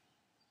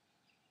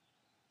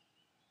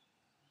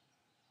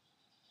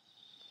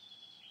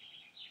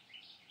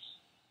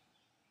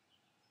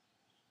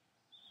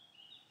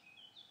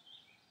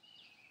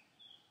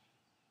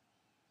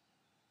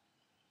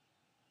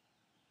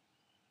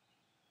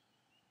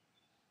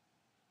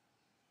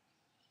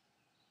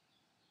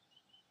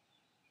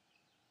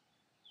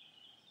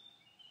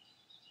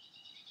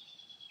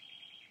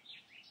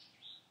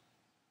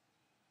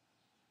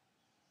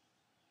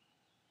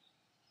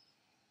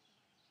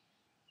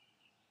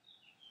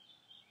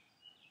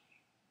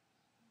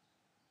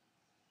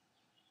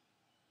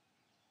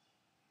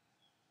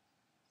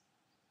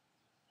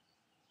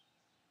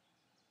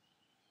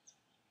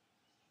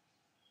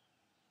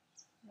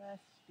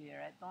Respire,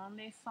 être dans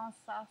les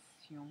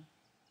sensations.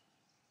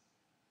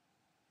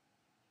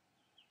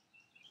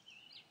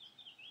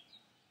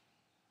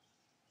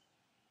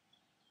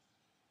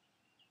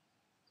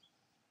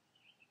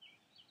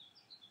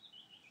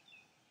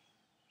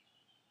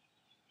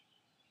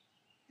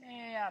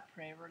 Et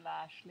après,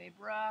 relâche les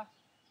bras.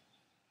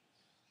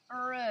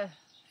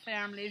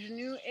 Referme les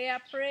genoux. Et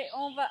après,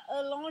 on va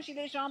allonger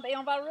les jambes et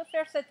on va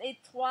refaire cette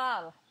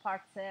étoile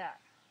par terre.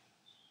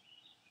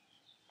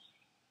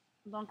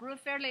 Donc,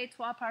 refaire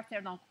l'étoile par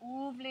terre. Donc,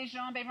 ouvre les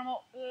jambes et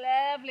vraiment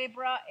lève les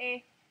bras.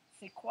 Et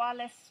c'est quoi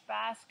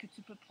l'espace que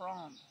tu peux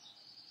prendre?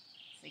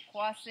 C'est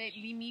quoi ces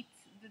limites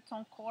de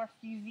ton corps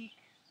physique?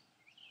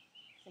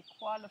 C'est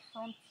quoi la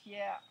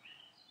frontière?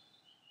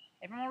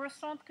 Et vraiment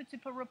ressens que tu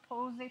peux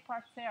reposer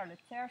par terre. La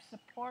terre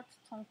supporte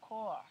ton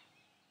corps.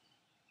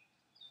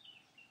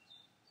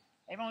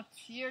 Et vraiment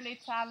tire les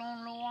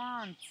talons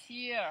loin.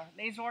 Tire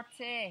les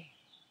orteils.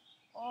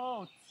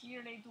 Oh,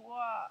 tire les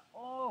doigts.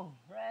 Oh,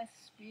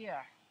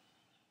 respire.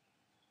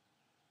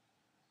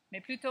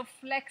 Mais plutôt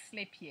flex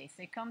les pieds.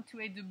 C'est comme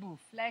tu es debout.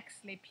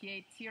 Flex les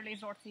pieds. Tire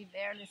les orteils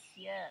vers le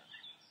ciel.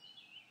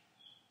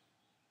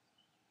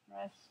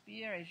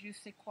 Respire et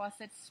juste c'est quoi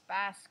cet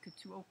espace que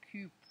tu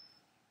occupes?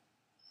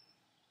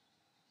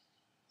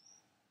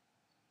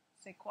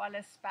 C'est quoi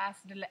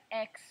l'espace de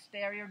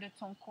l'extérieur de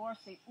ton corps?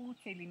 C'est où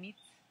tes limites?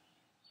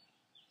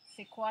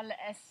 C'est quoi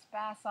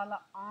l'espace à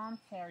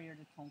l'intérieur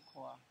de ton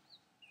corps?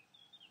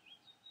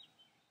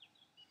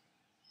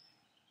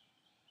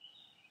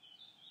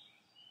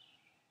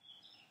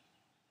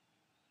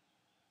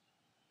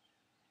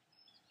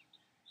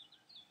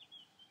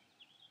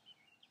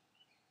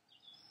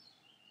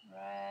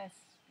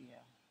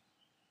 Respire.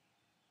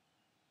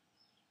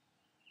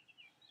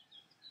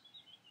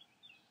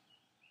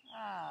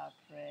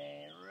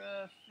 Après,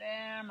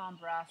 referme,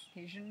 embrasse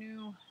tes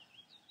genoux.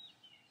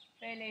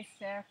 Fais les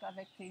cercles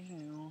avec tes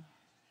genoux.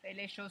 Fais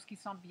les choses qui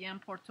sont bien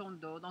pour ton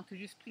dos. Donc, tu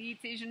juste plies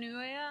tes genoux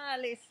et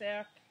les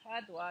cercles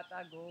à droite,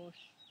 à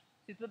gauche.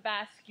 Tu peux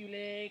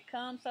basculer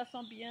comme ça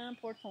sent bien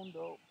pour ton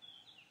dos.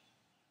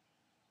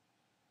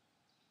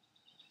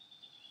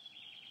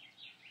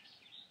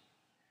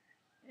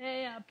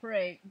 Et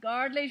après,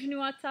 garde les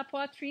genoux à ta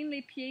poitrine,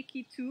 les pieds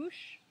qui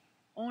touchent.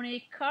 On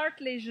écarte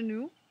les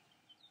genoux.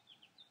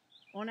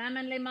 On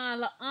amène les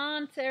mains à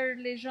l'intérieur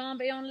des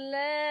jambes et on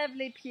lève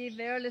les pieds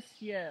vers le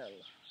ciel.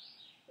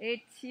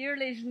 Et tire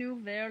les genoux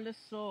vers le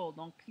sol.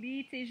 Donc,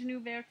 plie tes genoux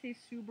vers tes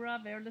sous-bras,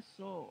 vers le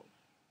sol.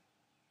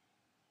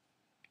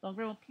 Donc,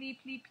 vraiment, plie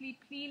les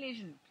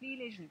genoux, plie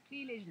les genoux,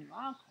 plie les genoux.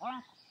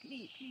 Encore,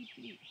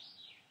 plie.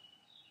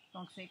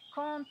 Donc, c'est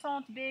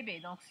contente bébé.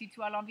 Donc, si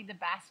tu as l'envie de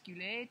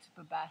basculer, tu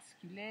peux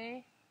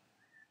basculer.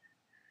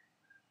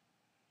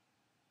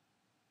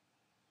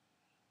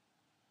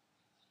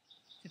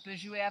 Tu peux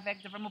jouer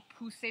avec de vraiment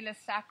pousser le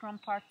sacrum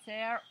par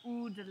terre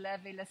ou de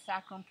lever le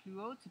sacrum plus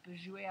haut. Tu peux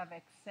jouer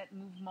avec ce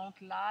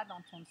mouvement-là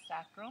dans ton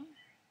sacrum.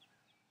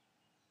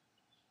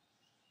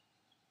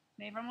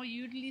 Mais vraiment,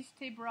 utilise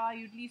tes bras,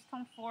 utilise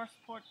ton force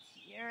pour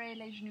tirer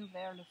les genoux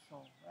vers le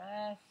sol.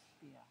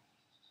 Respire.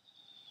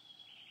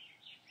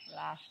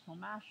 Lâche ton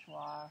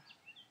mâchoire.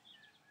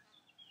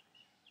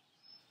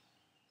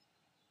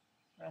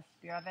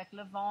 Respire avec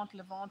le ventre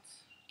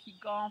qui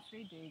gonfle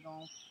et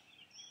dégonfle.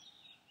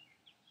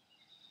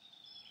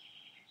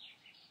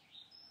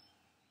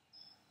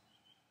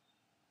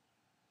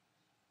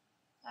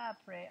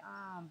 Après,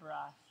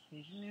 embrasse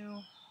tes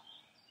genoux.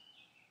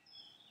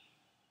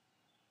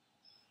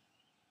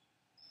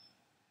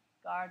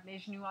 Garde les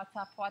genoux à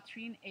ta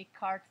poitrine,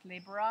 écarte les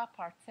bras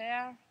par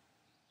terre.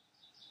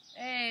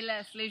 Et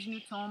laisse les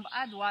genoux tomber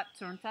à droite,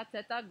 tourne ta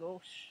tête à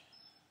gauche.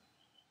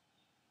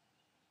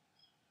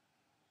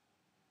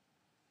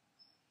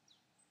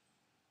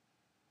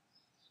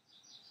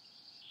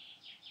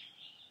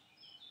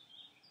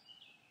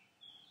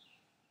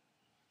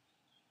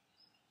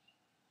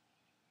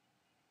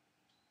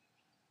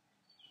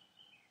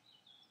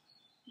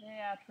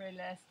 Et après,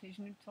 laisse tes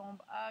genoux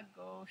tomber à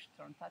gauche,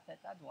 tourne ta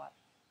tête à droite.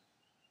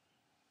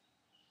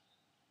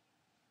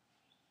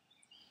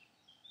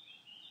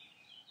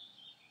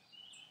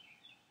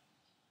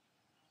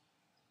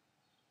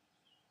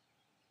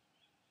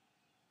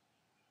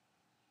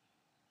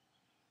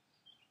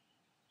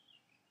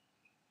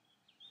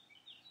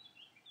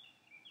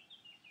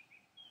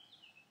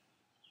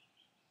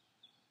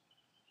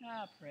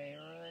 Après,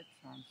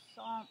 retourne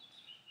centre.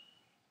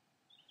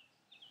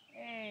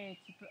 Et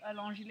tu peux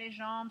allonger les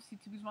jambes si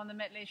tu as besoin de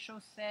mettre les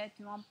chaussettes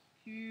ou un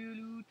pull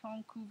ou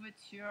ton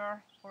couverture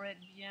pour être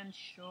bien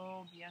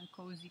chaud, bien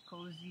cozy.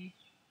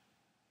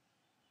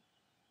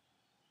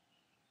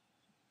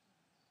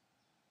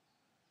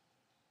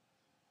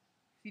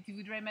 Si tu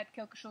voudrais mettre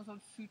quelque chose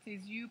au-dessus de tes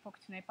yeux pour que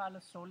tu n'aies pas le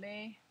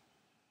soleil.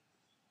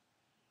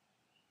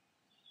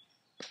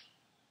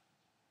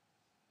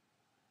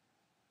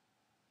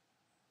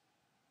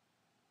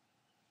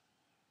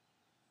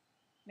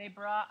 Les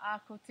bras à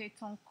côté de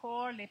ton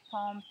corps, les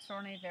paumes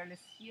tournées vers le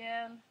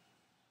ciel.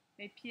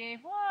 Les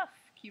pieds,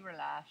 qui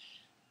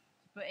relâchent.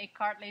 Tu peux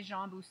écarter les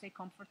jambes où c'est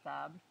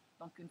confortable.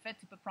 Donc, en fait,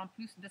 tu peux prendre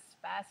plus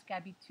d'espace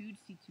qu'habitude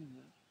si tu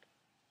veux.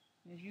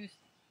 Mais juste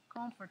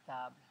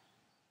confortable.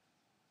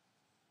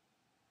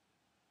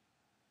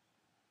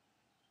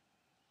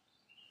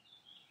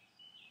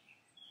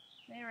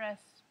 Et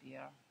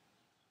respire.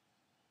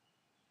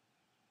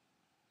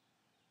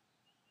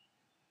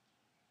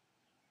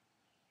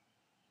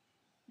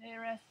 Et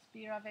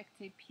respire avec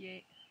tes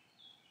pieds.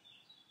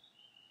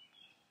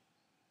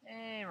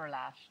 Et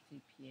relâche tes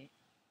pieds.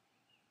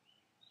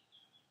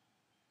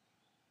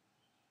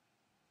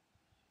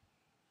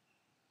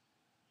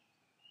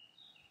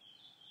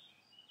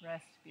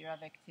 Respire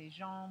avec tes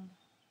jambes.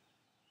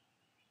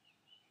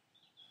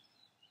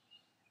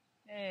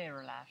 Et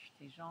relâche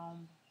tes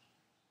jambes.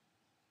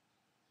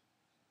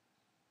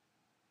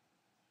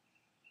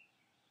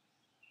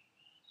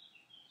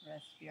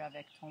 Respire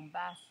avec ton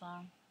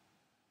bassin,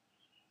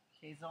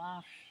 tes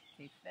hanches,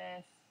 tes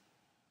fesses.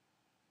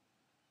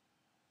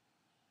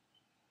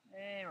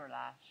 Et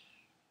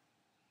relâche.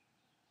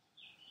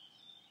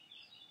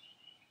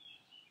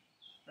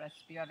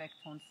 Respire avec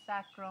ton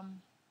sacrum,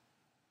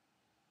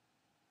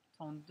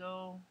 ton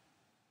dos.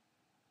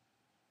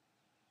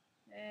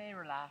 Et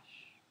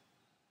relâche.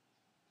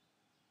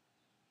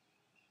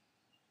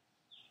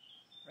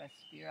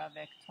 Respire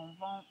avec ton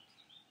ventre,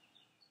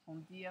 ton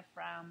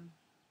diaphragme,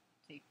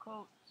 tes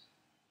côtes.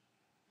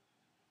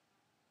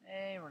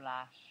 Et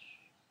relâche.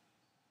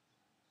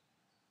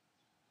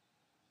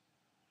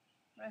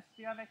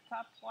 Respire avec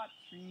ta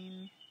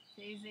poitrine,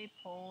 tes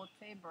épaules,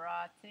 tes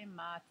bras, tes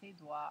mains, tes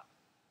doigts.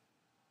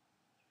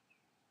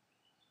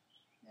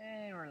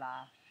 Et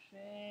relâche,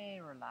 et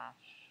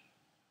relâche.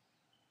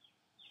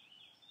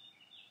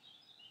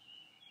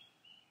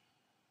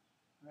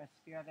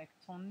 Respire avec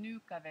ton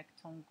nuque, avec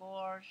ton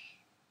gorge,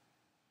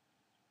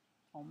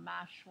 ton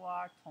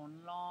mâchoire, ton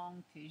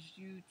langue, tes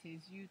yeux,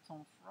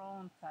 ton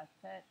front, ta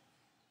tête.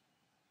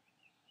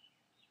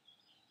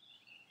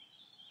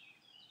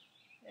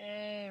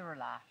 Et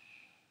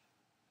relâche.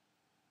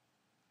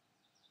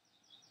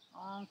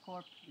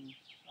 Encore plus.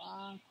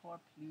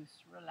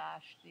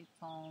 Relâche,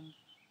 détendre.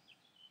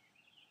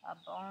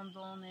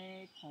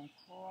 Abandonner ton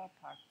corps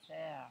par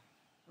terre.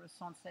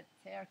 Ressens cette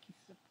terre qui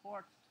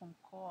supporte ton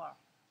corps.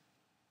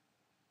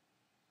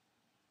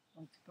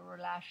 Donc tu peux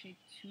relâcher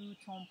tout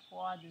ton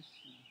poids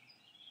dessus.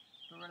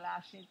 Tu peux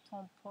relâcher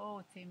ton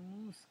peau, tes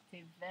muscles,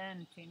 tes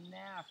veines, tes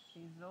nerfs,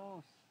 tes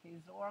os,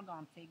 tes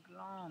organes, tes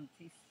glandes,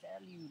 tes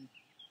cellules,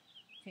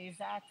 tes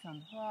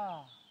atomes.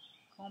 Oh,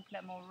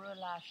 complètement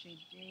relâché,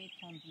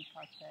 détendu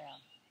par terre.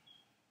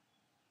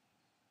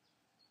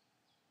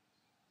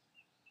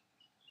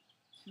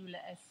 Tout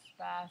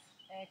l'espace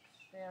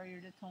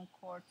extérieur de ton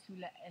corps, tout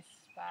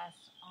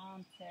l'espace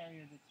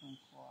antérieur de ton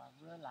corps.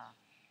 Relâche.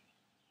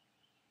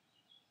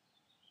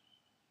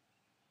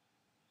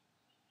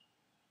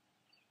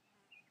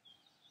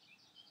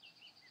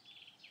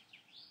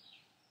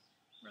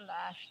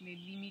 Relâche les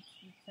limites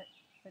de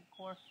ce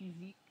corps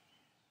physique.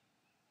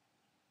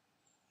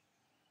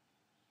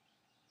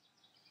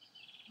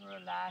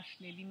 Relâche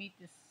les limites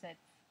de cette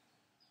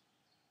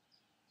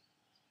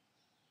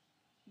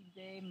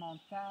idée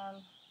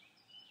mentale.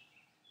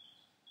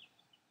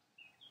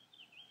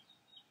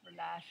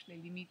 Relâche les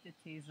limites de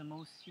tes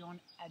émotions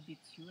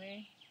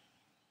habituées.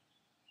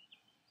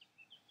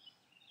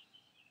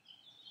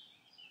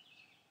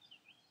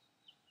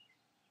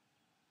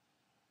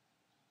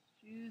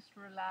 Juste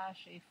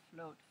relâche et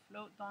flotte.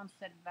 Flotte dans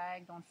cette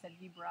vague, dans cette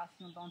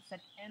vibration, dans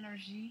cette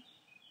énergie.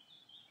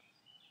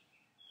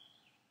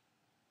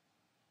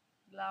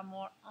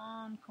 L'amour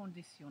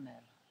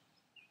inconditionnel.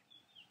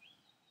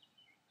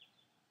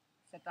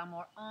 Cet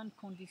amour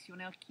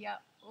inconditionnel qui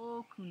a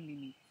aucune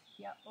limite,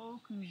 qui a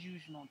aucun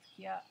jugement,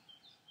 qui a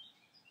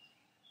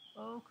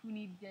aucune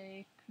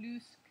idée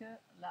plus que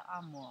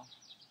l'amour.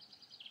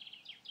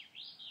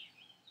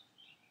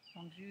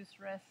 Donc juste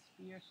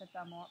respire cet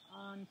amour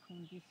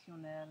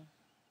inconditionnel.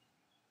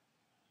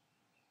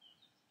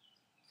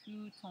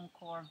 Tout ton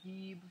corps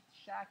vibre,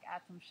 chaque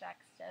atome,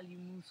 chaque cellule,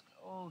 muscle,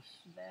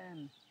 os,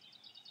 veine,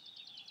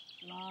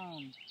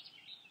 glande,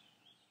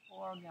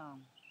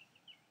 organe.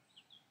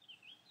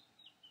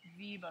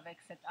 Vibre avec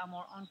cet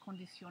amour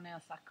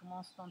inconditionnel. Ça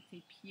commence dans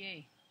tes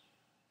pieds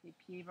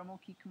vraiment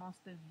qui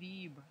commencent de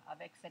vibrer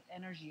avec cette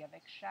énergie.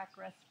 Avec chaque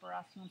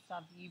respiration,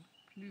 ça vibre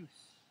plus.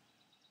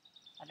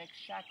 Avec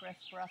chaque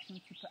respiration,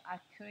 tu peux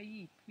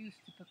accueillir plus,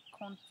 tu peux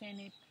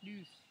contenir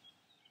plus.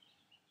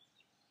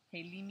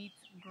 Tes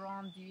limites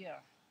grandir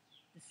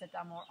de cet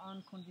amour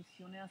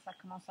inconditionnel. Ça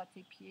commence à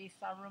tes pieds,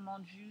 ça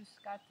remonte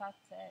jusqu'à ta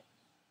tête.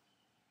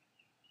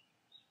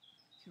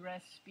 Tu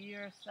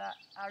respires, ça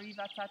arrive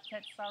à ta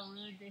tête, ça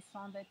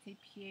redescend de tes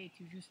pieds.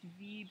 Tu juste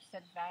vibres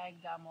cette vague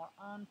d'amour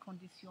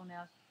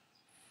inconditionnel,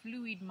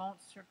 fluidement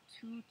sur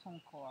tout ton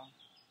corps.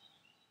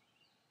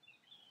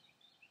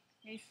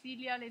 Et s'il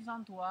y a les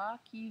endroits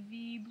qui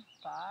vibrent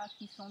pas,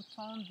 qui sont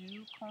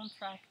tendus,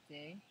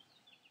 contractés,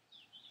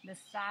 la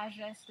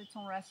sagesse de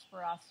ton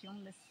respiration,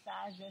 la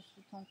sagesse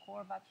de ton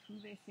corps va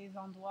trouver ces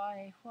endroits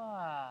et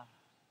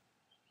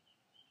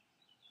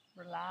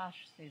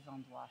Relâche ces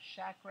endroits.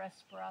 Chaque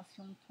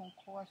respiration de ton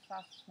corps,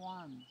 ça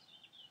soigne.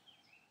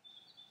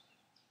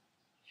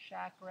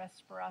 Chaque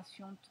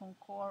respiration de ton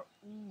corps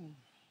ouvre.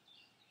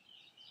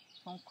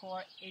 Ton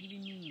corps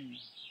élimine.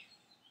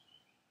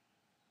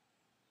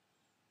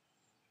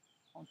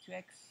 Quand tu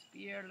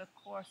expires, le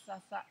corps,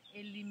 ça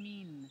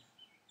élimine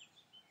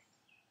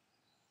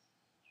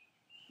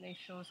les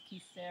choses qui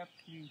ne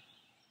servent plus,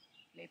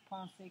 les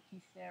pensées qui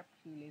ne servent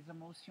plus, les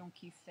émotions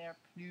qui ne servent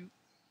plus,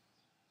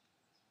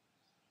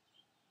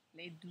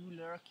 les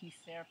douleurs qui ne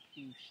servent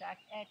plus.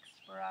 Chaque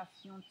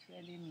expiration, tu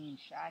élimines.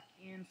 Chaque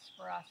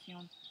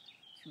inspiration,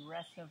 tu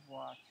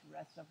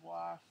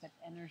recevoir cette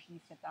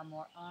énergie, cet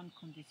amour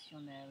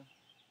inconditionnel.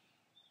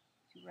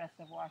 Tu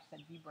recevoir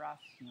cette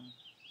vibration.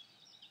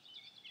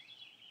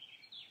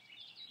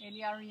 Il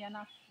n'y a rien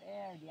à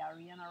faire, il n'y a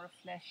rien à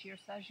réfléchir,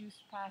 ça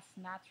juste passe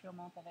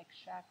naturellement avec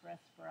chaque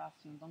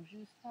respiration. Donc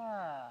juste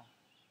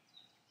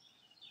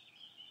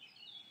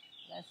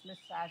laisse la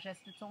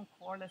sagesse de ton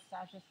corps, la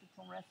sagesse de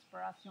ton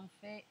respiration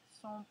fait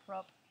son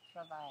propre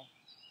travail.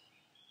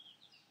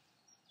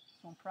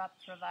 Son propre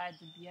travail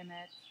de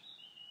bien-être,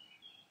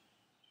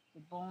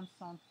 de bonne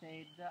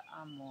santé,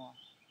 d'amour.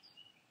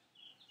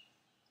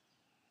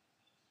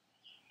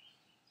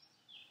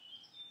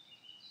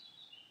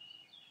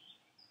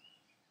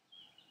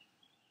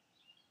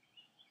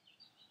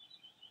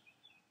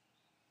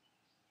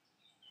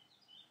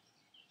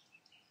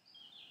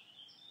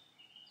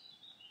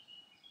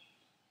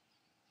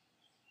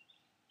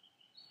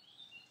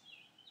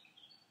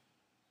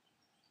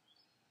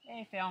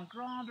 Et fais une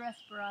grande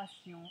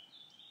respiration.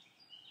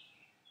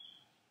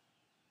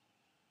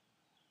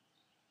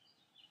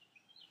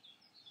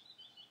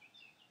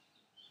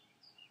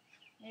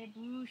 Et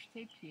bouge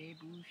tes pieds,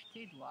 bouge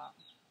tes doigts.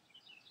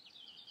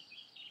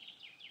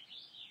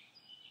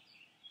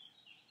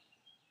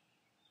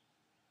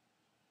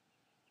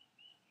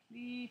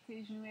 Plie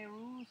tes genoux et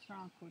roule sur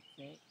un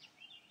côté.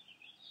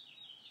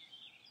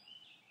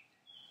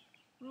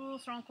 Roule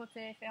sur un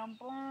côté, fais un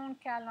bon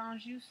câlin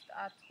juste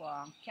à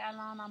toi. Un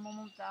câlin, un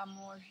moment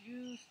d'amour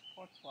juste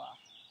pour toi.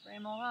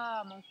 Vraiment,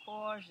 mon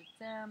corps, je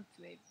t'aime,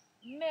 tu es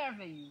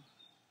merveilleux.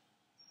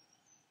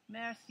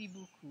 Merci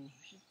beaucoup.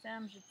 Je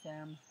t'aime, je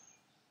t'aime.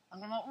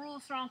 Alors,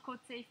 roule sur un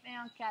côté, fais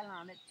un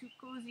câlin. Mets tout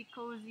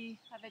cosy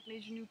avec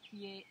les genoux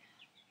pliés.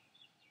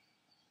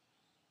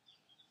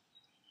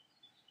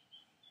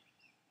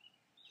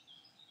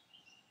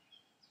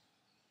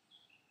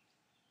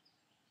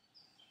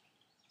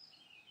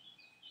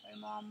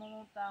 Vraiment un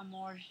moment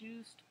d'amour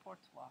juste pour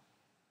toi.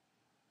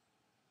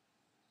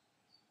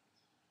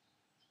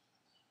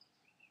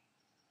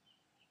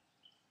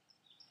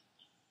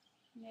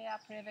 Et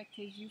après, avec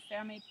tes yeux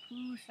fermés,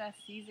 pousse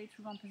assise et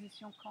trouve en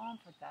position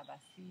confortable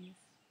assise.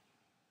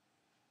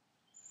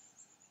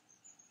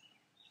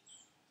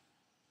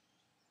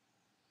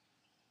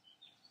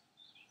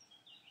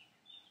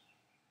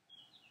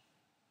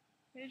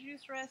 Et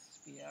juste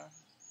respire.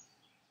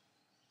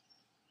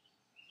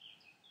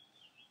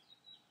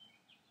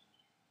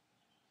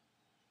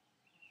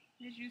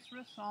 Et juste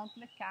ressens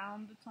le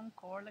calme de ton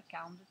corps, le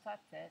calme de ta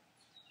tête.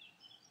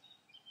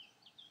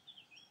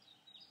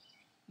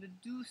 La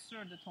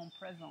douceur de ton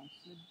présence,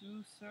 la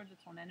douceur de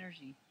ton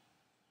énergie.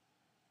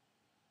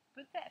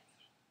 Peut-être.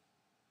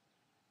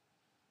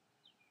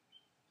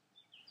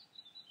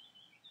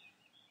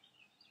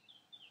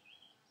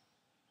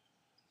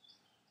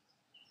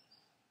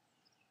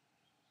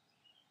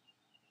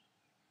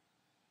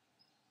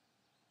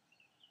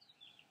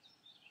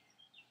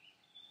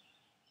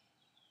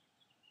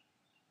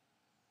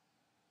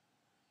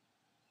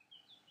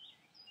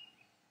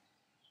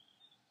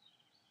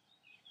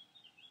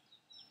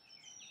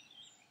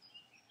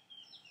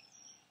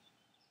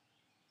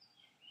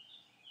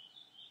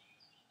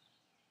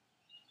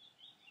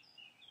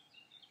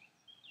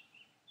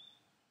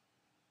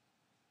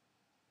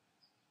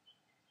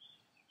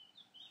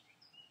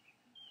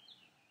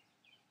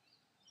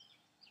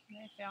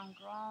 Et fais une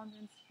grande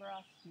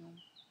inspiration.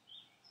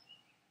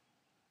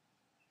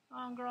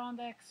 Une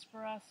grande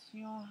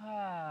expiration.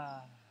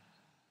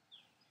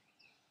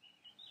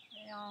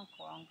 Et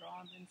encore une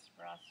grande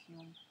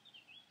inspiration.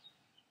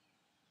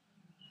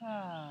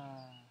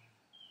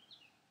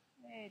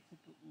 Et tu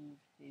peux ouvrir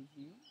tes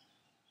yeux.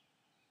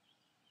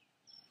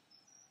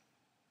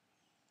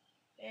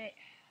 Et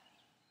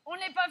on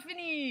n'est pas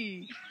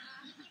fini!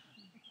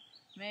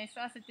 Mais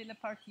ça, c'était la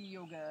partie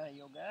yoga.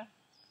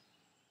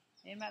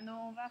 Et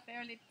maintenant, on va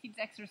faire les petits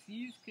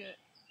exercices que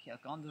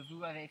quelqu'un de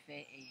vous avait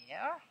fait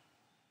hier.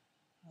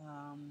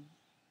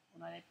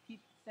 On a les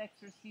petits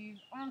exercices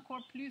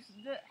encore plus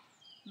de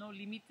nos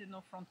limites, de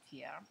nos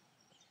frontières.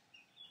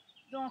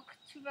 Donc,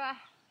 tu vas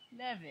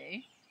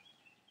lever.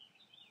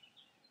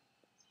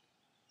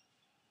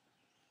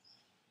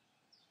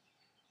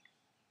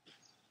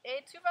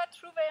 Et tu vas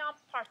trouver un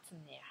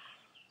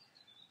partenaire.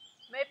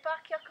 Mais pas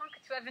quelqu'un que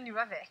tu es venu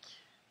avec.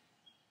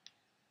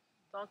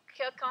 Donc,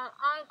 quelqu'un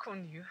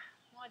inconnu.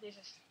 Moi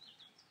déjà.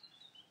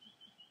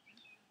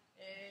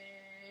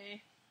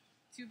 Et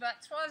Tu vas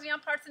choisir un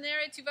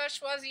partenaire et tu vas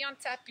choisir un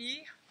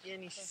tapis.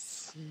 Viens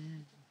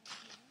ici.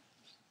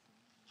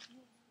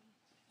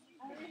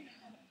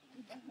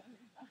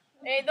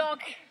 Et donc,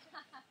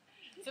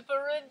 tu peux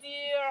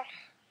redire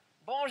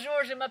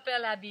bonjour, je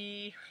m'appelle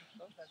Abby.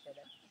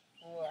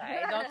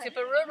 Ouais, donc tu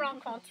peux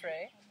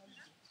re-rencontrer.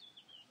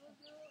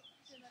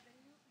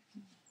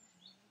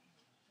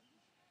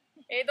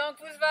 Et donc,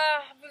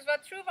 vous va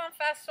trouver une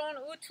façon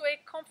où tu es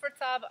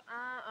confortable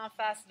un en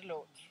face de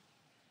l'autre.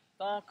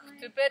 Donc,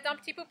 tu peux être un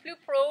petit peu plus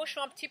proche ou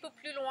un petit peu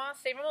plus loin.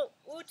 C'est vraiment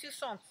où tu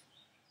sens.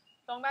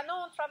 Donc,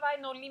 maintenant, on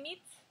travaille nos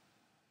limites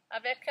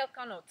avec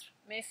quelqu'un d'autre.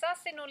 Mais ça,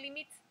 c'est nos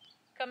limites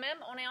quand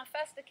même. On est en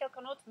face de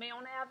quelqu'un d'autre, mais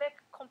on est avec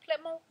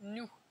complètement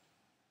nous.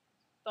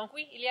 Donc,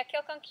 oui, il y a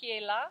quelqu'un qui est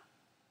là,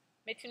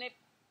 mais tu n'es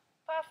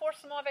pas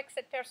forcément avec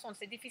cette personne.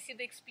 C'est difficile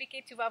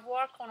d'expliquer. Tu vas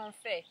voir comment on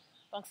fait.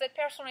 Donc, cette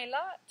personne est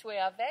là, tu es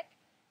avec,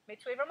 mais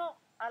tu es vraiment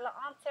à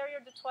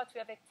l'intérieur de toi. Tu es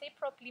avec tes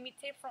propres limites,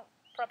 tes propres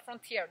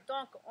frontières.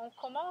 Donc, on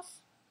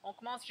commence,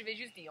 je vais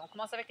juste dire, on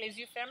commence avec les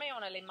yeux fermés, on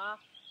a les mains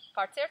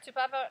par terre. Tu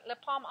peux avoir les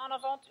paumes en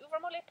avant, ou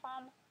vraiment les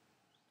paumes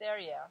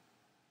derrière.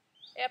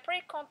 Et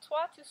après, quand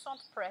toi, tu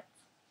sens prête,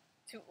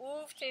 tu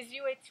ouvres tes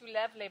yeux et tu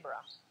lèves les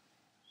bras.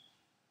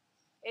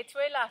 Et tu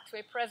es là, tu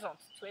es présente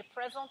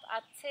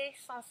à tes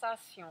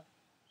sensations.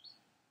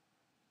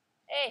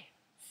 Et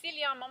s'il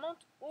y a un moment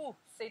où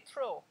c'est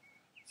trop,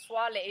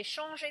 soit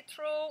l'échange est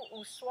trop,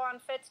 ou soit en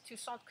fait tu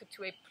sens que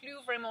tu es plus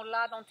vraiment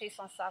là dans tes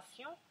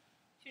sensations,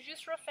 tu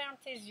juste refermes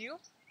tes yeux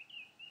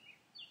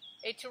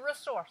et tu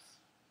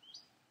ressources.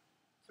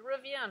 Tu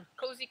reviens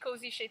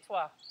cozy chez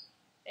toi.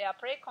 Et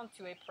après, quand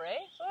tu es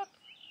prêt, hop,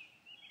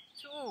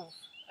 tu ouvres.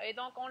 Et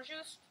donc on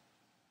juste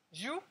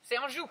joue, c'est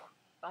en joue.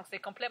 Donc c'est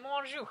complètement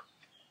en joue.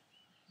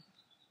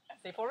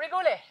 C'est pour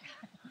rigoler.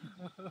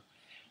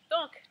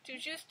 Donc, tu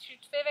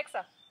te fais avec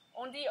ça.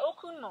 On dit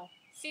aucunement.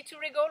 Si tu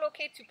rigoles,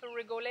 ok, tu peux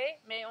rigoler,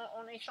 mais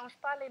on n'échange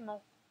pas les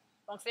mots.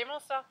 Donc, c'est vraiment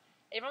ça.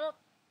 Et vraiment,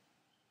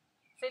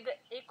 c'est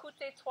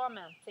d'écouter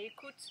toi-même. Tu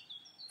écoutes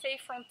tes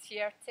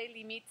frontières, tes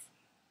limites,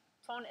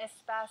 ton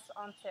espace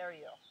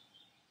intérieur.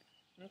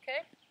 Ok?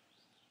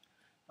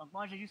 Donc,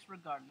 moi, je juste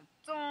regarde le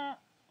temps.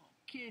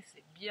 Ok,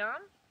 c'est bien.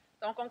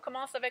 Donc, on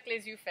commence avec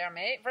les yeux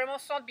fermés. Vraiment,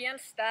 sens bien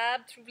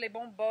stable. Trouve les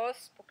bons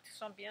bosses pour que tu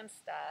sois bien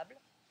stable.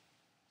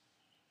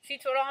 Si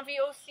tu as envie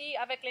aussi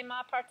avec les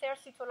mains par terre,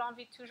 si tu as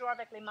envie toujours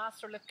avec les mains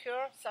sur le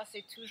cœur, ça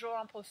c'est toujours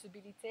une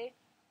possibilité.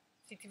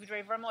 Si tu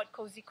voudrais vraiment être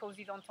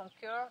cozy dans ton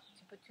cœur,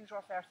 tu peux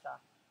toujours faire ça.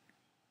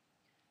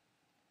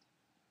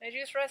 Et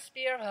juste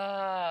respire,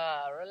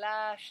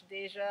 relâche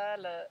déjà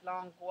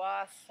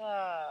l'angoisse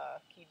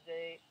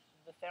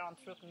de faire un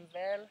truc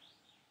nouvel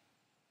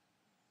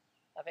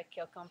avec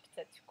quelqu'un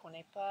peut-être que tu ne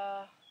connais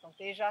pas. Donc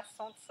déjà,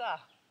 sens ça,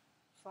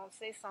 sens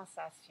ces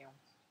sensations.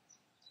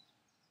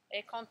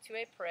 Et quand tu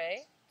es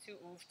prêt, tu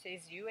ouvres tes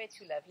yeux et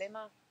tu lèves les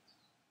mains.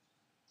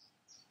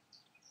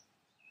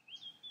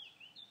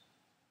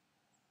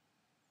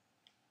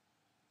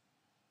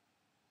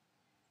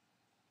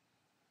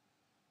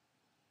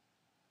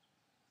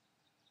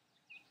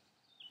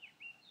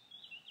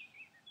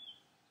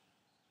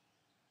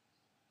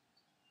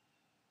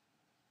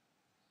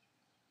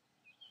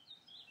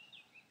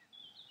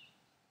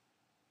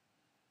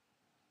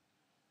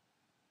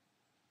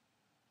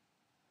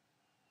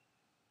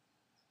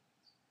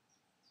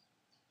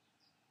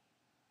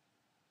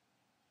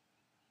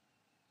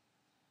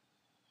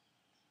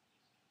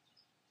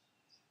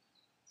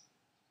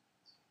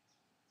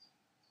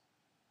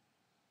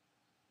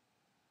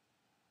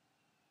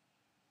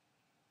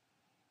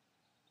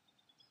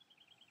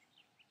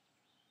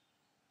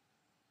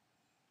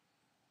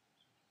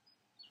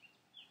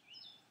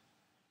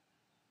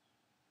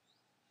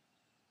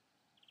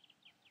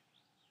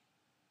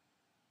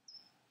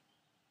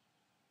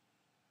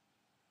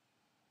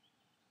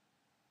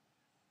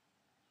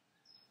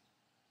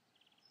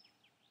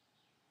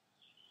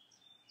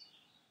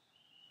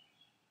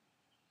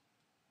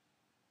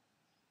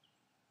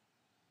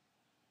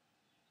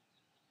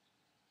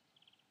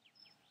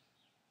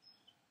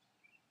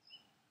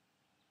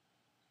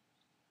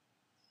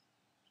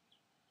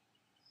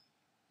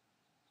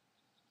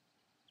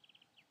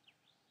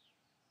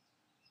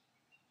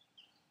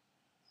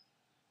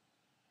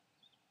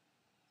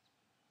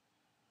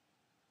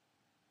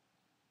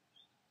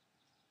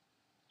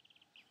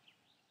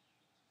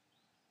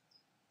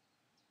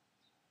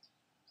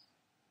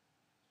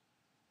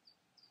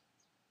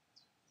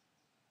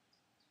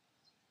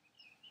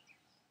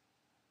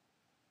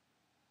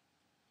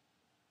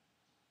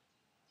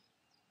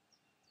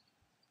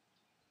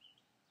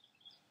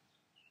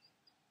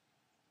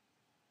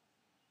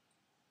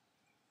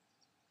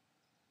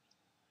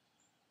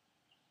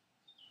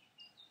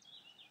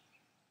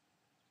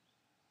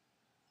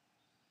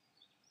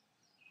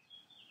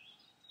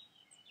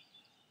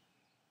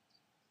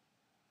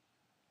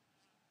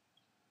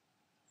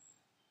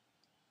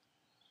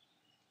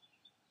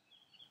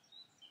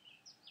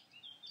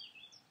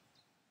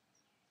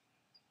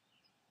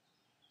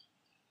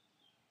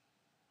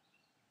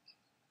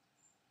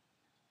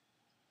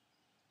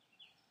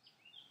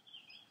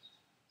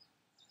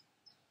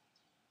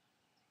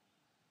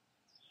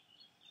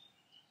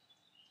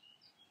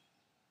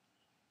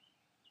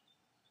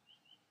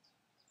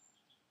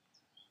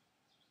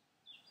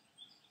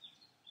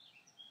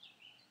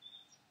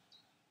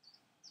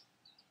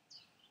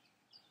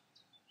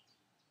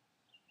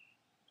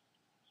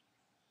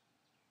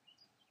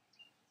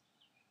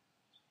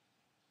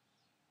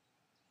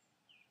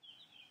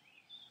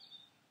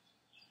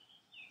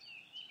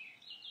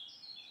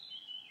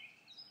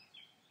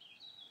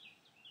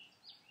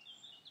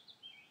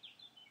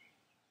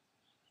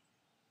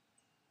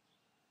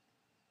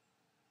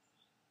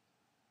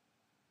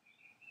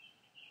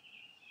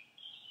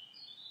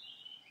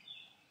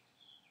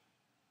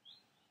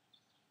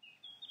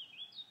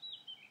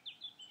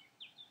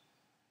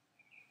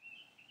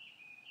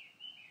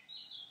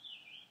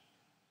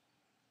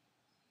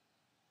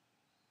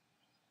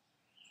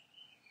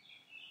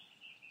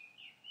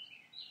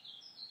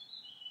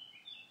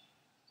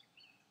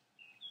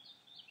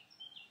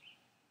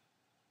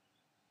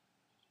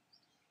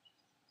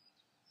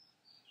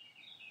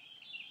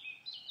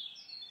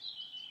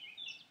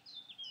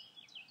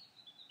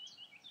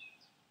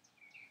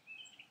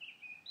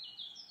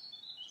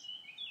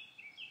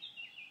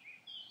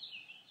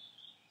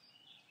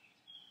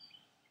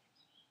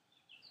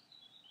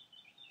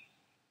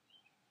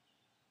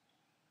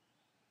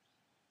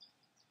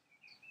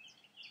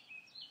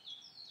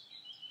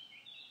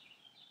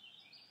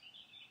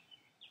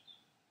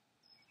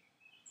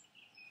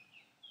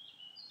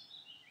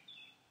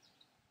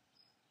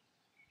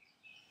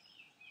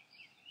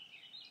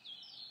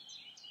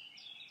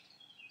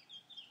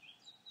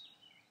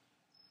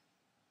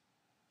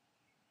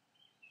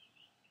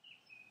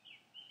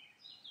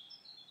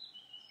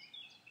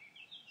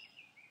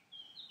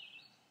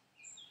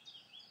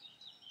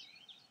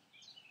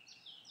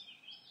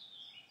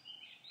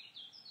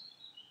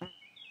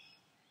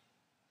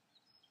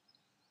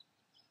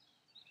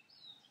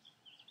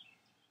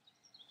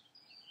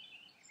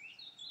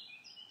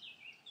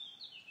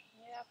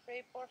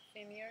 après, pour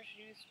finir,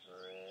 juste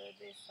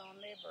redescendre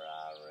les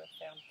bras,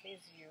 referme tes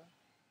yeux.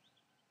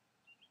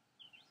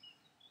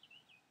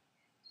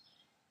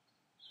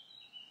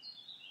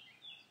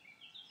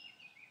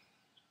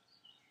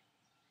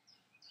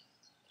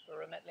 Tu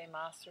peux remettre les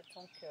mains sur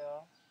ton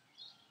cœur.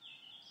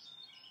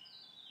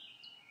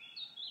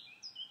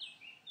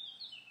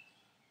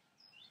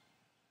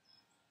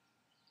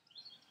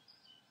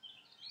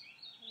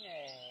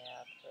 Et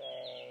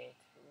après,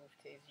 tu ouvres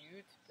tes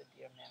yeux, tu peux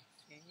dire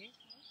merci.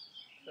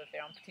 Tu peux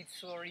faire une petite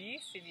souris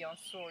s'il y a une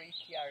souris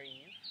qui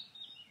arrive.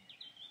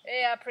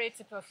 Et après,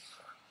 tu peux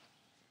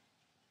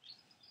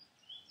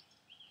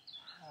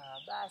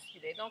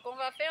basculer. Donc, on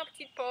va faire une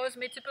petite pause,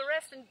 mais tu peux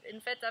rester en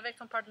fait avec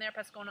ton partenaire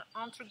parce qu'on a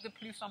un truc de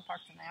plus en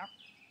partenaire.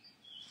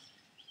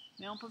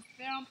 Mais on peut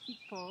faire une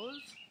petite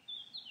pause.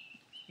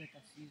 Tu peux être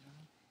assise.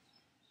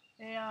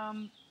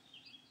 Hein.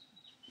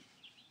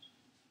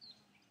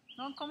 Et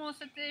donc, comment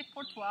c'était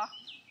pour toi?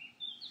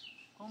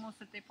 Comment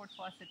c'était pour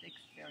toi cette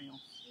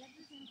expérience? La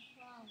deuxième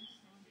fois, on se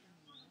sent un peu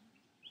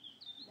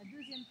mieux. La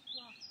deuxième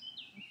fois,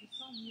 on se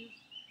sent mieux.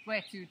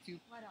 Ouais, tu.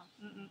 Voilà.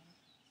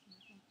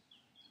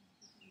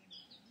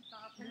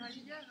 Par rapport à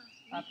hier.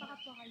 Oui, par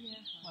rapport à hier.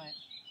 Ouais.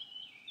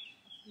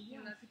 Parce que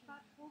hier, on ne sait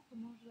pas trop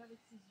comment jouer avec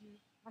ses yeux.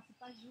 Enfin, c'est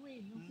pas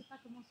jouer, mais on ne sait pas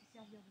comment se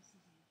servir de ses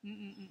yeux.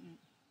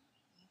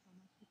 Donc, on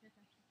a peut-être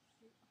à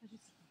fixer. Enfin, je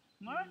sais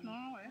pas. Ouais,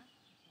 non, ouais.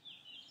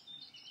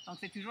 Donc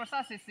c'est toujours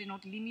ça, c'est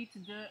notre limite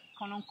de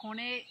quand on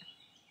connaît,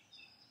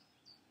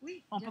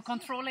 Oui, on peut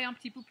contrôler un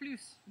petit peu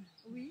plus.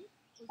 Oui.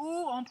 Aussi. Ou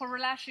on peut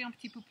relâcher un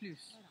petit peu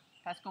plus. Voilà.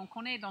 Parce qu'on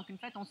connaît, donc en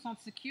fait on se sent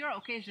secure,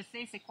 ok, je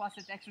sais c'est quoi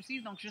cet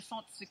exercice, donc je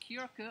sens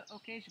secure que,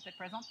 ok, je peux être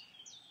présente.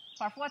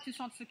 Parfois tu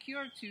sens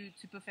secure,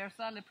 tu peux faire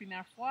ça la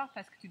première fois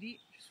parce que tu dis,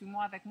 je suis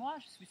moi avec moi,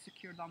 je suis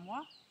secure dans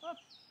moi. Hop.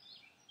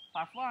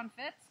 Parfois en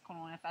fait, quand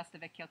on est face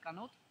avec quelqu'un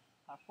d'autre,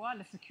 parfois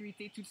la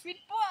sécurité tout de suite,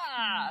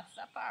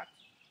 ça part.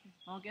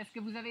 Donc, est-ce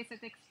que vous avez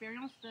cette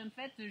expérience en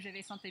fait, je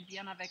vais sentir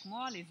bien avec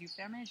moi, les yeux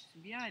fermés, je suis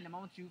bien, et le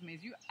moment où tu ouvres mes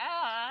yeux,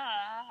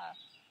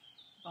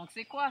 Donc,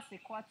 c'est quoi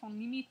ton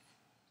limite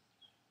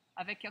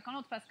avec quelqu'un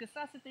d'autre? Parce que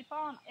ça, c'était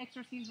pas un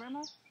exercice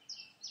vraiment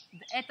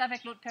d'être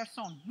avec l'autre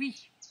personne.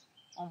 Oui,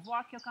 on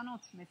voit quelqu'un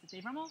d'autre, mais c'était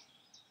vraiment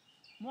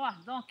moi.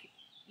 Donc,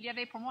 il y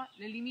avait pour moi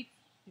il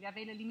y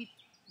avait la limite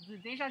de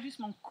déjà juste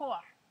mon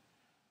corps,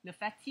 la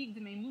fatigue de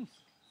mes muscles.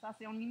 Ça,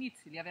 c'est une limite.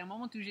 Il y avait un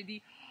moment où j'ai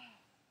dit,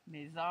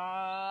 mais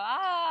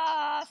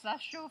ça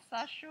chauffe,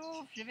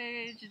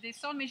 je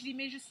descends, mais je dis,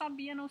 mais je sens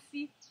bien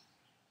aussi.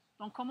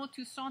 Donc, comment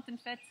tu sens en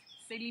fait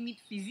ces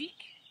limites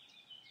physiques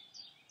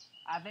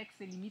avec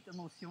ces limites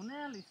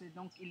émotionnelles? Et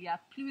donc, il y a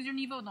plusieurs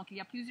niveaux, donc il y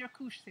a plusieurs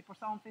couches. C'est pour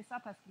ça qu'on fait ça,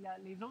 parce qu'il y a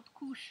les autres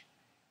couches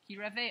qui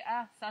réveillent,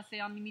 ça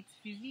c'est une limite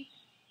physique,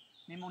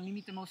 mais mon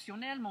limite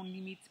émotionnelle, mon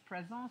limite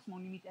présence, mon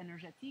limite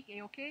énergétique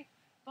est ok.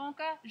 Donc,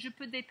 je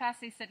peux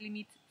dépasser cette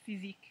limite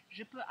physique.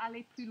 Je peux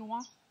aller plus loin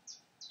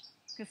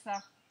que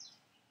ça.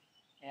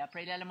 Et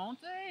après, il y a la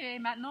montée, et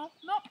maintenant,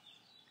 non.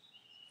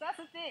 Ça,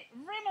 c'était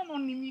vraiment mon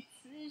limite.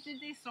 Je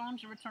descends,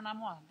 je retourne à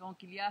moi.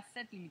 Donc, il y a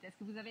cette limite. Est-ce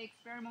que vous avez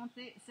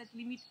expérimenté cette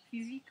limite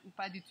physique ou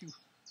pas du tout?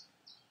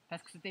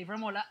 Parce que c'était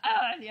vraiment là,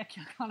 il y a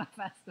quelqu'un en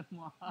face de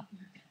moi.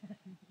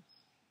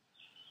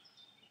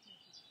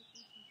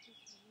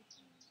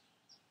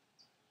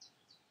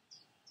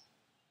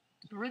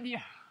 Tu peux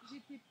redire.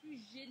 J'étais plus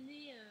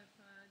gênée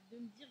de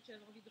me dire que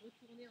j'avais envie de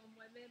retourner en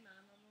moi-même à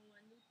un moment ou à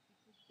un autre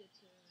plutôt que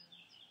d'être...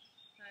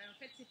 en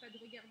fait, c'est pas de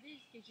regarder,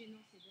 ce qui est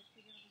gênant, c'est d'être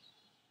regardé.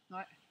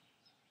 Ouais.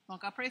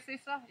 Donc après, c'est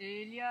ça.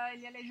 Et il y a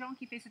les gens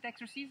qui font cet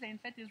exercice et en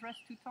fait, ils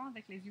restent tout le temps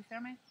avec les yeux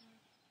fermés.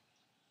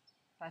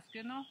 Parce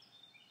que non,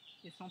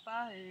 ils sont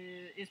pas...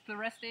 ils peuvent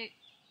rester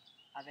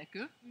avec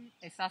eux.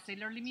 Et ça, c'est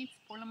leur limite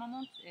pour le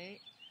moment. Et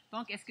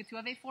donc, est-ce que tu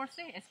avais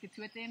forcé? Est-ce que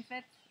tu étais en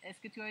fait... Est-ce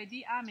que tu avais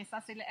dit, mais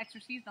ça, c'est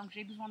l'exercice, donc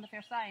j'ai besoin de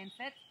faire ça. Et en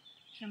fait,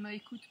 je ne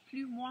m'écoute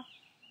plus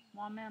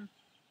moi-même.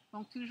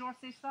 Donc, toujours,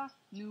 c'est ça.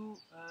 Nous,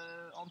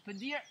 on peut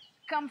dire,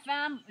 comme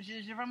femme,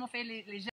 j'ai vraiment fait les